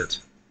shit!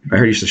 I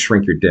heard you used to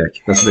shrink your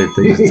dick. That's what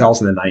they used to tell us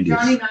in the Johnny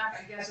 90s.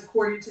 Mac, I guess,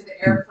 according to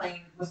the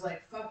airplane, was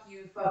like, fuck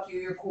you,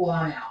 you're cool,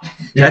 I'm out.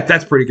 Yeah,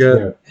 that's pretty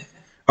good. Yeah.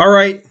 All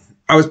right,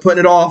 I was putting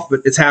it off,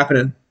 but it's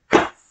happening.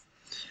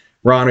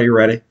 Ron, are you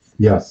ready?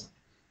 Yes.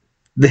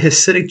 The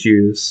Hasidic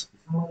Jews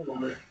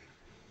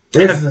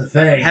This is the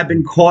thing. have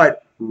been caught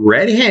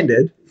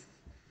red-handed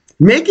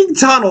making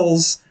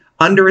tunnels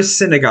under a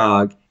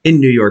synagogue in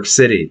New York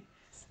City.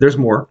 There's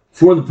more.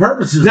 For the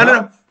purposes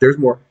No. There's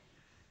more.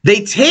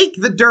 They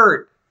take the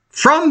dirt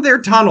from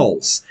their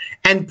tunnels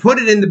and put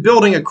it in the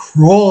building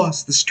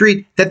across the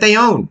street that they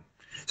own.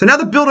 So now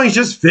the building is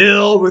just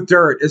filled with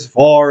dirt as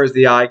far as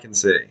the eye can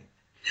see.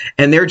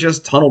 And they're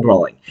just tunnel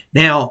dwelling.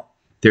 Now,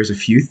 there's a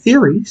few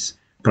theories,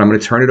 but I'm going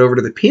to turn it over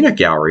to the peanut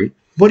gallery.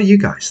 What do you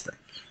guys think?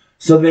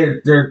 So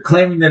they're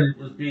claiming that it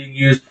was being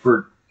used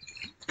for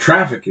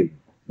trafficking,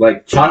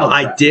 like child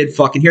I trafficking. did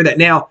fucking hear that.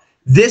 Now,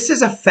 this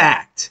is a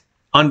fact.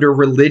 Under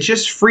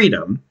religious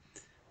freedom,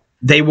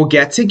 they will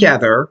get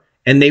together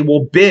and they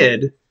will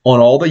bid on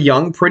all the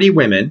young, pretty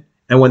women.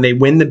 And when they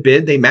win the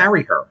bid, they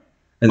marry her.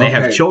 And they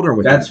have Okay, children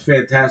with That's them.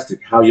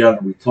 fantastic. How young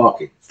are we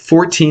talking?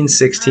 14,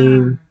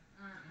 16.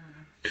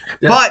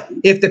 But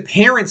if the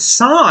parents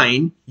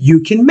sign,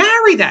 you can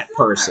marry that It's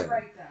person. not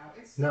right,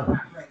 though. It's No. not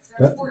right.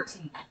 They're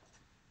 14.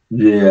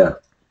 Yeah.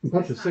 A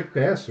bunch of sick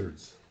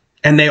bastards.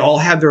 And they all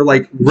have their,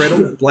 like,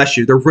 riddle. Bless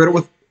you. They're riddled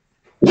with.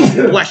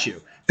 Bless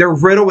you. They're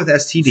riddled with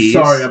STDs.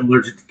 Sorry, I'm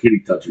allergic to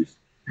kitty touchers.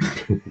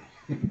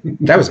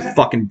 That was a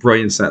fucking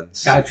brilliant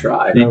sentence. I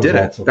tried. You That was did it.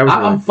 awesome. That was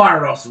I'm really,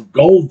 firing off some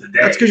gold today.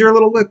 that's because you're a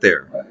little lit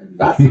there.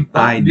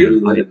 I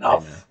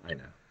know. I know.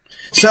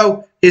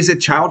 So, is it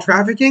child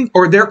trafficking,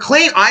 or their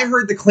claim? I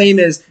heard the claim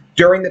is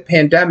during the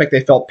pandemic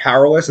they felt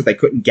powerless that they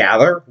couldn't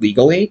gather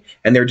legally,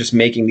 and they're just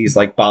making these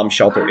like bomb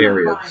shelter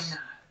areas.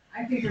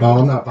 Oh,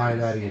 I'm not buying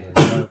that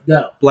either.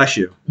 No, Bless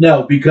you.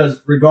 no,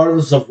 because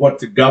regardless of what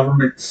the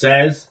government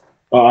says,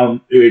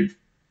 It's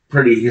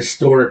pretty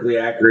historically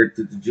accurate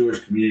that the Jewish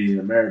community in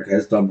America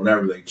has done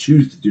whatever they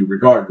choose to do,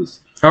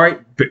 regardless. All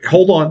right, but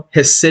hold on.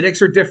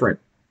 Hasidics are different.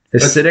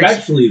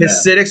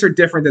 Hasidics are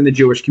different than the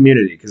Jewish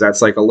community because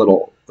that's like a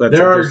little.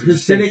 There are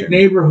Hasidic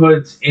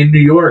neighborhoods in New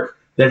York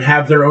that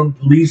have their own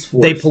police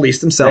force. They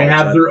police themselves. They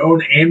have their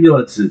own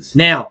ambulances.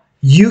 Now,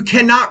 you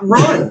cannot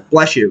run.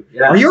 Bless you.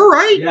 Yes. Are you all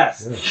right?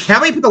 Yes. How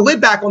about you put the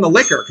lid back on the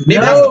liquor? Because maybe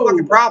that's the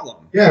fucking problem.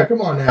 Yeah,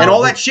 come on now. And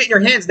all that shit in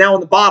your hands now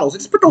in the bottles.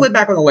 Just put the lid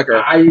back on the liquor.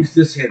 I use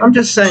this hand. I'm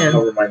just saying.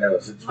 Over my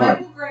nose. It's fine.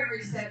 Michael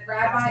Gregory said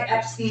Rabbi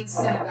Epstein's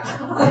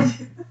synagogue.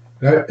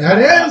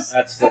 That is.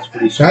 That's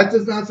pretty sure. That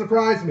does not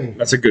surprise me.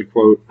 That's a good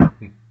quote.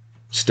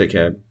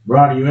 Stickhead.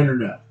 Ron, you in or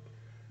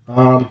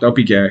no? Don't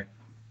be gay.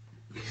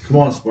 Come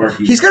on,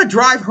 Sparky. He's got to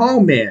drive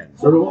home, man.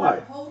 So do I.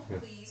 Hold,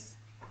 please.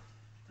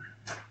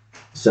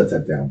 Set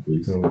that down,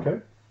 please. Okay.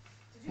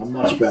 I'm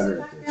much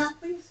better at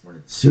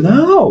this.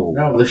 No.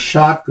 No, the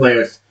shot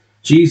glass.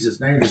 Jesus,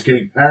 now you're just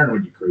getting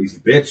paranoid, you crazy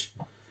bitch.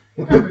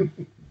 The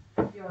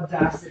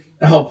audacity.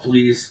 Oh,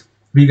 please.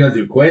 What you gonna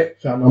do, quit?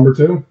 Shot number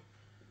 2.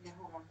 Yeah,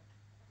 hold on.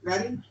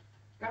 Ready?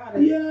 Got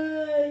it.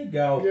 Yay,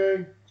 go.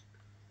 Yay.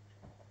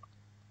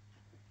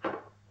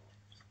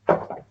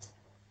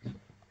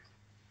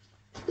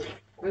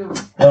 Boom.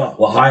 Oh,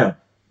 L'chaim.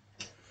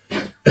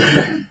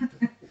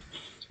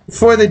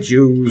 For the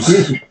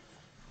Jews.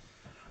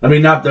 I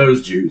mean, not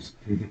those Jews.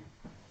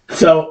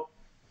 So,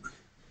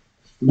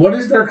 what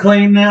is their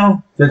claim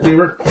now? That they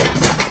were...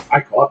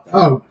 I caught that.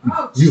 Oh,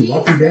 Oh, you Jesus.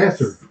 lucky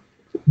bastard.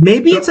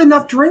 Maybe it's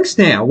enough drinks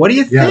now. What do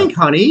you Yeah. think,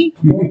 honey?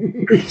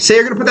 Say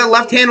you're going to put that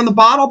left hand on the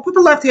bottle? Put the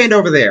left hand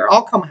over there.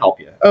 I'll come help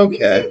you.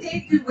 Okay.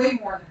 Dave did way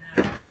more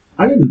than that.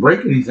 I didn't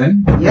break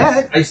anything.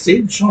 Yeah. I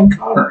saved Sean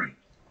Connery.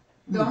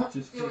 Don't do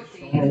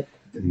it,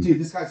 Dave. Dude,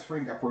 this guy's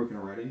frame got broken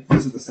already.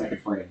 This is the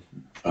second frame.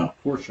 Oh.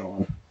 Poor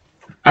Sean.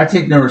 I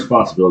take no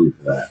responsibility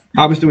for that.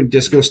 I was doing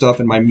disco stuff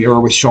in my mirror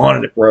with Sean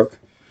and it broke.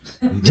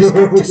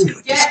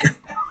 Disco. Yeah.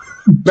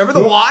 Remember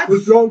the watch?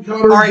 The Sean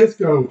Connery All right.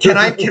 disco. Can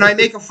I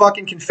make a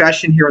fucking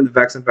confession here on the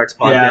Vex on Vex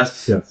podcast?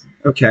 Yes. Yes.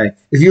 Okay.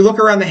 If you look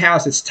around the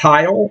house, it's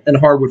tile and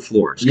hardwood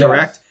floors, Yes.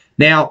 correct?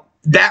 Now,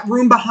 that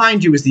room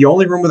behind you is the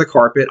only room with a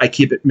carpet. I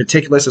keep it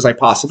meticulous as I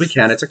possibly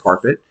can. It's a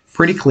carpet.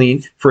 Pretty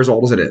clean for as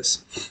old as it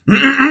is.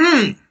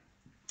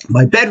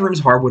 My bedroom's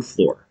hardwood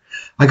floor.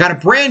 I got a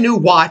brand new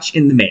watch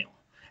in the mail.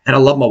 And I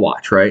love my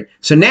watch, right?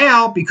 So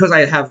now, because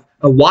I have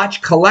a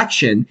watch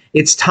collection,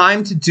 it's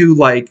time to do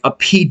like a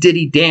P.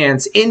 Diddy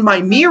dance in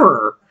my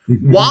mirror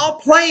while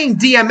playing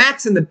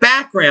DMX in the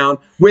background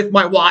with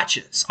my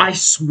watches. I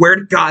swear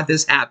to God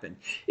this happened.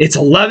 It's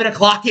 11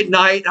 o'clock at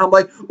night. And I'm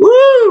like,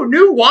 ooh,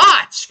 new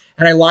watch.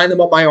 And I line them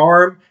up my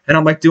arm and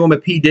I'm like doing a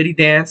P. Diddy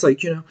dance,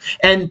 like, you know.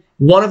 And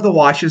one of the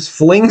watches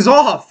flings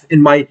off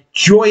in my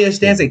joyous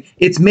dancing.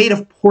 It's made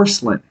of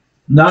porcelain.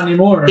 Not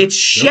anymore. It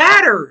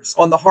shatters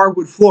on the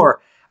hardwood floor.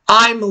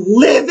 I'm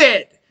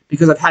livid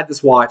because I've had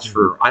this watch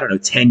for, I don't know,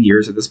 10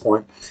 years at this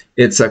point.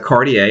 It's a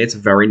Cartier. It's a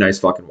very nice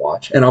fucking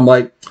watch. And I'm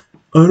like,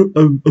 I'm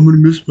going to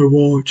miss my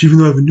watch. Even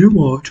though I have a new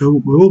watch, I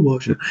want my old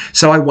watch.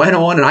 So I went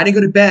on and I didn't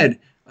go to bed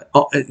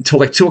until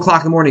like 2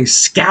 o'clock in the morning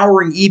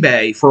scouring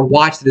eBay for a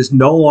watch that is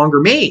no longer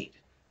made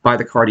by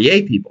the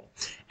Cartier people.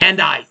 And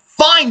I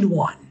find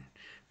one.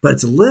 But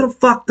it's a little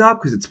fucked up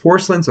because it's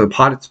porcelain, so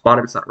the spot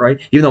of it's not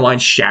right. Even though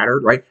mine's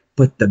shattered, right?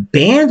 But the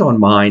band on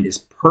mine is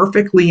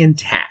perfectly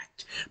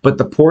intact. But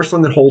the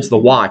porcelain that holds the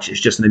watch is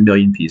just in a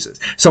million pieces.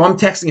 So I'm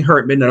texting her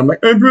at midnight. I'm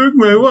like, I broke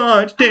my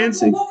watch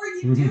dancing. Well, what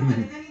were you doing?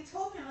 And then he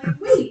told me, I'm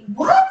like, wait,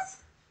 what?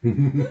 Who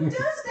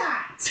does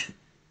that?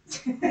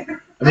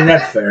 I mean,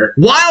 that's fair.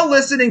 While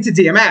listening to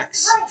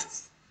DMX. Right.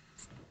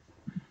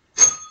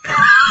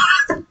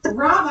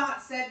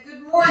 Robot said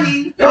good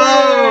morning.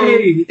 Oh,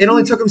 Hey! it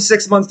only took him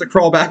 6 months to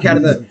crawl back out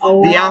of the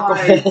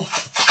alcohol.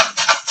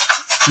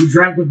 He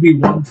drank with me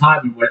one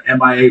time and went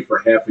MIA for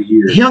half a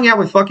year. He hung out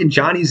with fucking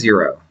Johnny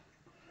Zero.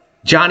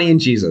 Johnny and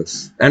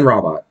Jesus and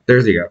Robot. There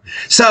you go.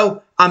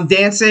 So I'm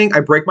dancing. I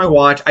break my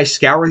watch. I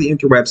scour the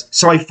interwebs.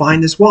 So I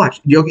find this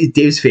watch. You know,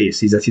 Dave's face.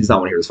 He's not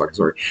want to hear this fucking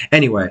story.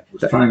 Anyway. I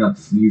was trying not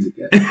to sneeze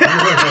again.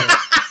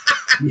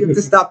 You have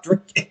to stop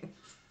drinking.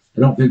 I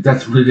don't think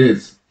that's what it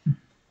is.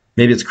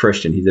 Maybe it's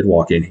Christian. He did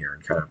walk in here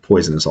and kind of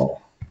poison us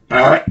all. All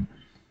right.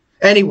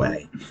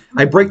 Anyway,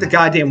 I break the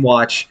goddamn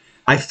watch.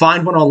 I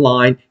find one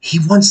online. He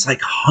wants like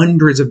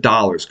hundreds of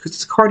dollars because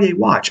it's a Cartier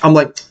watch. I'm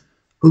like,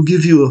 I'll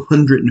give you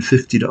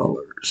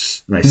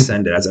 $150. And I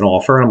send it as an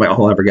offer. And I'm like,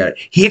 oh, I'll never get it.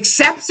 He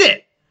accepts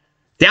it.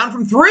 Down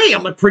from $3.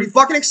 I'm like pretty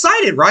fucking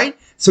excited, right?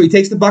 So he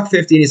takes the $150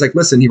 and he's like,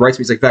 listen, he writes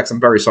me, he's like, Vex, I'm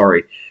very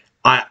sorry.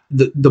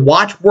 The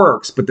watch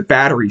works, but the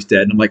battery's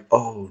dead. And I'm like,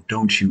 oh,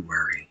 don't you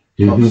worry.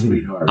 Oh,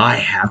 sweetheart. I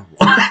have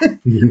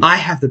one. I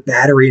have the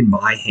battery in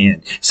my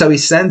hand. So he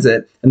sends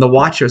it, and the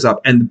watch shows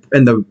up, and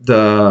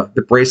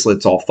the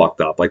bracelet's all fucked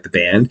up, like the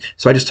band.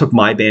 So I just took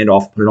my band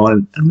off, put it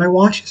on, and my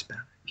watch is back.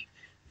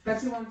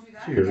 Bet you won't do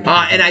that. Cheers.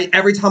 again. And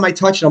every time I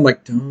touch it, I'm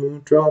like,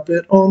 don't drop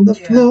it on the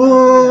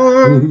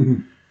floor.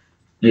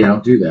 Yeah,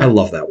 don't do that. I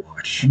love that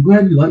watch. I'm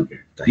glad you like it.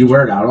 Do you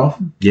wear it out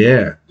often?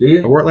 Yeah, Do I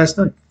you? wore it last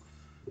night.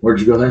 Where'd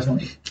you go last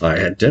night? I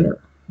had dinner.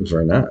 It was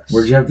very nice.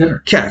 Where'd you have dinner?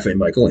 Cafe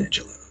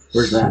Michelangelo.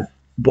 Where's that?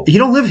 You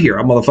don't live here,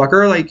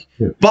 motherfucker. Like,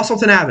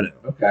 Bustleton Avenue.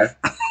 Okay.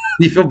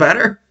 You feel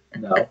better?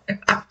 No.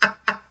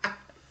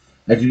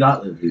 I do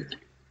not live here.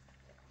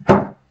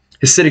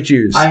 Hasidic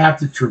Jews. I have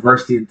to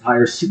traverse the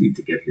entire city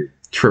to get here.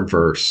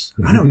 Traverse.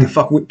 I don't know the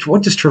fuck.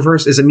 What does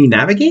traverse? Does it mean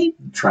navigate?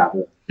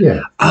 Travel.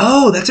 Yeah.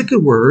 Oh, that's a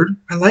good word.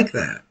 I like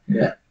that.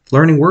 Yeah.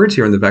 Learning words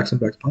here in the Vex On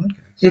Vex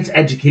podcast. It's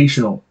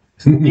educational.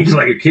 You can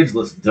let your kids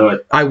listen to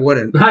it. I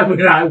wouldn't. I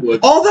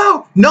would.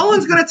 Although, no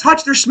one's going to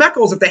touch their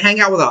smeckles if they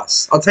hang out with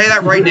us. I'll tell you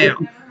that right now.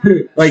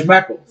 Like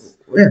Schmeckles.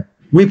 Yeah.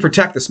 We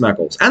protect the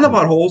smeckles and the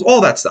buttholes,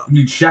 all that stuff. You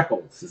mean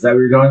shekels? Is that what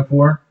you're going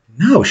for?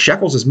 No,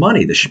 shekels is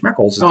money. The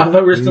schmeckles is... Oh, I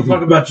thought we were still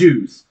talking about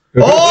Jews.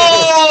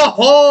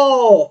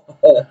 Oh!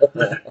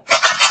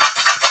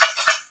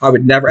 I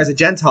would never, as a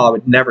Gentile, I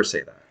would never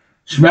say that.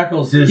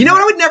 Schmeckles is... You know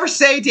what I would never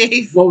say,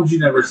 Dave? What would you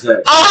never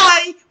say?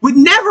 I would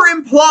never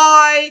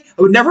imply,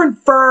 I would never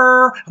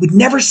infer, I would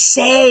never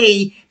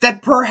say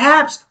that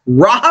perhaps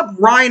Rob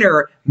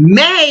Reiner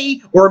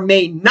may or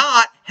may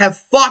not have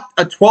fucked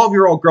a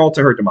 12-year-old girl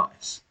to her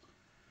demise.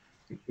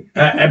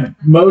 And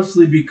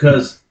mostly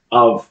because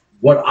of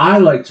what I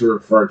like to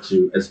refer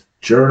to as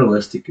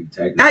journalistic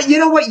integrity. You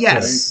know what?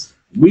 Yes.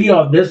 We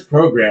on this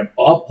program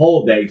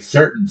uphold a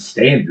certain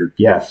standard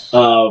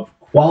of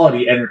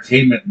quality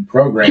entertainment and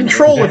programming.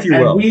 Control, if you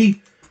will. And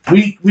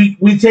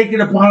we take it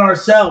upon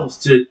ourselves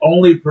to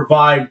only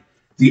provide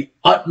the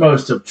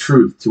utmost of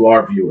truth to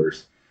our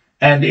viewers.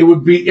 And it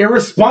would be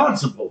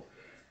irresponsible,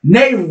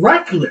 nay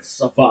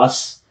reckless of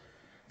us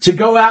to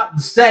go out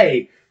and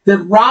say that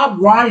Rob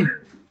Reiner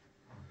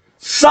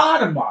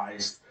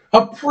sodomized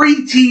a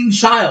preteen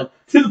child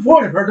to the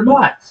point of her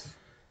demise.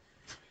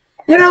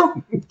 You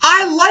know,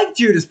 I like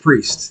Judas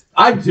Priest.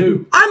 I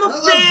do. I'm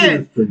a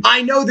fan.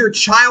 I know their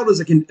child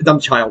is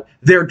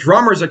their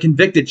drummer's a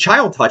convicted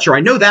child toucher. I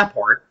know that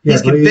part. Yeah,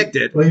 he's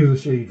convicted. He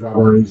was a shitty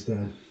drummer. He's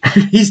dead.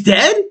 He's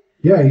dead?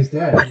 Yeah, he's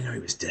dead. I didn't know he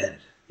was dead.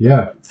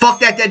 Yeah. Fuck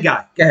that dead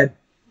guy. Go ahead.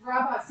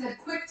 Robot said,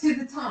 quick to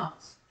the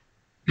tunnels.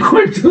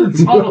 Quick to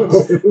the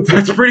tunnels.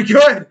 That's pretty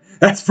good.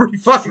 That's pretty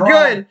fucking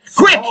good.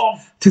 Quick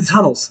to the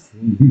tunnels.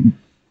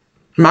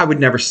 I would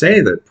never say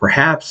that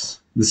perhaps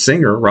the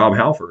singer, Rob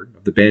Halford,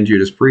 of the band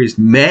Judas Priest,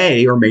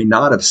 may or may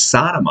not have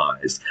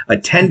sodomized a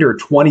tender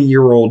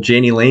 20-year-old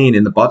Janie Lane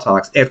in the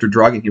buttocks after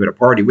drugging him at a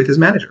party with his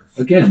manager.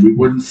 Again, we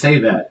wouldn't say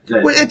that.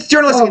 Well, it's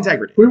journalistic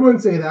integrity. We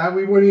wouldn't say that.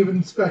 We wouldn't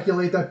even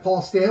speculate that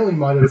Paul Stanley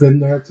might have been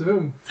there,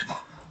 too.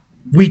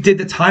 We did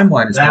the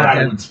timeline. It's that not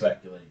I him. would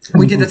speculate.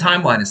 We did the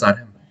timeline. It's not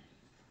him.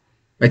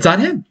 It's not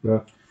him. Yeah.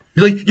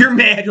 You're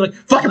mad. You're like,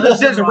 fucking Paul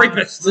Stanley's a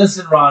rapist.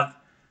 Listen, Ron.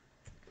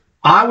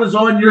 I was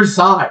on your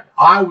side.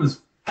 I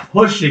was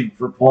pushing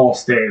for Paul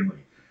Stanley.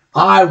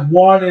 I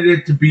wanted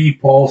it to be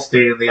Paul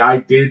Stanley. I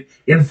did.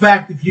 In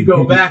fact, if you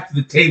go back to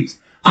the tapes,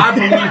 I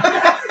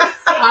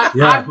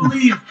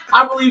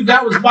believe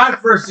that was my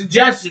first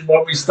suggestion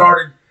when we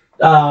started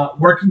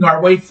working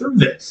our way through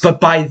this.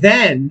 But by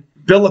then,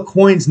 Bill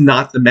Aucoin's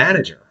not the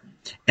manager.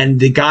 And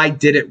the guy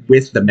did it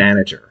with the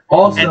manager.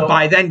 Also, and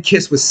by then,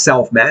 Kiss was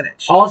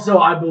self-managed. Also,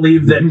 I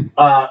believe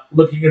that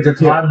looking at the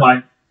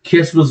timeline,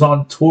 Kiss was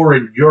on tour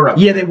in Europe.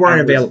 Yeah, they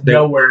weren't available.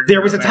 Nowhere.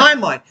 There was a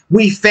timeline.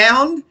 We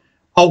found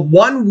a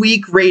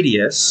 1-week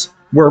radius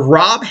where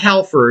Rob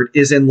Halford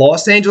is in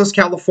Los Angeles,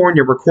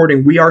 California,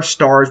 recording "We Are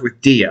Stars" with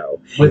Dio.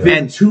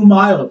 Within 2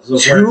 miles.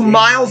 Of 2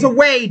 miles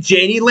away,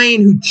 Janie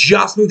Lane, who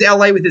just moved to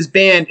LA with his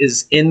band,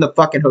 is in the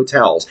fucking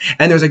hotels.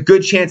 And there's a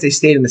good chance they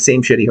stayed in the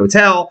same shitty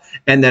hotel,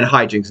 and then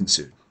hijinks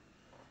ensued.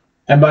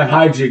 And by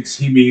hijinks,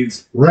 he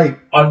means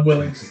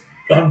unwilling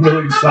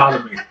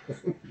sodomy.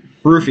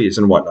 Roofies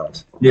and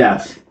whatnot.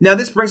 Yes. Now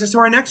this brings us to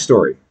our next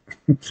story.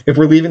 If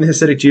we're leaving the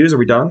Hasidic Jews, are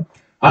we done?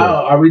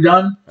 Are we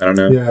done? I don't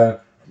know. Yeah.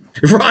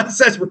 Ron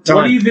says we're done.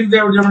 What do you think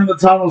they were doing in the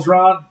tunnels,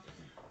 Ron?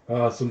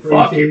 Some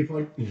pretty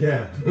shady.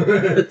 Yeah.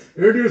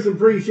 They're doing some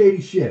pretty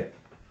shady shit.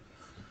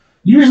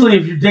 Usually,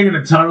 if you're digging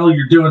a tunnel,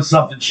 you're doing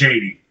something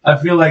shady. I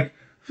feel like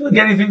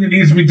anything that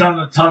needs to be done in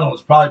a tunnel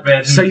is probably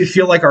bad news. So you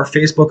feel like our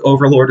Facebook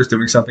overlord is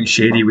doing something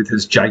shady with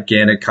his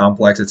gigantic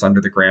complex that's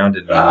under the ground?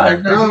 And,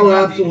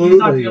 absolutely. He's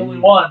not the only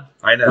one.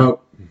 I know.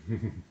 I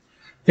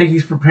think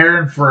he's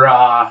preparing for,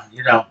 I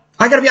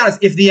gotta be honest.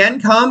 If the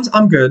end comes,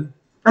 I'm good.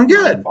 I'm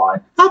good.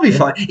 Fine. I'll be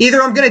fine.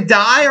 Either I'm gonna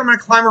die or I'm gonna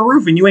climb a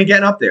roof and you ain't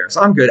getting up there.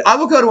 So I'm good. I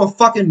will go to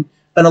an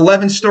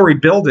 11-story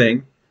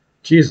building.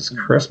 Jesus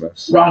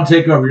Christmas. Ron,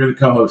 take over. You're the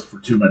co-host for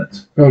 2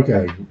 minutes.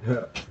 Okay.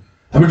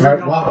 I'm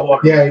drinking water.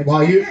 Yeah,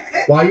 while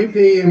you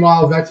pee and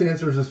while Vex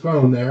answers his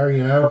phone there,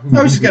 you know.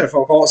 I was just getting a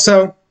phone call.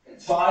 So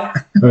it's fine.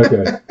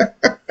 Okay.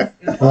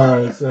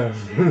 All right. So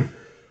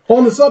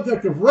on the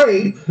subject of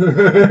rape,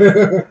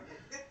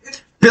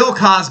 Bill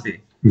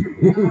Cosby,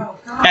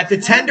 at the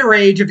tender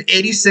age of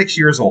 86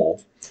 years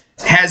old,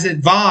 has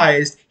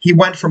advised he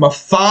went from a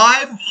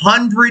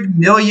 $500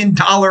 million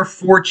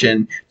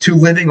fortune to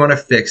living on a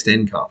fixed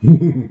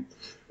income.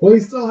 well, he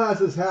still has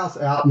his house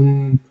out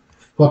in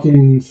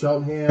fucking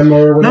Cheltenham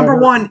or whatever. Number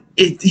one,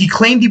 he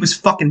claimed he was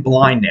fucking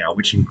blind now,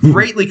 which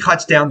greatly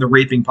cuts down the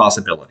raping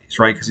possibilities,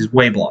 right? Because he's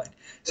way blind.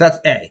 So that's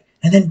A.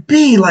 And then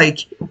B,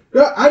 like...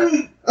 I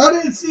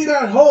didn't see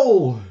that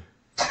hole.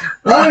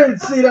 I didn't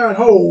see that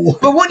hole.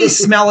 But wouldn't he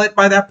smell it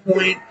by that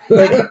point?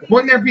 Like,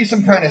 wouldn't there be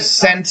some kind of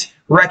scent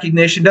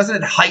recognition? Doesn't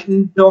it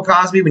heighten Bill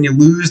Cosby when you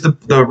lose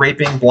the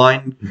raping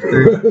blind?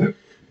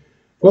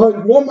 Well,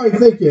 one might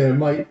think it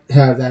might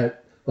have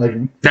that, like,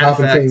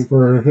 compensating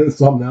for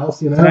something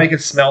else, you know? So now you can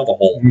smell the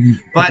hole.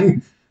 But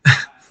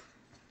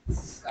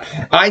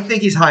I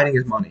think he's hiding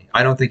his money.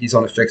 I don't think he's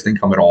on a fixed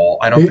income at all.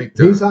 I don't think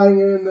he's hiding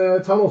in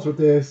the tunnels with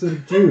the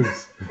acidic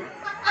Jews.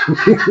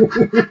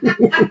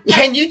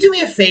 Can you do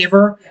me a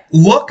favor?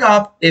 Look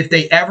up if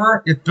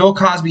Bill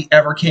Cosby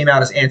ever came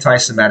out as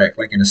anti-Semitic,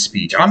 like in a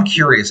speech. I'm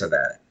curious of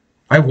that.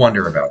 I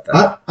wonder about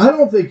that. I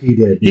don't think he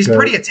did. He's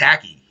pretty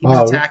attacky. He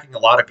was attacking a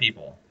lot of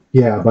people.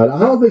 Yeah, but I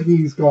don't think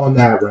he's gone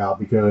that route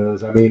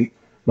because, I mean,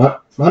 my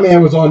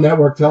man was on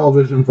network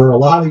television for a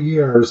lot of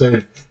years,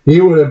 and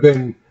he would have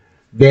been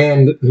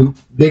banned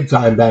big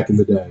time back in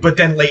the day. But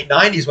then late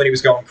 90s when he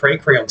was going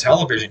cray-cray on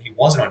television, he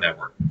wasn't on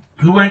network.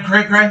 Who went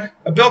cray-cray?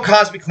 Bill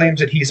Cosby claims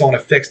that he's on a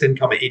fixed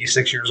income at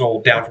 86 years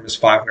old, down from his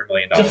 $500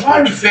 million.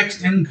 Define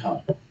fixed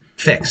income.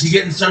 Fixed. Is he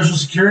getting Social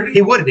Security?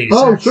 He would at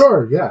 86. Oh,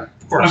 sure, yeah.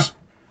 Of course.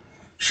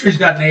 Sure, he's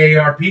got an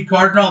AARP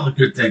card and all the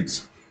good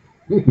things.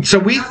 So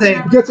we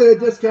think... Gets a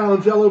discount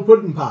on Jell-O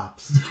Pudding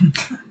Pops.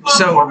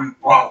 So...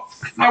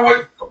 My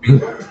wife...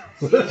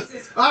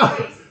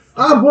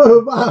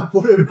 I'm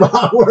pudding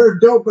pop where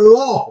it don't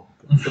belong.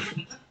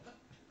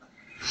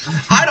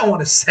 I don't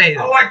want to say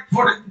that. I like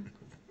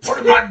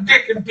putting my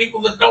dick in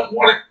people that don't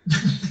want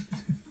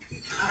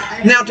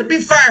it. Now, to be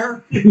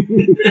fair,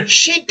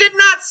 she did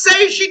not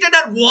say she did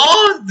not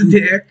want the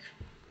dick.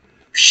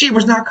 She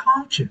was not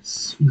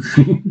conscious.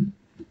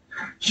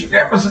 She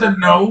never said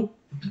no.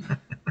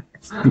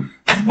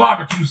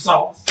 Barbecue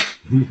sauce.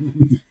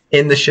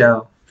 In the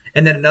show.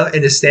 And then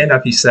in his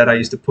stand-up, he said, I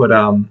used to put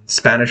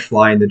Spanish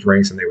fly in the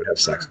drinks and they would have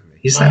sex with me.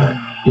 He said it.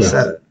 He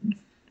said it.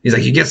 He's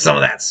like, you get some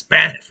of that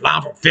Spanish fly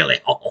from Philly.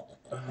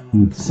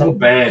 So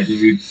bad,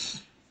 dude.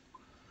 It's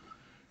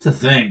a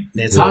thing.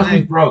 It's a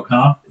thing. Broke,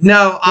 huh?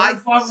 No, I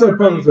thought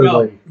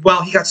supposedly.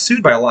 Well, he got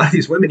sued by a lot of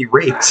these women he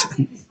raped. I don't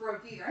think he's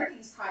broke either. I think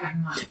he's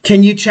hiding money.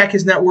 Can you check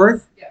his net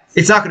worth? Yes.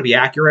 It's not going to be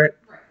accurate.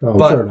 Oh,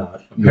 But- sure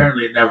not.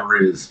 Apparently it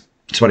never is.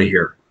 That's what I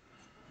hear.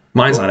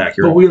 Mine's not But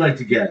accurate. we like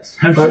to guess.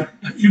 But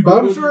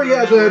I'm sure he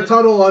has a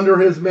tunnel under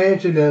his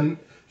mansion in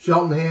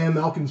Cheltenham,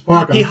 Elkins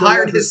Park. He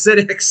hired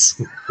Hasidics.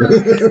 So what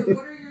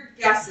are your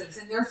guesses?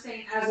 And they're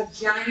saying as of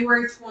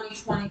January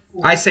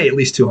 2024. I say at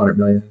least 200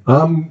 million.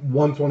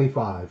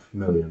 125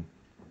 million.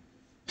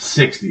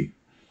 60.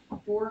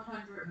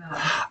 400 million.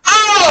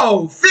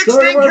 Oh, fixed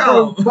So it went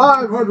income. from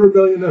 500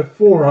 million to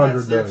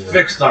 400 million.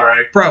 Fixed, all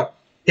right. Bro,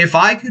 if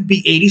I could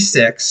be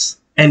 86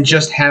 and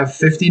just have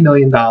 $50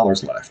 million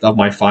left of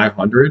my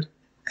 500,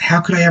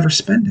 how could I ever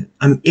spend it?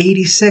 I'm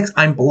 86.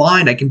 I'm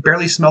blind. I can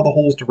barely smell the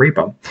holes to rape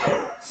them.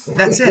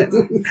 That's it.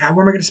 Where am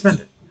I going to spend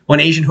it? On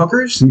Asian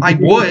hookers? I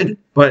would,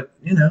 but,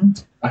 you know.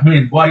 I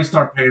mean, why you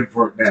start paying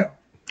for it now?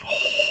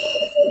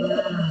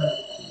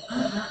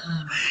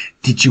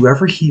 Did you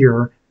ever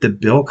hear the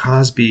Bill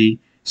Cosby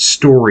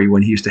story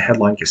when he used to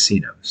headline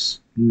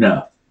casinos?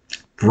 No.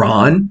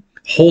 Ron,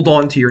 hold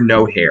on to your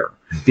no hair,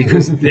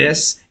 because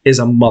this is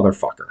a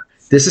motherfucker.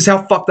 This is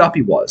how fucked up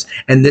he was.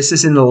 And this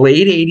is in the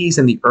late 80s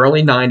and the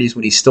early 90s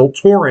when he's still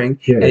touring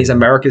and he's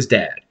America's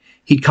dad.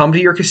 He'd come to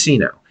your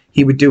casino.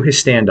 He would do his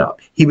stand-up.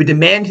 He would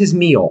demand his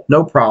meal,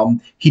 no problem.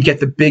 He'd get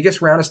the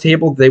biggest, roundest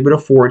table that they would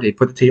afford. They'd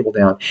put the table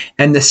down.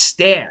 And the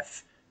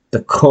staff,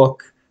 the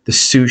cook, the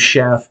sous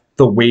chef,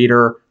 the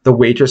waiter, the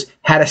waitress,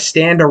 had to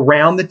stand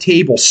around the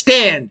table,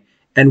 stand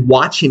and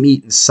watch him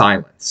eat in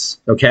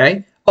silence.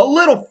 Okay? A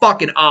little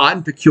fucking odd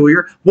and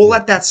peculiar. We'll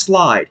let that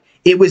slide.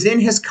 It was in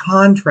his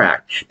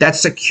contract that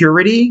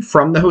security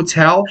from the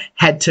hotel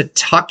had to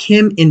tuck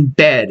him in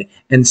bed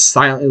and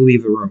silently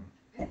leave the room.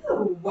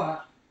 Ew.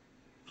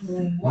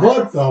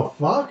 What the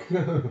fuck?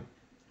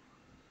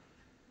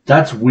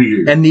 That's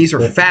weird. And these are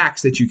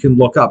facts that you can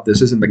look up.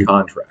 This is in the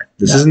contract.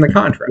 This is in the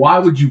contract. Why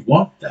would you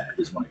want that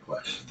is my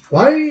question.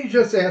 Why didn't you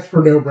just ask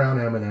for no brown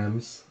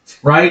M&Ms?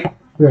 Right?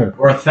 Yeah.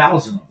 Or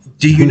 1,000 of them.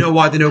 Do you know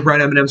why the no brown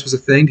M&Ms was a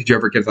thing? Did you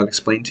ever get that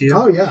explained to you?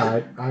 Oh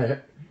yeah,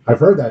 I've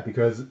heard that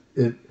because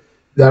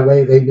that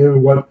way they knew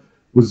what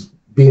was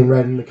being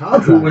read in the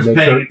contract. Who was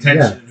paying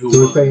attention and who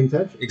who was paying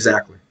attention.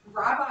 Exactly.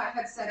 Rabbi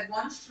had said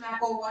one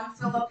schmeckle, one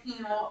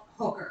Filipino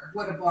hooker.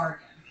 What a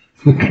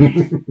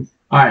bargain.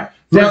 All right.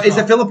 Now, First is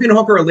the off, Filipino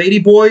hooker a lady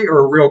boy or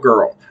a real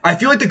girl? I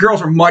feel like the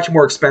girls are much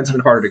more expensive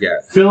and harder to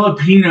get.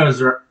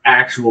 Filipinos are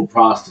actual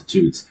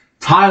prostitutes.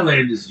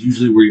 Thailand is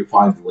usually where you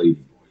find the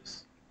lady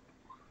boys.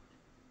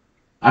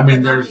 I mean,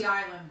 But not there's... the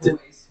island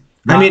boys.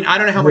 I mean, I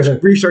don't know how much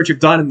research you've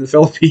done in the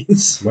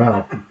Philippines,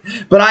 Wow.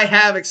 but I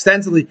have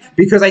extensively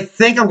because I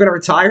think I'm going to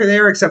retire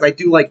there, except I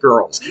do like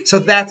girls. So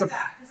that's a... Because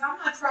I'm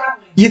not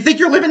traveling. You think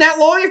you're living that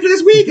long after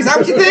this week? Is that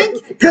what you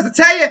think? Because I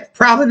tell you,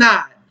 probably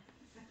not.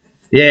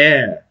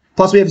 Yeah.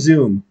 Plus, we have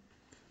Zoom.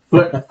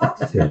 But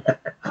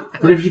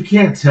if you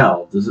can't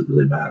tell, does it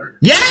really matter?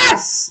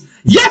 Yes!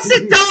 Yes,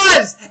 it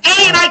does!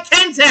 And I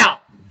can tell!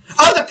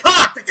 Oh, the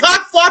cock! The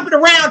cock flopping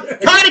around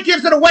kind of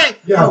gives it away.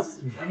 Yes.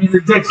 I mean,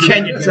 the dick's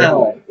Can you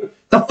tell?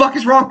 The fuck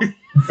is wrong with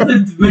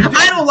you?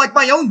 I don't like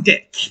my own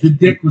dick. The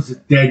dick was a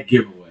dead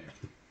giveaway.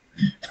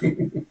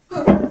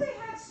 But what if they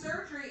had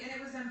surgery and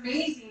it was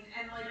amazing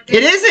and like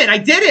It isn't. I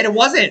did it. It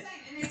wasn't.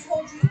 And they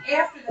told you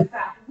after the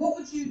fact, what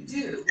would you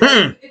do?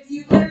 Mm. If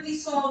you literally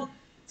saw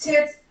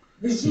tits,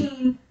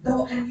 vagine, the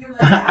whole, and you're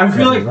like, I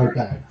feel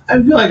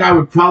like I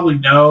would probably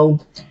know.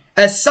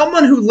 As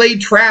someone who laid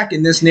track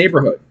in this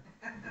neighborhood,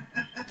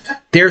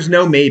 there's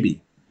no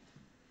maybe.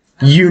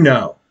 You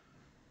know.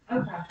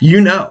 okay.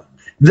 You know.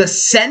 The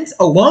scent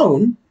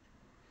alone.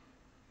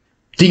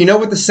 Do you know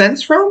what the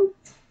scent's from?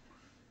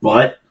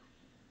 What?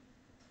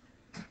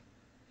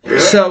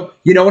 So,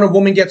 you know when a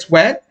woman gets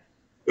wet?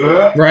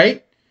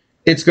 Right?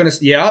 It's going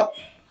to, yeah.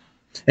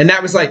 And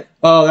that was like,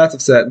 oh, that's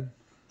upsetting.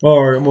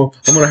 All right, I'm going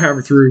to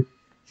hammer through.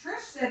 Trish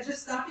said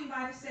just stopping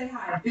by to say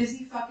hi.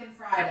 Busy fucking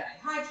Friday.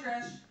 Hi,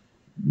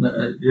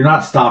 Trish. You're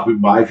not stopping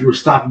by. If you were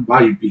stopping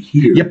by, you'd be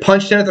here. You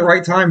punched in at the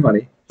right time,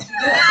 buddy.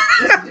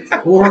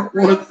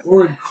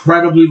 or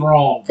incredibly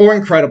wrong. Or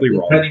incredibly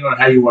wrong. Depending on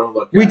how you want to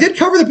look at it. We did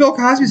cover the Bill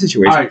Cosby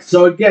situation. All right,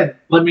 so again,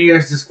 let me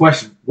ask this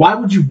question. Why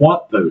would you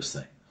want those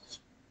things?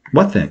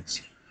 What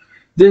things?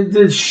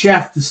 The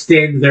chef to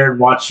stand there and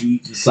watch you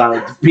eat in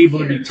silence. People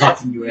to be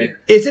tucking you in.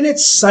 Isn't it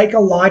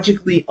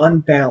psychologically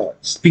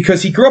unbalanced?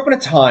 Because he grew up in a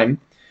time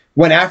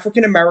when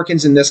African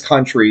Americans in this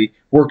country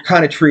were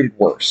kind of treated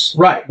worse.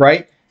 Right.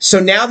 Right? So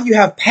now that you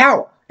have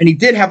power, and he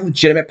did have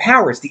legitimate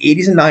power. It's the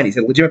 80s and 90s. He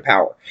had legitimate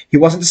power. He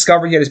wasn't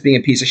discovered yet as being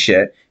a piece of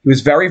shit. He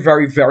was very,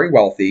 very, very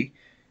wealthy.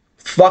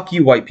 Fuck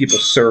you, white people.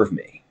 Serve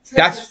me. Trish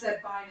That's just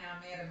said bye now,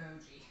 mad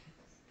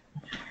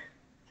emoji.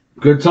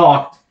 Good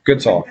talk. good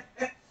talk.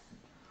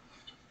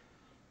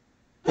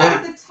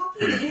 The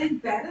tucking in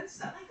bed and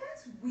stuff, like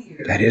that's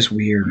weird. That is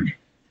weird.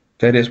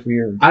 That is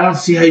weird. I don't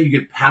see how you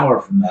get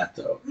power from that,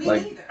 though. Me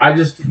Like, neither. I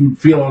just would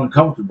feel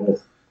uncomfortable.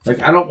 Like,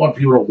 I don't want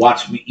people to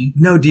watch me eat.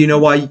 No, do you know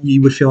why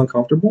you would feel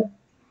uncomfortable?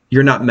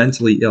 You're not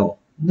mentally ill.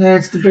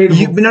 That's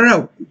debatable.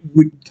 No.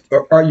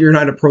 You're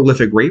not a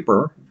prolific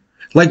raper.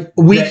 Like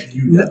That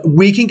you know.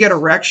 we can get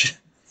erection.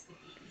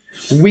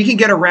 We can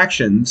get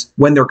erections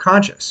when they're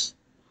conscious,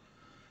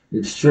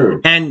 It's true.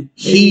 and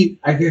he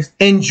I guess.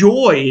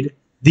 enjoyed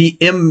the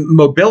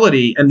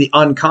immobility, and the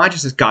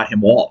unconsciousness got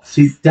him off.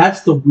 See,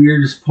 that's the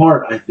weirdest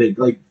part. I think.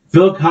 Like,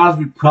 Bill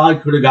Cosby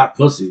probably could have got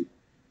pussy.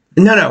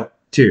 No,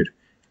 dude.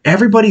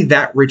 Everybody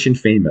that rich and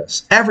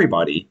famous,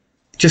 everybody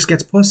just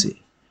gets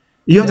pussy.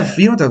 You don't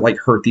have to like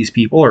hurt these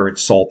people or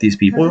insult these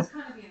people. Because it's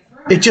kind of being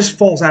thrown. It just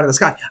falls out of the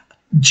sky.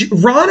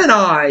 Ron and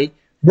I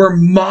were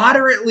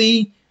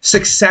moderately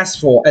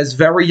successful as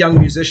very young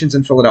musicians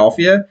in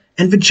Philadelphia,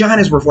 and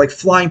vaginas were like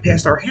flying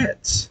past our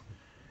heads.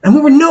 And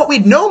we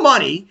had no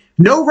money,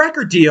 no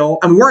record deal,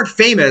 and we weren't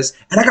famous,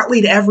 and I got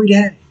laid every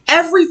day.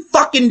 Every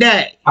fucking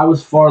day. I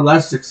was far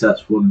less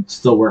successful and it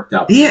still worked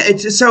out. Yeah,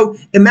 so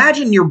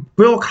imagine you're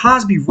Bill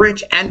Cosby,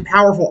 rich and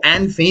powerful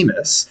and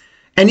famous,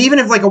 and even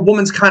if like a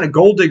woman's kind of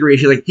gold digger,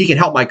 she's like, he can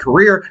help my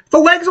career, the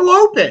legs will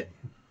open.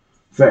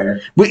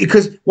 Fair.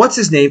 Because what's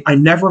his name? I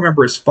never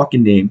remember his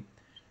fucking name.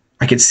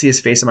 I can see his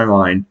face in my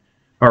mind.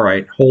 All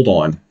right, hold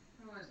on.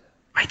 Who was it?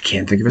 I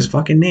can't think of his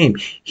fucking name.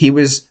 He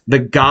was the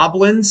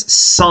Goblin's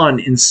son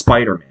in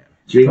Spider-Man.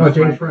 James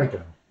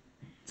Franco.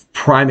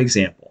 Prime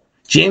example.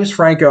 James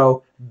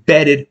Franco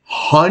bedded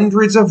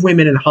hundreds of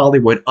women in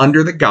Hollywood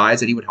under the guise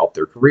that he would help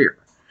their career.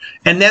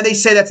 And then they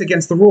say that's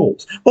against the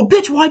rules. Well,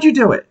 bitch, why'd you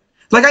do it?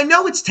 Like, I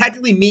know it's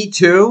technically Me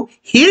Too.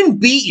 He didn't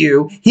beat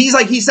you. He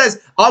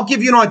says, I'll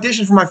give you an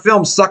audition for my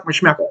film, Suck My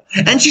Schmeckle.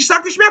 And she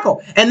sucked the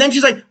schmeckle. And then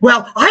she's like,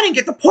 well, I didn't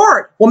get the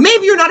part. Well,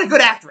 maybe you're not a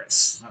good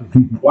actress.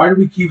 Why do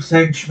we keep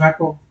saying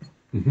schmeckle?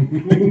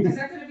 Is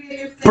that going to be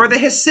a new thing? For the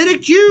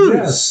Hasidic Jews.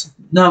 Yes.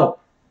 No.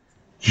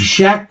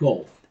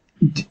 Shekel.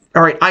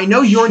 All right, I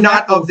know you're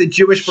not of the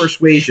Jewish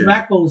persuasion.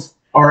 Schmeckles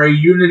are a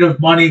unit of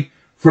money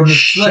from the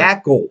slip.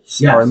 Shekels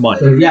Yes. are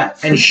money.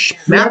 Yes. And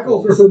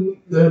Schmeckles schmeckles. are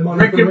the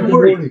money Rick from and Rick and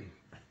Morty. Morty.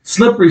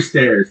 Slippery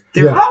stairs.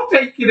 Yeah. I'll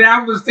take you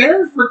down the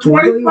stairs for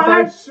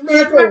 25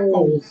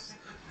 schmeckles.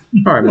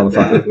 All right,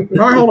 motherfucker.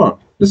 All right, hold on.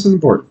 This is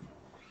important.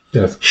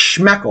 Yes.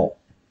 Schmeckel.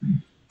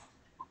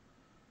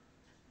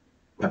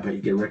 I bet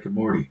you get Rick and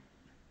Morty.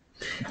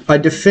 A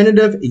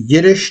definitive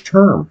Yiddish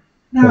term.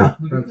 No.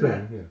 That's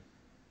it. Yeah.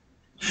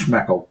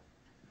 Schmeckle.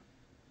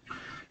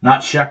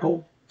 Not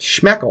shekel.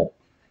 Schmeckel.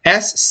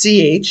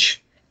 SCHMECKLE.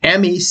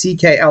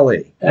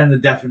 And the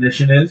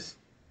definition is?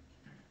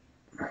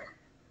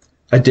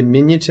 A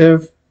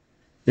diminutive.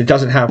 It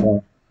doesn't have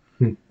one.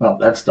 Well,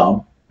 that's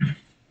dumb.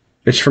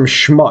 It's from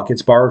schmuck.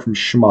 It's borrowed from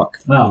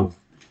schmuck. No.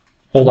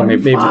 Hold on,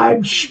 maybe. 5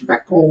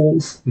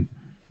 schmeckles.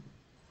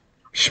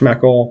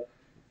 Schmeckel.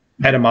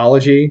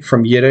 Etymology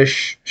from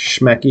Yiddish.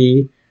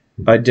 Schmecky.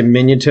 A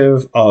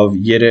diminutive of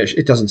Yiddish.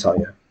 It doesn't tell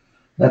you.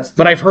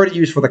 But I've heard it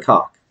used for the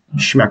cock.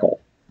 Schmeckel.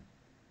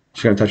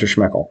 She's going to touch her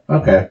schmeckel.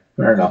 Okay,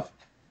 fair enough.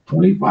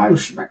 25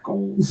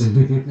 schmeckles.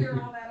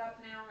 Clear all that up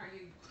now? Are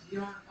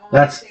you on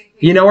That's- the same page?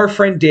 You know, our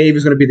friend Dave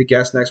is going to be the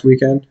guest next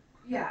weekend.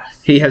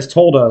 Yes. He has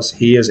told us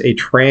he is a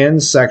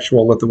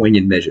transsexual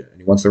Lithuanian midget,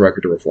 and he wants the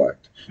record to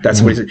reflect.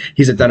 That's what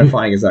he's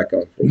identifying as that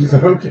going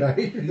forward.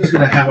 Okay. He's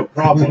going to have a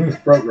problem with this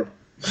program.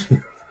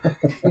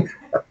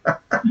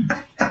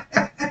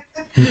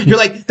 You're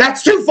like,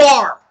 that's too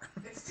far.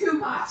 It's too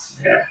much.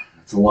 Yeah,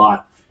 that's a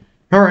lot.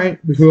 All right,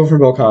 we can go from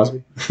Bill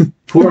Cosby.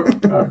 Poor. Is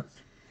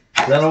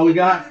that all we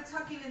got? The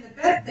tucking in the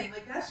bed thing,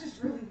 like that's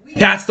just really weird.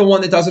 That's the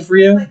one that does it for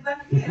you. Like,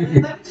 let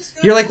me just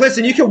go. You're like,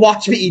 listen, you can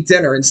watch me eat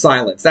dinner in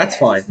silence. That's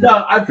fine.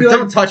 No, I feel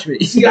Don't like. touch me.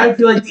 See, I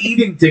feel like the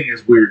eating thing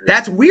is weird.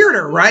 That's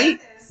weirder, right?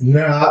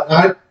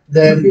 No,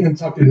 that being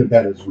tucked into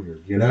bed is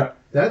weird. You know,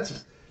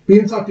 that's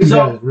being tucked in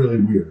bed is really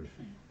weird.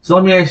 So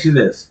let me ask you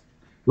this.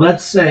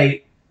 Let's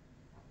say,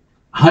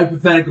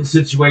 hypothetical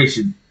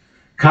situation,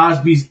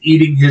 Cosby's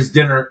eating his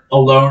dinner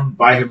alone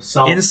by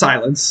himself. In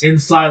silence. In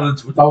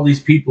silence with all these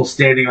people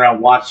standing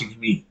around watching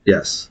him eat.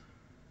 Yes.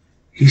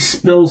 He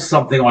spills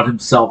something on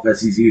himself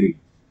as he's eating.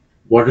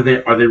 What are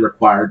they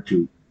required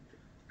to?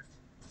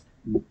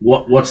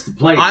 What's the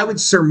play? I would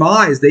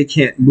surmise they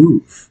can't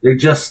move. They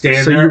just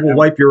stand So there. you will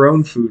wipe your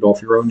own food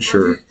off your own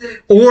shirt.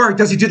 Or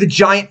does he do the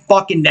giant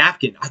fucking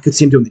napkin? I could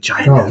see him doing the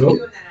giant Oh, napkin.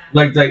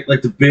 really?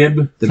 like the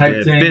bib The type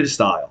bib, thing. bib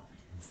style.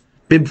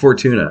 Bib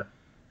Fortuna.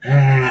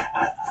 I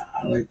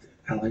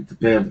like the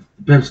bib.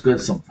 The bib's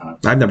good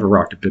sometimes. I've never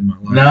rocked a bib in my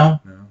life. No,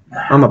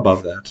 I'm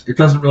above that. it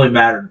doesn't really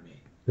matter to me.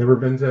 Never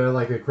been to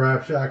like a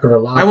crab shack or a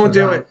lobster I won't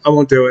do house? it. I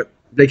won't do it.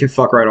 They can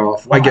fuck right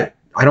off. Why?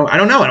 I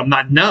don't know. I'm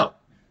not no.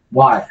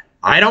 Why?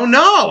 I don't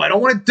know. I don't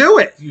want to do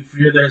it. Do you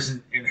fear there's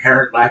an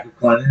inherent lack of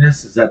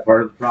cleanliness? Is that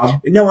part of the problem?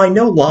 No, I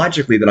know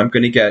logically that I'm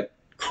going to get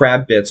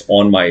crab bits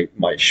on my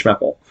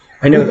schmeckle.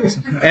 I know this.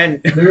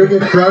 And There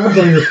get crabs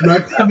on your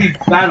smack. I mean,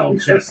 that old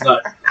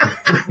chestnut.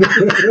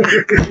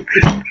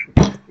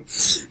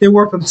 it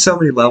worked on so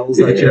many levels,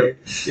 that joke.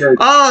 Yeah.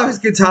 Oh, it was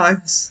good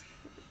times.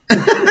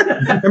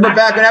 Remember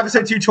back in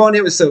episode 220?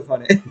 It was so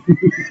funny.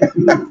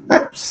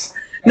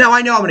 No,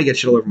 I know I'm going to get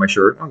shit all over my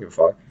shirt. I don't give a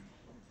fuck.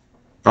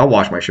 I'll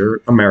wash my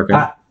shirt. American.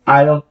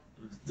 I don't.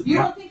 You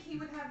don't think he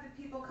would have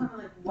the people come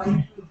and like wipe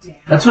you down?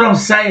 That's what I'm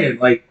saying.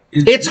 Like,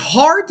 It's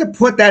hard to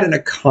put that in a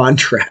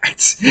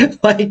contract.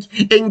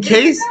 Like, in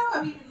case... No,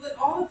 I mean,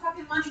 all the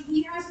fucking money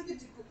he has,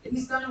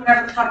 he's done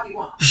whatever the fuck he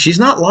wants. She's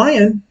not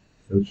lying.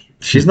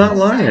 She's not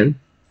lying.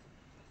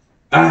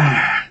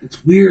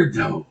 It's weird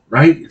though,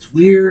 right? It's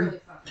weird. Really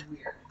fucking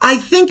weird. I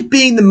think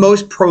being the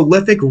most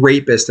prolific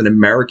rapist in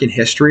American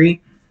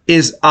history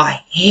is a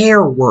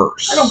hair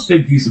worse. I don't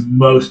think he's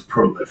most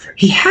prolific.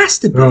 He has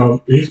to be.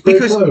 No, he's pretty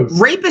Because close.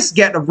 rapists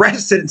get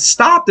arrested and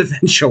stopped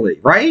eventually,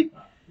 right?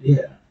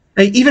 Yeah.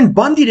 Hey, even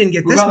Bundy didn't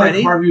get What this about like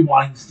many. Harvey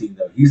Weinstein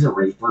though? He's a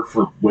raper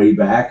for way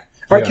back.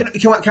 All right, can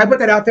I put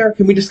that out there?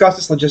 Can we discuss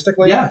this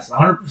logistically? Yes,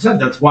 100%.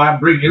 That's why I'm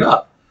bringing it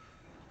up.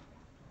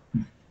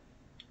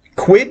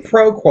 Quid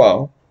pro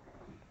quo,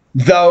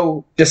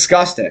 though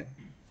disgusting,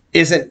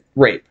 isn't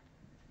rape.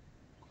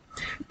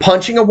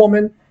 Punching a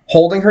woman,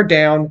 holding her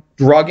down,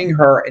 drugging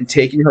her, and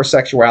taking her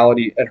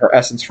sexuality and her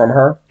essence from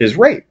her is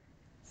rape.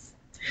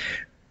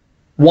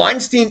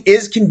 Weinstein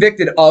is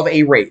convicted of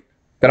a rape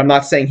that I'm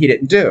not saying he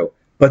didn't do,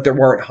 but there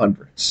weren't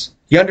hundreds.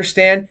 You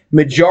understand?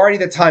 Majority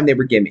of the time they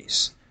were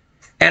gimmies.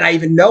 And I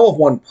even know of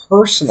one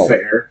personally.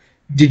 Fair.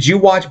 Did you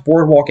watch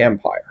Boardwalk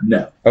Empire?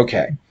 No.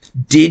 Okay.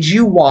 Did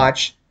you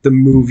watch the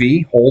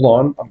movie? Hold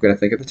on. I'm going to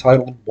think of the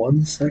title in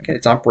 1 second.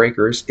 It's not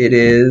Breakers. It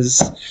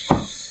is...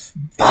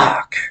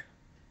 Fuck.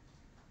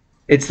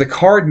 It's the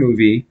card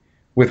movie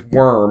with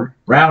Worm.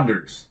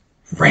 Rounders.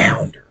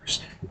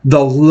 Rounders.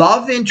 The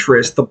love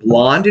interest, the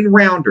blonde in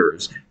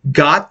Rounders,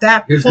 got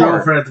that His part.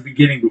 girlfriend at the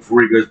beginning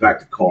before he goes back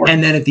to Carl.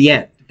 And then at the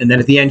end. And then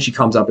at the end, she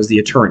comes up as the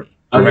attorney.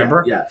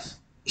 Remember? Yes.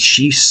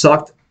 She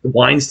sucked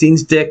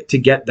Weinstein's dick to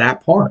get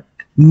that part.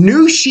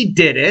 Knew she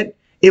did it.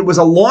 It was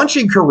a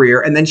launching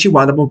career, and then she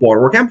wound up with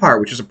Boardwalk Empire,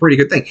 which was a pretty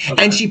good thing.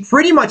 Okay. And she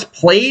pretty much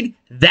played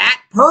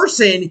that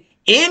person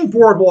in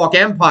Boardwalk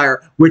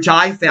Empire, which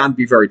I found to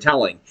be very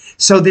telling.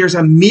 So there's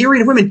a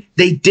myriad of women.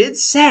 They did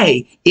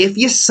say, if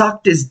you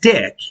sucked his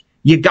dick,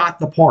 you got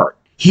the part.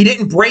 He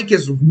didn't break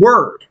his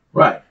word.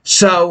 Right.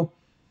 So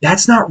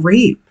that's not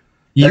rape.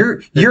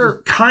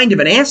 You're kind of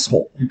an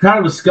asshole. You're kind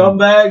of a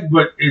scumbag,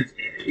 but it's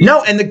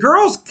No, and the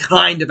girl's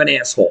kind of an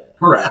asshole.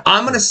 correct.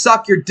 I'm going to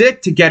suck your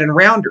dick to get in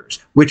Rounders,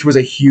 which was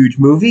a huge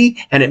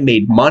movie, and it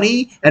made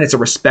money, and it's a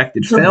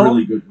respected It's a film.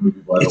 really good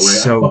movie, by the It's way.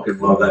 so I fucking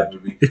love that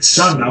movie. It's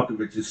John so-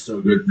 Malkovich is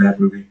so good in that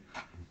movie.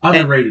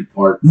 Underrated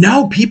part.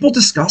 No, people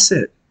discuss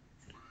it.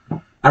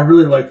 I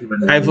really like him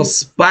in that I will movie.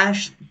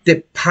 splash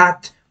the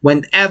pot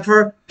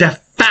whenever the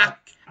fuck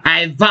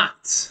I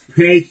want.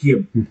 Pay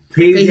him.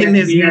 Pay Pay that him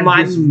his man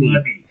money. his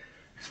money.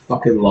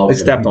 Fucking love I it.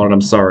 stepped on it,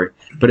 I'm sorry,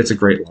 but it's a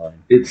great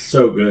line. It's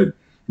so good.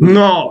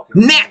 No,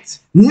 net.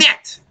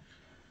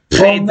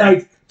 All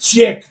night,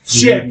 check,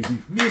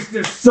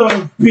 Mr.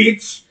 Son of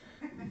Bitch.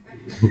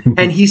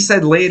 And he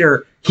said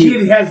later,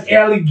 Kid has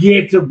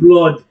alligator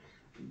blood.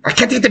 I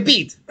can't take the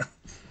beat.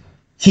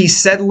 he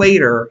said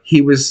later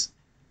he was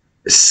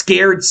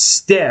scared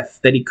stiff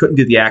that he couldn't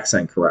do the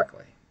accent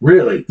correctly.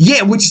 Really?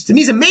 Yeah, which to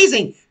me is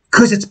amazing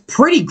because it's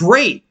pretty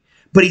great.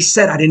 But he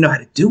said I didn't know how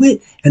to do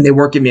it, and they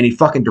weren't giving me any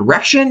fucking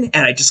direction,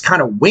 and I just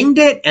kind of winged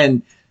it.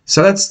 And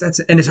so that's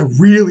and it's a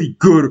really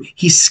good.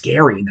 He's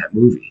scary in that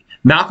movie.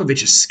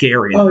 Malkovich is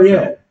scary. Oh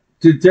yeah,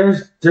 dude.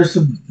 There's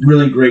some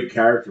really great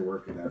character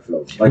work in that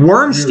film. Like,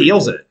 Worm really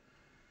steals good. it.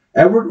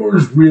 Edward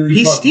Norton's really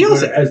He fucking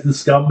steals good it. as the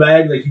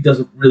scumbag. Like, he does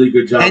a really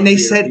good job. And they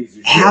said,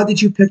 "How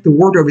did you pick the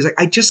wardrobe?" He's like,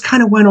 "I just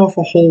kind of went off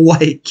a whole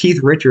like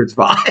Keith Richards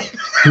vibe,"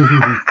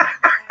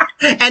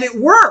 and it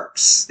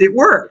works. It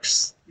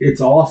works. It's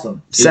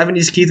awesome.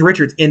 70s Keith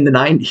Richards in the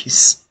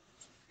 90s.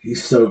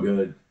 He's so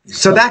good.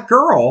 So that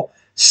girl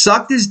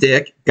sucked his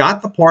dick,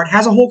 got the part,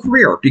 has a whole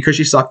career because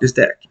she sucked his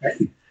dick.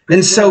 Hey,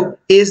 And so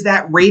is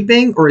that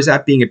raping or is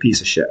that being a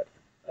piece of shit?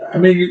 I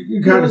mean,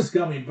 you're kind of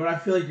scummy, but I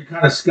feel like you're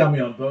kind of scummy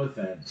on both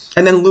ends.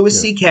 And then Louis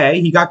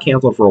C.K., he got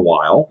canceled for a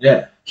while.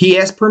 Yeah. He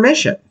asked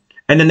permission.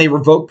 And then they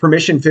revoked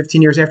permission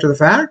 15 years after the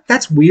fact?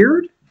 That's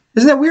weird.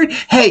 Isn't that weird?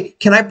 Hey,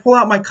 can I pull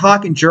out my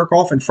cock and jerk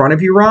off in front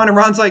of you, Ron? And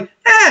Ron's like,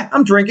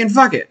 I'm drinking.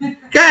 Fuck it.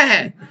 Go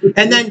ahead.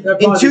 And then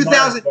in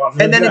 2000,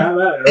 and then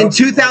in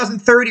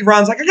 2030,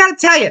 Ron's like, I gotta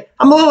tell you,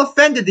 I'm a little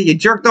offended that you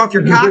jerked off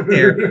your cock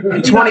there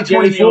in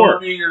 2024.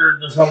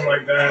 Or something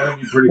like that.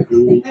 That'd be pretty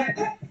cool.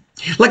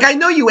 Like, I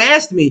know you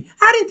asked me.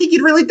 I didn't think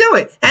you'd really do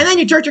it. And then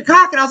you jerked your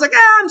cock, and I was like,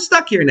 I'm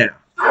stuck here now.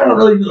 I don't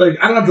really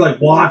I don't have to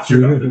watch or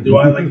nothing, do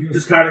I? Like, you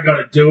just kind of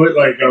gotta do it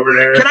over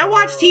there. Can I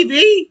watch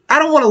TV? I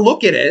don't want to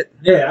look at it.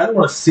 Yeah, I don't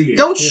want to see it.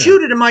 Don't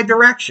shoot it in my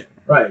direction.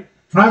 Right.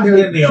 Time to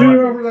get in the Shoot army.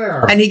 over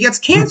there. And he gets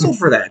canceled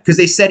for that because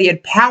they said he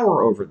had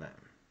power over them.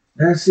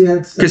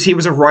 Because he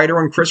was a writer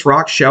on Chris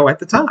Rock's show at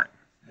the time.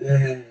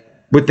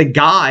 With the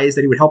guys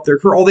that he would help their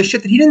career. All this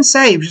shit that he didn't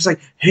say. He was just like,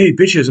 hey,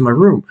 bitches in my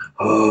room.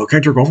 Oh, can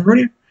I jerk off in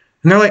front of you?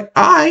 And they're like,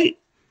 all right.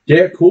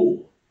 Yeah,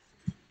 cool.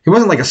 He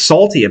wasn't like a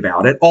salty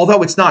about it,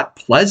 although it's not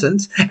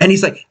pleasant. And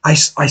he's like, I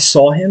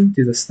saw him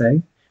do this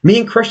thing. Me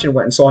and Christian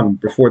went and saw him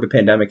before the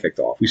pandemic kicked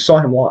off. We saw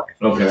him live.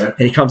 Okay. And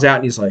he comes out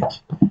and he's like,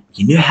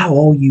 you know how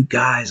all you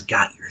guys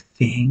got your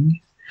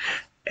thing?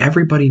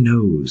 Everybody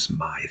knows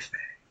my thing.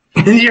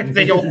 And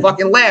they all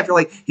fucking laugh. You're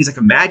like, he's like,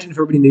 imagine if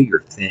everybody knew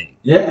your thing.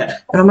 Yeah.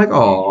 And I'm like,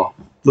 oh,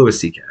 Louis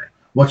C.K.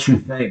 What's your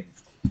thing?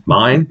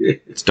 Mine?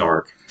 It's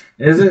dark.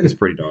 Is it? It's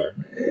pretty dark.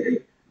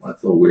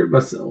 That's a little weird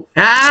myself.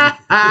 You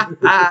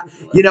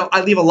know,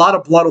 I leave a lot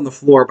of blood on the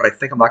floor, but I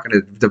think I'm not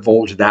going to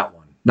divulge that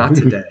one. Not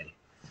today.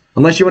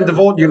 Unless you want to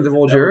divulge, you can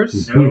divulge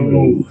yours.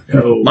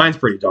 No. Mine's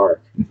pretty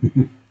dark.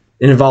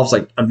 It involves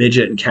like a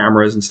midget and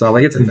cameras and stuff.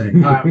 Like, it's a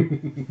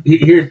thing.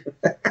 Here,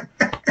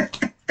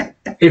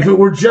 if it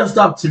were just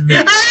up to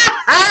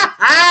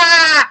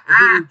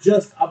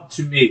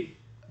me,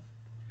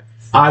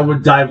 I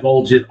would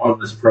divulge it on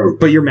this program.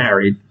 But you're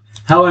married.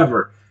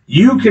 However,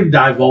 you can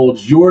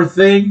divulge your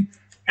thing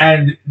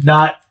and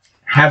not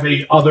have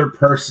a other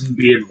person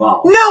be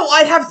involved. No,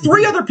 I'd have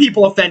 3 other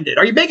people offended.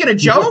 Are you making a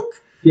joke?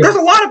 Yeah. There's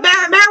a lot of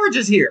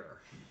marriages here.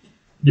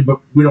 Yeah,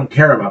 but we don't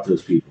care about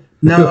those people.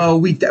 No,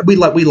 we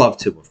love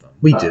 2 of them.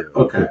 We do.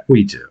 Okay.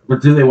 We do.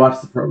 But do they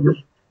watch the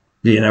program?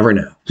 You never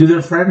know. Do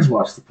their friends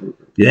watch the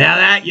program? Yeah,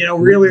 that you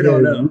really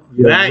don't know.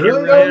 That you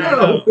really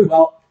don't know.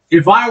 Well,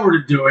 if I were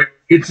to do it,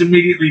 it's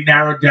immediately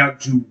narrowed down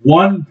to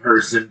one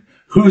person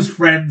whose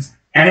friends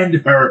and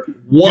her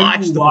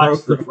Watch do the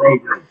watch the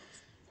program.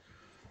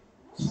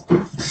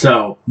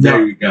 So,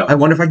 there you go. I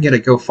wonder if I can get a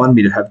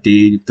GoFundMe to have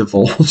Dave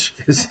divulge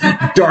his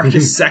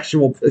darkest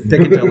sexual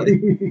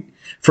Piccadilly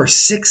for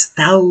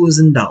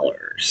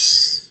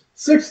 $6,000.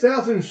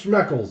 6,000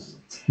 schmeckles.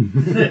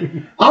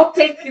 I'll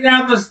take you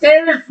down the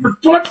stairs for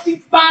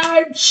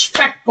 25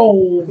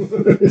 speckles.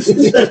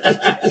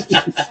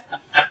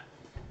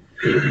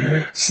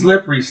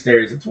 Slippery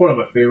stairs. It's one of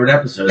my favorite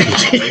episodes.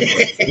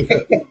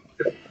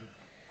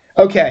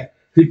 Okay.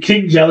 The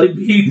King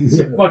Jellybean's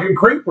a fucking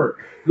creeper.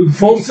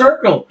 Full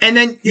circle. And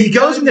then he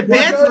goes in the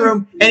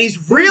bathroom and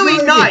he's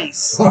really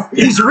nice.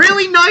 He's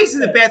really nice in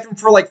the bathroom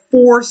for like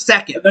 4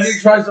 seconds. And then he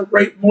tries to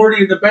rape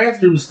Morty in the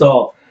bathroom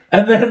stall.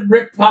 And then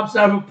Rick pops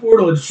out of a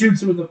portal and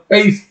shoots him in the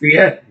face at the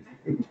end.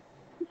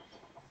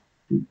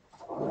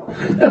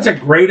 That's a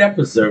great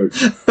episode.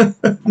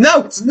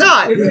 No, it's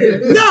not. It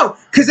is. No,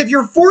 because if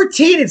you're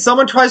 14 and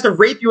someone tries to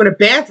rape you in a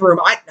bathroom,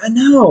 I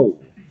know.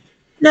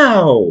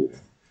 No.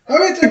 I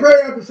mean, it's a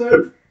great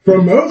episode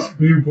from most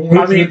viewpoints,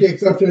 I mean, with the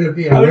exception of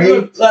being I mean,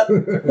 raped.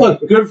 look,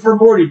 good for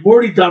Morty.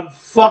 Morty done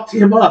fucked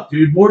him up,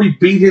 dude. Morty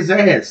beat his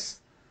ass.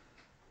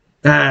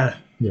 Yes.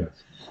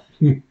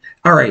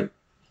 All right.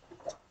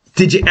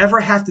 Did you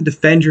ever have to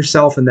defend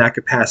yourself in that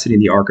capacity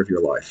in the arc of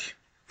your life?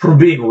 From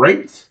being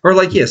raped? Or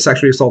like, yeah,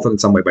 sexually assaulted in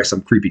some way by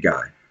some creepy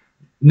guy?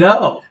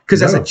 No.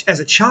 Because as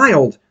a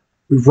child,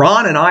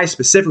 Ron and I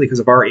specifically, because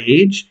of our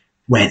age,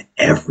 went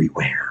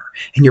everywhere.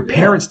 And your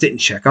parents didn't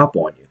check up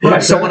on you.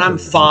 Right, So when I'm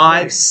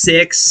 5,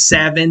 6,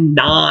 7,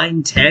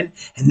 9, 10,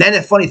 and then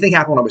a funny thing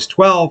happened when I was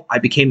 12, I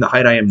became the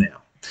height I am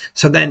now.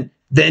 So then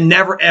then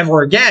never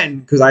ever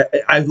again, because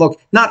I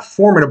look not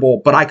formidable,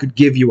 but I could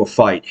give you a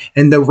fight.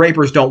 And the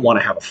rapers don't want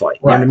to have a fight.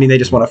 You know what I mean? They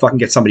just want to fucking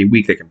get somebody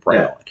weak they can prey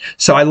on.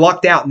 So I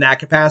lucked out in that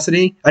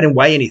capacity. I didn't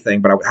weigh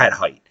anything, but I had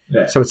height.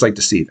 Yeah. So it's like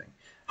deceiving.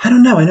 I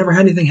don't know. I never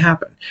had anything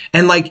happen.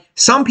 And like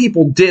some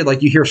people did,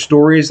 like you hear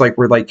stories like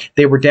where like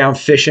they were down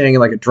fishing and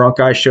like a drunk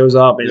guy shows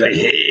up and he's like,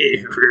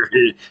 hey,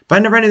 but I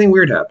never had anything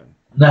weird happen.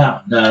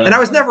 No. And I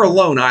was never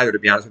alone either, to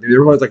be honest with you.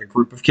 There was always like a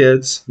group of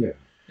kids. Yeah.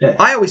 Yeah.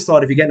 I always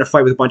thought if you get in a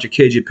fight with a bunch of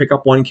kids, you pick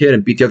up one kid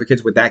and beat the other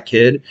kids with that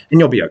kid, and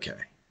you'll be okay.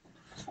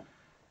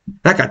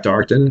 That got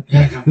dark, didn't it?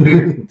 Yeah, it got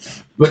weird.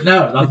 But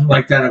no, nothing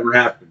like that ever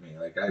happened to me.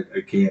 Like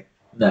I can't.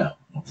 No,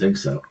 I don't think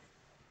so.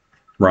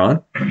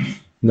 Ron?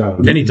 No.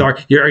 Any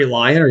dark? Are you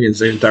lying? Are you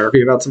in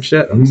therapy about some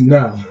shit?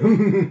 No.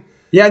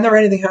 Yeah, I never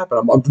had anything happen.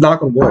 I'm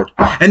knocking on wood.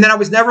 And then I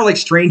was never like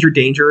stranger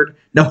dangered.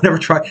 No one ever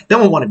tried. No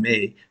one wanted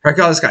me. Like,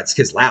 oh, this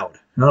kid's loud.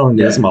 I don't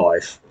need this in my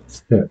life.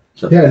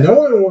 Yeah, no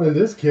one wanted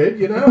this kid,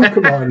 you know?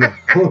 Come on.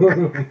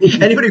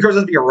 Anybody who grows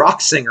up to be a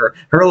rock singer,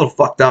 they're a little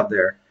fucked up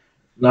there.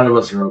 None of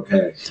us are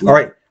okay. All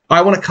right.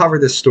 I want to cover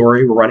this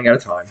story. We're running out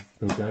of time.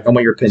 Okay. I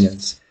want your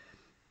opinions.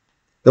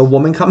 The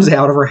woman comes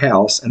out of her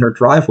house and her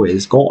driveway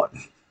is gone.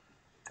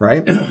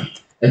 Right?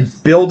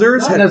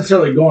 Builders not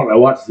necessarily gone. I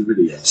watched the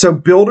video. So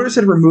builders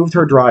had removed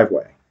her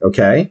driveway,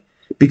 okay?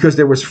 Because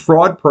there was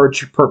fraud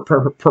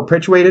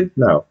perpetrated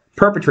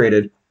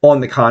on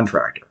the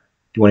contractor.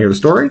 Do you want to hear the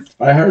story?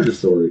 I heard the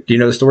story. Do you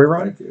know the story,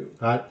 Ron? I do.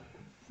 I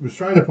was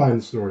trying to find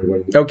the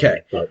story.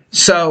 Okay.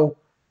 So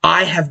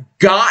I have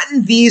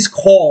gotten these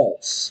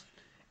calls,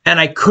 and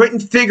I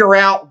couldn't figure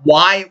out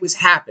why it was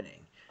happening.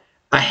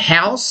 A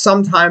house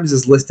sometimes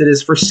is listed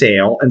as for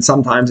sale, and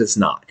sometimes it's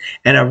not.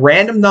 And a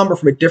random number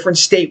from a different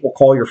state will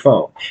call your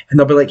phone, and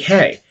they'll be like,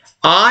 hey,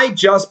 I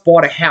just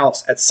bought a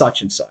house at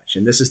such and such,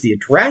 and this is the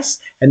address,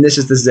 and this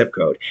is the zip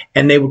code.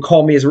 And they would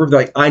call me as a roofer.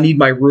 They're like, I need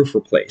my roof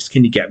replaced.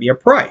 Can you get me a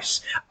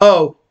price?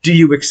 Oh, do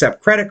you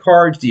accept credit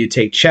cards? Do you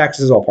take checks?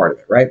 This is all part of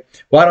it, right?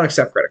 Well, I don't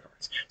accept credit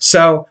cards.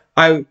 So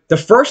the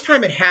first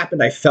time it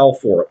happened, I fell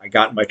for it. I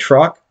got in my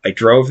truck. I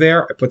drove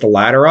there. I put the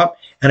ladder up,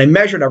 and I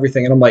measured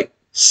everything, and I'm like,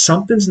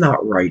 something's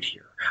not right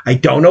here. I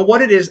don't know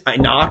what it is. I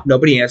knocked,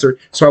 nobody answered.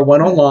 So I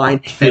went online.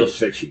 Feels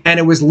fishy.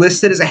 And it was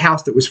listed as a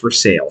house that was for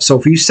sale. So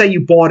if you say you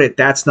bought it,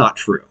 that's not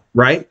true,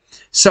 right?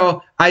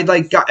 So I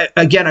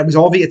again, I was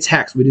all via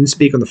text. We didn't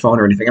speak on the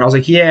phone or anything. And I was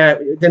like, yeah,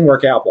 it didn't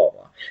work out, blah,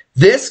 blah.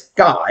 This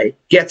guy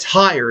gets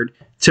hired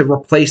to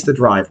replace the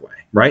driveway,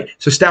 right?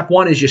 So step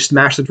one is you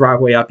smash the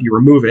driveway up, you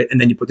remove it, and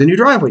then you put the new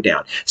driveway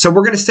down. So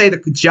we're going to say the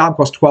job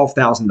cost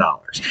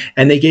 $12,000.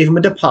 And they gave him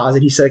a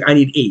deposit. He said, I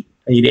need $8,000.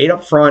 I need $8,000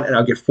 up front, and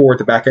I'll get $4,000 at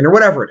the back end, or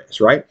whatever it is,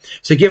 right?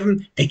 So they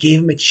gave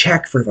him a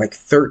check for like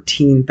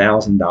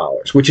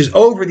 $13,000, which is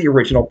over the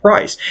original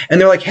price. And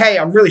they're like, hey,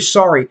 I'm really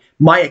sorry.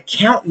 My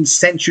accountant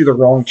sent you the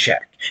wrong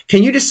check.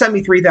 Can you just send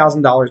me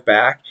 $3,000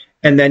 back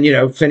and then,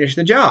 finish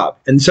the job?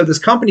 And so this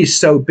company's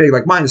so big,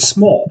 like mine is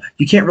small.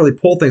 You can't really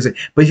pull things.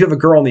 But if you have a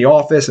girl in the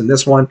office and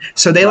this one,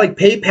 so they like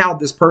PayPal'd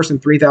this person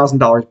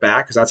 $3,000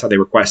 back because that's how they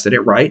requested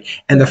it, right?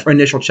 And the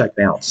initial check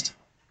bounced.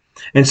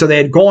 And so they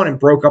had gone and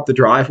broke up the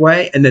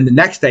driveway, and then the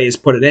next day is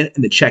put it in,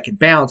 and the check had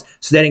bounced,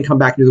 so they didn't come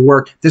back and do the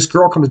work. This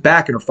girl comes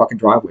back, and her fucking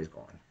driveway's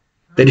gone.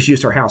 They just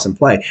used her house in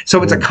play.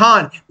 So it's a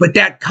con, but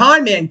that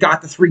con man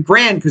got the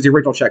 $3,000 because the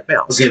original check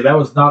bounced. Okay, that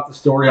was not the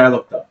story I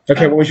looked up.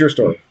 Okay, what was your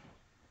story?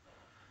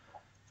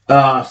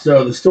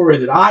 So the story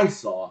that I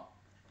saw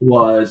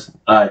was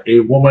a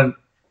woman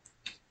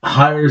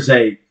hires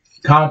a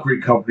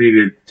concrete company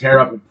to tear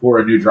up and pour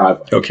a new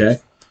driveway. Okay.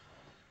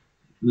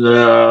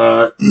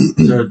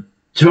 The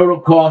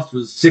total cost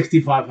was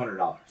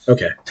 $6,500.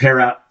 Okay. Tear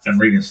out and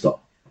reinstall.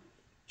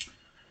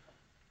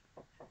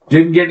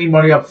 Didn't get any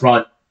money up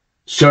front.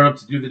 Showed up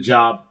to do the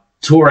job.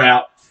 Tore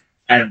out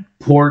and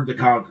poured the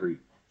concrete.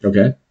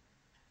 Okay.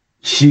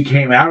 She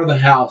came out of the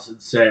house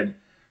and said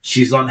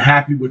she's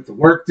unhappy with the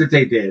work that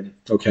they did.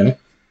 Okay.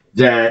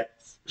 That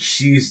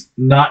she's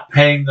not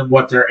paying them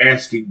what they're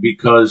asking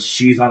because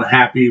she's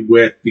unhappy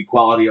with the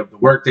quality of the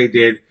work they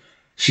did.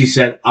 She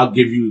said, I'll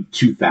give you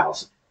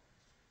 $2,000.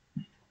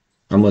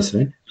 I'm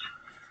listening.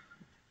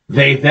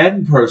 They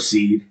then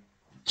proceed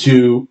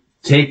to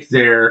take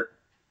their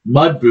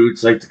mud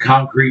boots, like the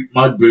concrete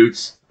mud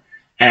boots,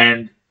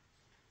 and,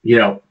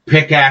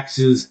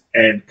 pickaxes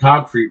and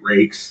concrete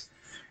rakes,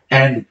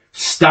 and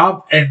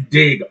stomp and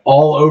dig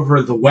all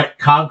over the wet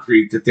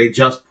concrete that they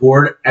just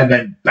poured and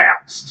then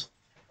bounced.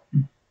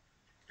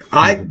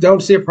 I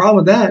don't see a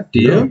problem with that.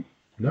 Do you?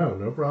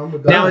 No problem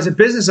with that. Now, as a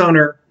business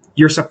owner,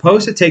 you're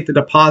supposed to take the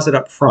deposit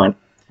up front.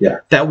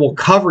 Yeah. That will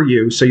cover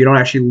you so you don't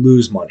actually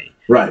lose money.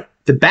 Right.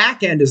 The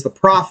back end is the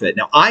profit.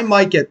 Now, I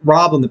might get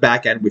robbed on the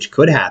back end, which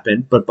could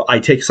happen, but I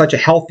take such a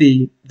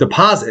healthy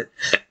deposit.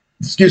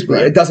 Excuse me.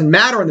 Right. It doesn't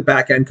matter on the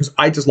back end because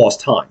I just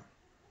lost time.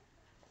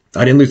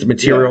 I didn't lose the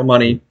material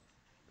money.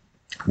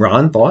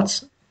 Ron,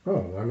 thoughts?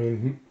 Oh, I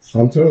mean,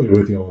 I'm totally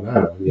with you on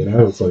that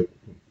one. It's like...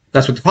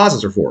 That's what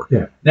deposits are for.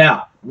 Yeah.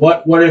 Now,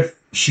 what if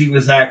she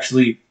was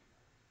actually,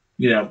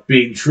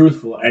 being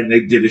truthful and they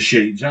did a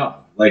shitty job?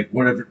 Like,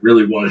 what if it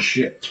really was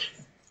shit?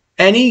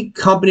 any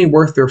company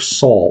worth their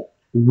salt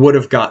would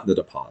have gotten the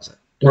deposit.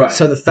 Right.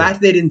 So the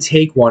fact they didn't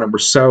take one and were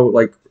so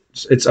like,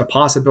 it's a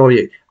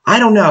possibility. I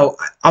don't know.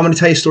 I'm going to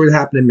tell you a story that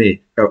happened to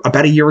me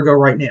about a year ago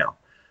right now.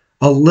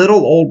 A little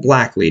old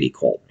black lady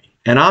called me,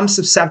 and I'm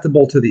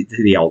susceptible to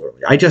the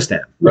elderly. I just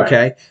am. Right.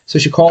 Okay. So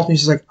she calls me.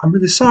 She's like, I'm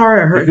really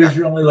sorry. I heard. Because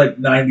you're only like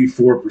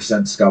 94%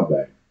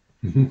 scumbag.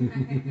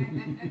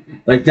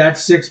 Like that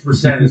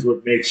 6% is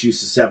what makes you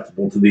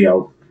susceptible to the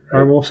elderly. Right?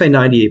 Or we'll say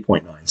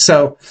 98.9.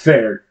 So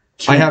fair.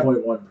 I have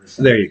 2.1%.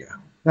 There you go.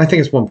 I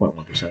think it's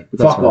 1.1%.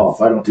 Fuck off.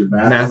 I don't do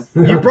math.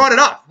 You brought it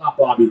up. Not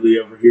Bobby Lee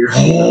over here.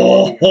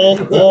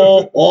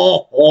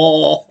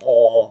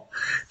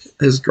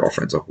 His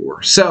girlfriend's a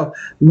whore. So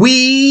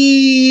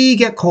we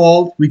get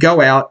called. We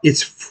go out.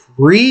 It's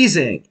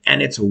freezing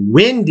and it's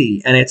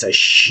windy and it's a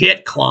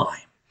shit climb.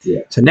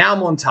 Yeah. So now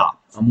I'm on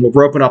top. I'm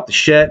roping up the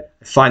shit.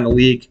 I find the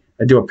leak.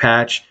 I do a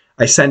patch.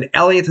 I send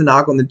Elliot to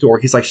knock on the door.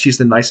 He's like, she's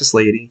the nicest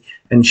lady.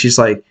 And she's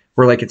like,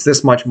 we're like, it's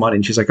this much money.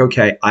 And she's like,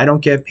 okay, I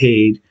don't get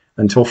paid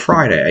until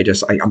Friday.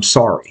 I'm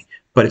sorry,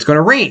 but it's going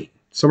to rain.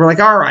 So we're like,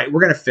 all right, we're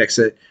going to fix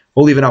it.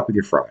 We'll leave it up with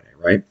you Friday,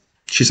 right?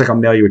 She's like, I'll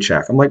mail you a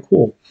check. I'm like,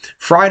 cool.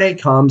 Friday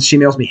comes. She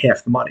mails me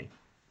half the money.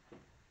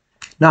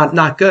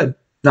 Not good.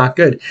 Not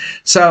good.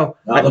 So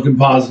not looking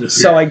positive.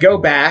 So I go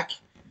back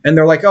and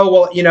they're like, oh,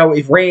 well,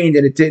 it rained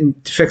and it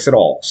didn't fix it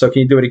all. So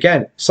can you do it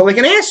again? So like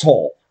an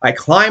asshole, I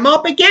climb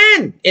up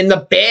again in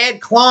the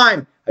bad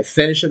climb. I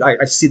finish it.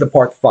 I see the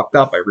part fucked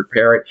up. I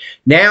repair it.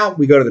 Now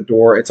we go to the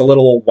door. It's a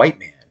little old white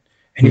man.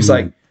 And he's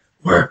like,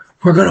 we're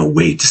going to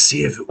wait to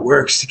see if it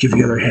works to give you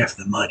the other half of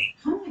the money.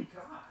 Oh, my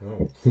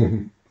God.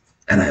 Oh.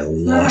 And I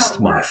lost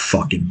my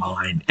fucking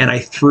mind. And I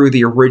threw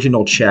the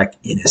original check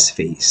in his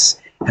face.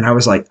 And I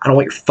was like, I don't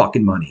want your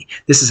fucking money.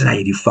 This isn't how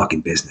you do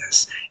fucking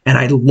business. And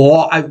I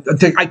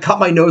cut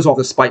my nose off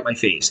to spite my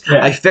face.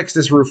 Yeah. I fixed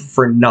this roof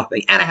for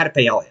nothing. And I had to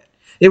pay Elliot.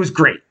 It was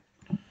great.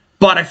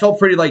 But I felt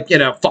pretty like,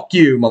 fuck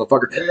you,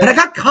 motherfucker. But I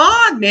got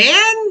conned,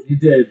 man. You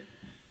did.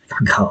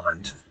 I got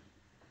conned.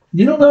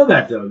 You don't know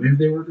that, though. Maybe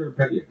they were going to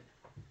pay you.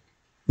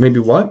 Maybe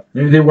what?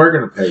 Maybe they were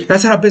going to pay you.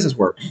 That's not how business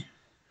works.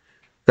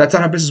 That's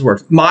not how business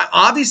works.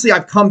 Obviously,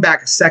 I've come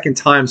back a second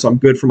time, so I'm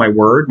good for my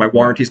word. My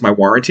warranty is my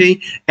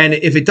warranty. And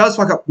if it does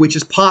fuck up, which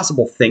is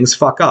possible, things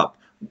fuck up.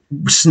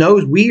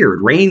 Snow's weird.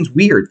 Rain's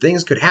weird.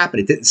 Things could happen.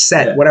 It didn't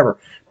set, whatever.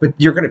 But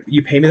you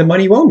pay me the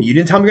money you owe me. You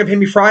didn't tell me you're going to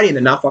pay me Friday and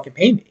then not fucking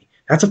pay me.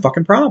 That's a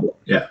fucking problem.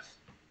 Yeah.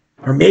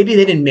 Or maybe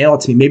they didn't mail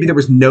it to me. Maybe there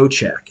was no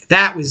check.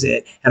 That was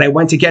it. And I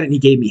went to get it and he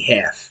gave me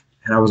half.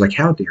 And I was like,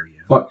 how dare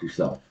you? Fuck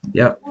yourself.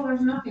 Yeah. Well, there's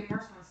nothing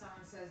worse when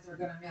someone says they're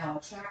going to mail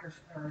a check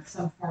or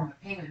some form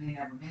of payment they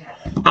never mail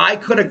it. I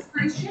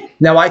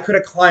could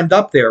have climbed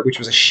up there, which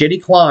was a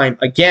shitty climb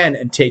again,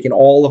 and taken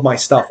all of my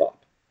stuff up.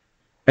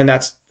 And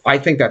I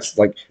think that's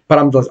like, but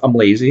I'm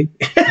lazy.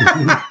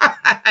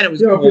 And it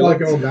was. You don't feel like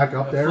going back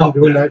up there and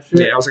doing that shit.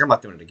 Yeah, I was like, I'm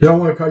not doing it again. You don't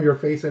want to cut your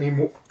face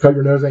anymore, cut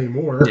your nose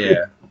anymore.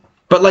 Yeah.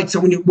 But like, so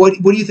what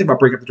do you think about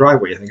breaking up the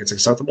driveway? You think it's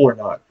acceptable or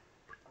not?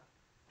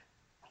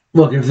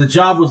 Look, if the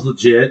job was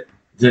legit,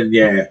 then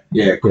yeah,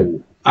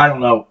 cool. I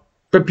don't know.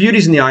 But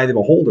beauty's in the eye of the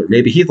beholder.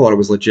 Maybe he thought it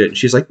was legit, and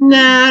she's like,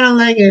 nah, I don't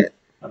like it.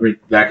 I mean,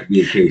 that could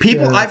be a case.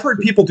 I've heard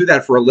people do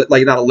that for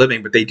not a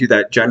living, but they do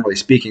that generally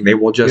speaking. They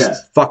will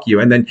just fuck you.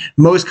 And then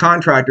most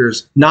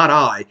contractors, not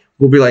I,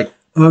 will be like,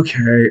 okay,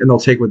 and they'll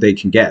take what they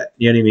can get.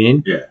 You know what I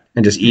mean? Yeah.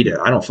 And just eat it.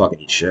 I don't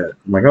fucking eat shit.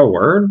 I'm like, oh,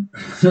 word?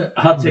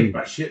 I'll take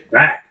my shit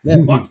back.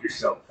 Yeah. Fuck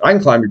yourself. I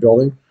can climb your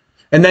building.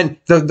 And then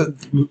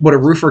what a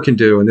roofer can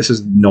do, and this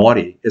is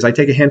naughty, is I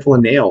take a handful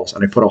of nails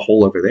and I put a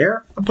hole over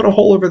there. I put a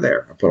hole over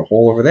there. I put a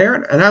hole over there,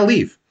 and I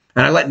leave.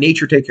 And I let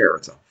nature take care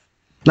of itself.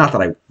 Not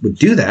that I would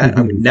do that.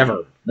 I would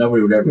never.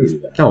 Nobody would ever do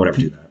that. No one would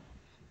ever do that.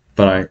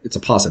 But it's a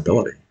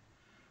possibility.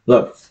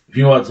 Look, if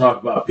you want to talk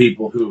about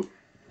people who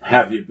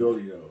have the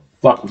ability to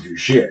fuck with your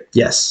shit.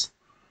 Yes.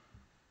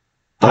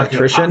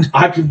 Electrician?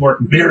 I can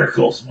work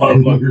miracles,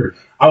 motherfucker.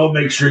 I will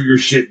make sure your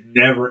shit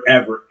never,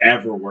 ever,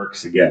 ever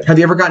works again. Have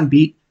you ever gotten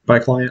beat by a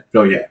client?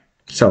 Oh, yeah.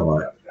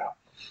 So,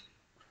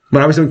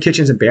 when I was doing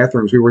kitchens and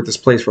bathrooms, we were at this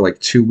place for like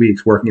 2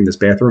 weeks working in this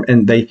bathroom,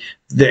 and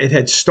it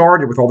had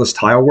started with all this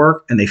tile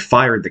work, and they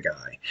fired the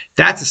guy.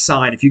 That's a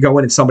sign. If you go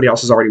in and somebody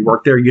else has already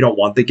worked there, you don't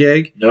want the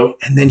gig. Nope.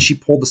 And then she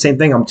pulled the same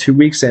thing. I'm 2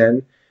 weeks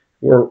in.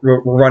 We're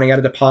running out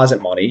of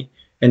deposit money.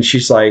 And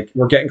she's like,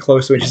 we're getting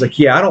close to it. And she's like,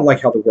 yeah, I don't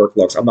like how the work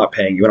looks. I'm not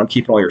paying you, and I'm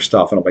keeping all your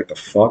stuff. And I'm like, the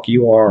fuck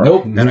you are?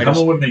 Nope. And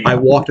I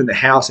walked in the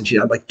house, and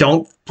I'm like,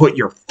 don't put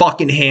your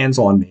fucking hands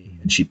on me.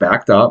 And she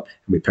backed up,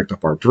 and we picked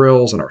up our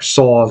drills and our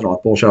saws and all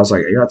that bullshit. I was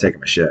like, you're not taking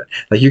my shit.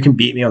 Like, you can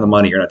beat me on the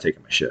money. You're not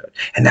taking my shit.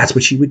 And that's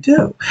what she would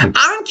do.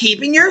 I'm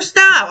keeping your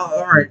stuff.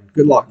 All right,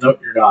 good luck. Nope,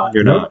 you're not.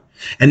 You're not.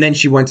 And then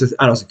she went to,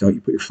 I was like, don't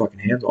you put your fucking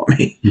hands on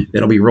me.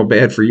 It'll be real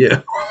bad for you.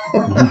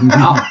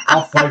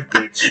 I'll fight,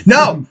 bitch.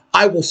 No,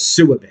 I will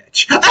sue a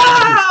bitch.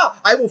 Ah!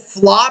 I will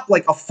flop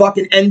like a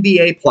fucking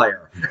NBA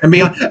player and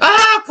be like,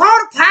 oh, call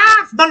the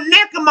cops. My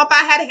neck him up.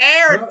 I had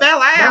hair. It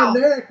fell out.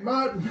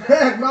 My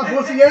neck, my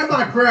pussy, and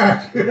my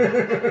crack.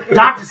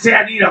 Doctor said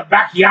I need a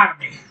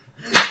backiotomy.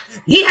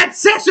 He had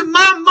sex with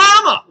my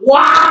mama.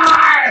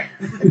 Why?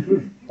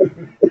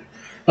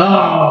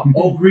 Oh,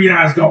 old Green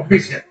Eyes gonna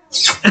miss it.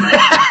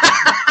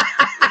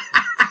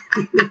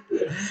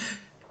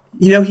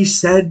 You know, he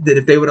said that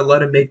if they would have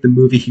let him make the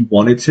movie he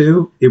wanted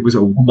to, it was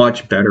a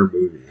much better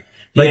movie.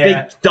 Like,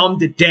 Yeah. they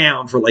dumbed it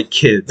down for, like,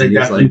 kids. They And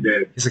definitely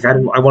did. he's like,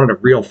 I wanted a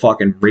real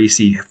fucking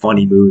racy,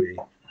 funny movie.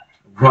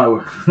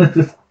 Probably.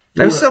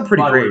 That was still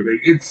pretty Probably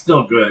great. It's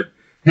still good.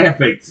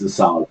 Half-Baked is a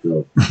solid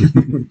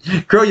film.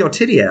 Grow your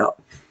titty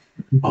out.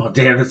 Oh,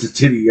 damn, that's a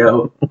titty,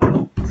 yo.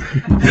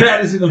 That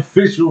is an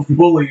official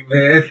fully,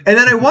 man. And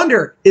then I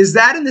wonder, is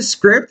that in the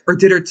script, or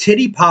did her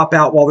titty pop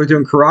out while they're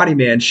doing Karate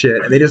Man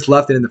shit, and they just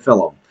left it in the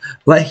film?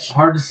 Like,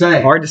 Hard to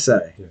say. hard to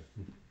say.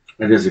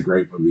 It is a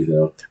great movie,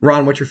 though.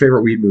 Ron, what's your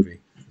favorite weed movie?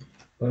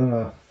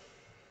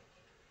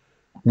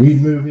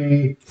 Weed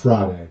movie,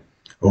 Friday.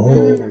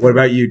 Oh, what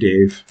about you,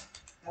 Dave?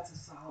 That's a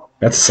solid one.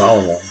 That's a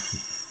solid one.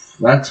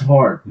 That's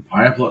hard.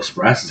 Pineapple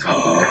Express is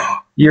up there.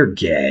 You're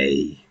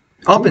gay.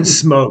 Up in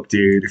Smoke,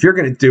 dude. If you're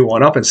going to do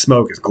one, Up in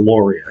Smoke is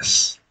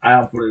glorious.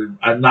 I'll put it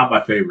in, not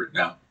my favorite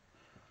now.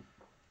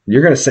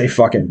 You're going to say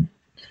fucking...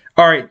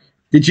 All right.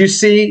 Did you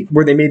see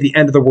where they made the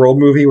End of the World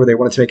movie where they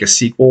wanted to make a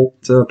sequel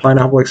to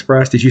Pineapple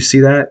Express? Did you see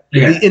that?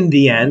 Yeah. In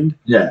the end?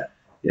 Yeah.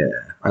 Yeah,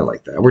 I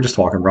like that. We're just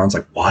talking. Ron's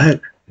like,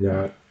 what?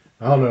 Yeah,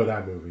 I don't know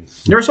that movie.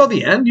 You never saw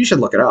the end? You should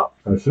look it up.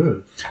 I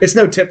should. It's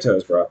no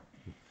Tiptoes, bro.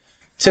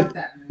 Fuck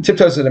that movie.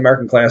 Tiptoes is an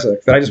American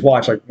classic that I just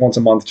watch like once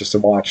a month just to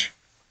watch.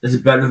 Is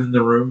it better than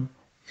The Room?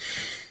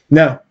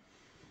 No.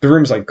 The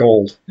Room's like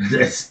gold.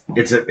 It's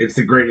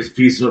the greatest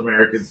piece of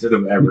American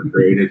cinema ever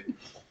created.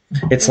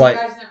 It's You like,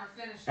 guys never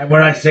finished And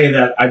when I say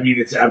that, I mean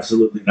it's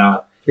absolutely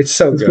not. it's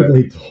so It's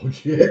good. complete dog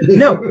shit.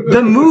 No,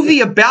 the movie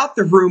about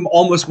The Room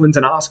almost wins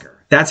an Oscar.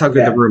 That's how good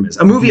Yeah. The Room is.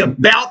 A movie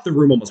about The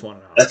Room almost won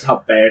an Oscar. That's how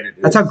bad it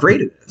is. That's how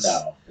great it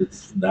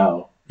is.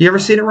 No. You ever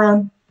seen it,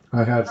 Ron?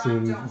 I have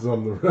seen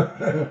some.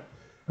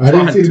 I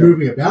didn't see the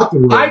movie about the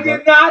room. I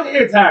did not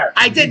hit her.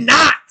 I did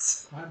not.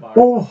 Hi, Mark.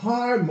 Oh,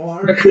 hi,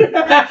 Mark.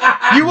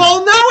 You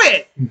all know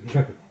it.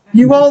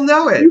 You all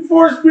know it. You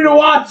forced me to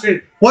watch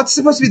it. What's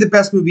supposed to be the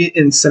best movie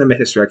in cinema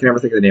history? I can never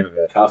think of the name of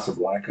it.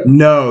 Casablanca.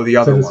 No, the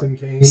other Citizen one.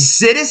 Kane.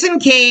 Citizen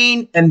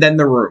Kane and then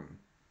The Room.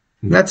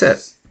 That's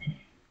it.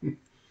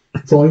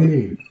 That's all you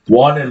need.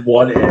 1 and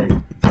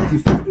 1A.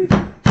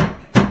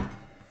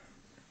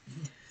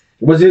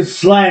 Was it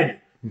sled?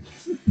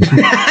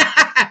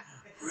 That's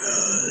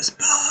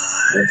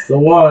the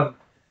one.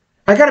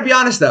 I gotta be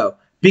honest though,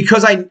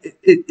 because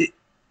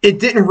it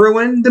didn't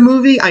ruin the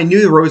movie. I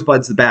knew the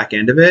Rosebud's the back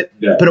end of it,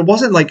 Yeah. but it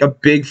wasn't like a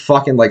big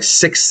fucking like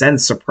Sixth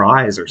Sense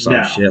surprise or some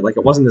No. shit. Like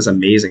it wasn't this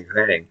amazing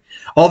thing.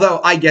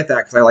 Although I get that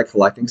because I like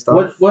collecting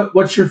stuff.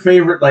 What's your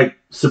favorite like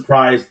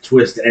surprise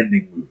twist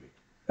ending movie?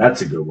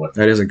 That's a good one.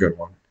 That is a good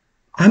one.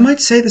 I might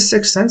say The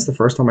Sixth Sense the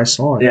first time I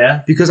saw it.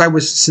 Yeah. Because I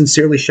was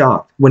sincerely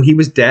shocked. When he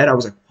was dead, I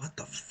was like, what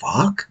the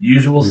fuck?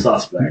 Usual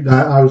Suspect.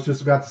 I was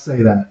just about to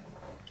say that.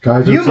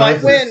 Kaiser You might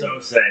Soze. win. So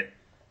say.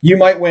 You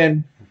might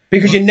win.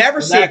 Because you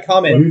never see it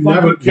coming. You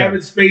never- Fucking Kevin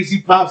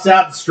Spacey pops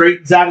out and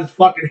straightens out his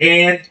fucking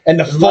hand. And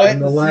the And foot. like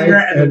the the leg, finger,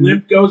 and the and-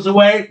 limp goes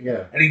away.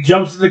 Yeah. And he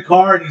jumps in the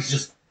car and he's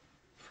just,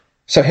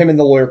 So him and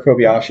the lawyer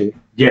Kobayashi.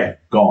 yeah,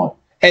 gone.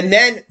 And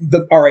then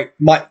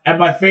And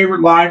my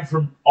favorite line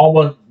from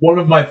almost one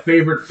of my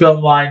favorite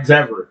film lines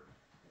ever.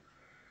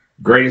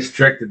 Greatest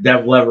trick the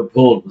devil ever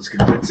pulled was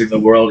convincing the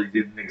world he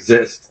didn't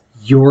exist.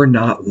 you're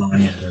not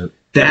lying.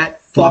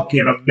 That fucking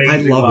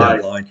amazing I love line.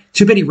 that line.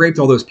 Too bad he raped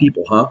all those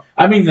people, huh?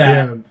 I mean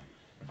that. Yeah.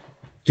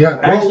 Yeah.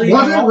 Actually,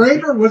 Well, was you know- it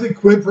rape or was it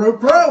quid pro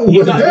quo? He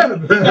Was it got,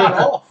 him? he got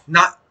off.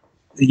 Not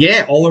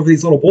yeah, all over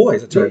these little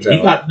boys, it turns He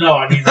out. got no.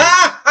 I mean,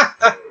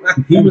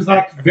 he was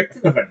not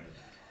convicted of anything.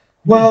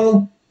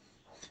 Well,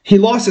 he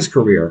lost his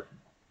career.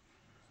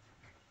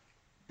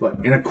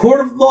 But in a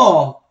court of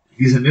law,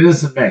 he's an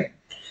innocent man.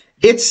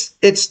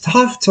 It's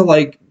tough to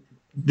like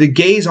the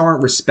gays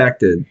aren't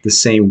respected the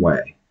same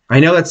way. I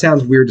know that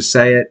sounds weird to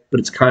say it, but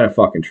it's kind of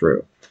fucking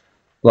true.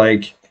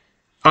 Like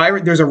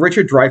there's a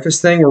Richard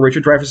Dreyfuss thing where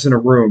Richard Dreyfuss is in a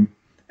room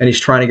and he's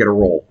trying to get a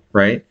role,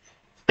 right?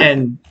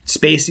 And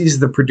Spacey's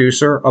the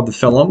producer of the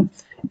film,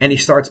 and he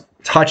starts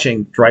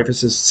touching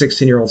Dreyfuss's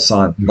 16-year-old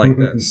son like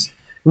this,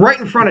 right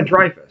in front of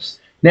Dreyfuss.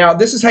 Now,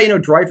 this is how you know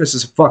Dreyfuss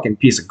is a fucking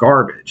piece of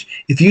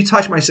garbage. If you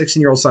touch my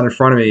 16-year-old son in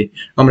front of me,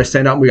 I'm going to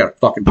stand up and we got a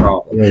fucking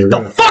problem. Yeah,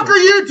 The fuck are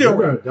you You're doing?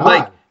 gonna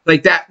die.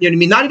 Like that, you know what I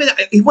mean? Not even,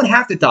 he wouldn't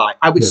have to die.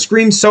 I would Yeah.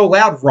 scream so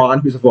loud, Ron,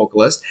 who's a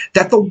vocalist,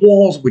 that the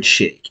walls would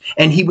shake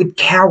and he would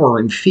cower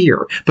in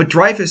fear. But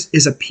Dreyfuss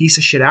is a piece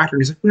of shit actor.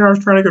 He's like, I was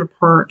trying to get a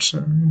part.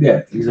 So.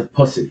 Yeah, he's a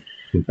pussy.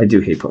 I do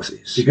hate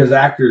pussies. Because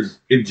actors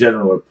in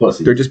general are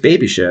pussies. They're just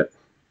baby shit,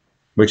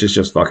 which is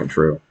just fucking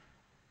true.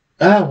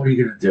 What are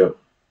you gonna do?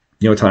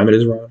 You know what time it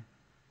is, Ron?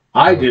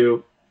 I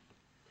do.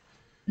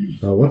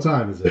 What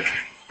time is it?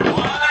 1, 2,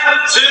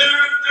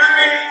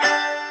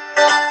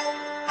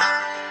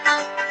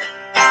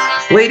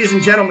 3. Ladies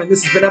and gentlemen,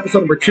 this has been episode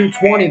number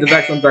 220 of the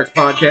Vex on Vex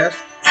podcast.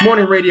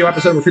 Morning radio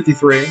episode number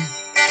 53. If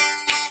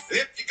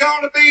you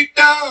gonna be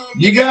dumb.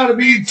 You gotta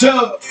be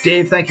tough.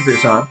 Dave, thank you for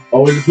your time.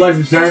 Always a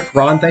pleasure, sir.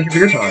 Ron, thank you for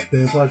your time.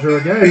 Been a pleasure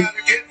again.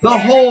 The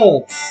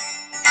Whole,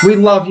 we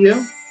love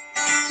you.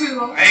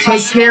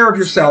 Take care of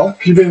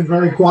yourself. You've been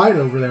very quiet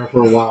over there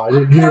for a while. I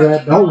didn't hear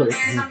that bell ring.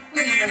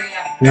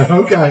 Yeah,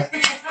 okay.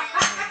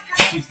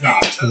 She's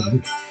not.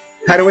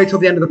 Had to wait till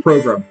the end of the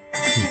program.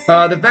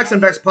 The Vex on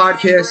Vex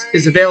podcast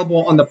is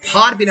available on the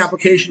Podbean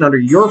application under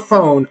your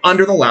phone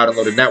under the Loud and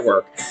Loaded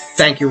network.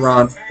 Thank you,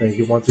 Ron. Thank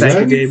you once again.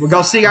 Thank you, Dave.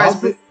 I'll see you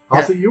guys.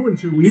 I'll see you in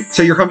 2 weeks.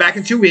 So you're coming back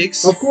in 2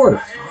 weeks. Of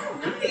course.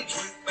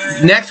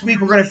 Next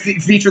week, we're going to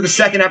feature the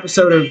second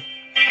episode of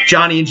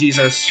Johnny and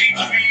Jesus.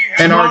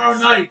 And Tomorrow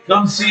night,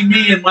 come see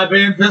me and my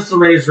band Pistol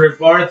Razor at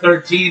Bar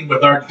 13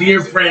 with our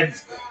dear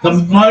friends, the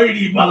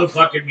mighty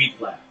motherfucking Meat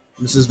Lab.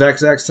 This is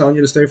Vex X telling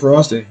you to stay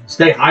frosty.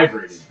 Stay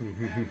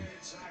hydrated.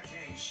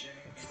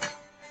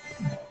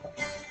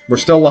 We're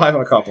still live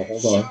on a couple.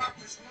 Hold on.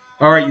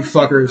 All right, you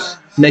fuckers.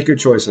 Make good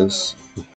choices.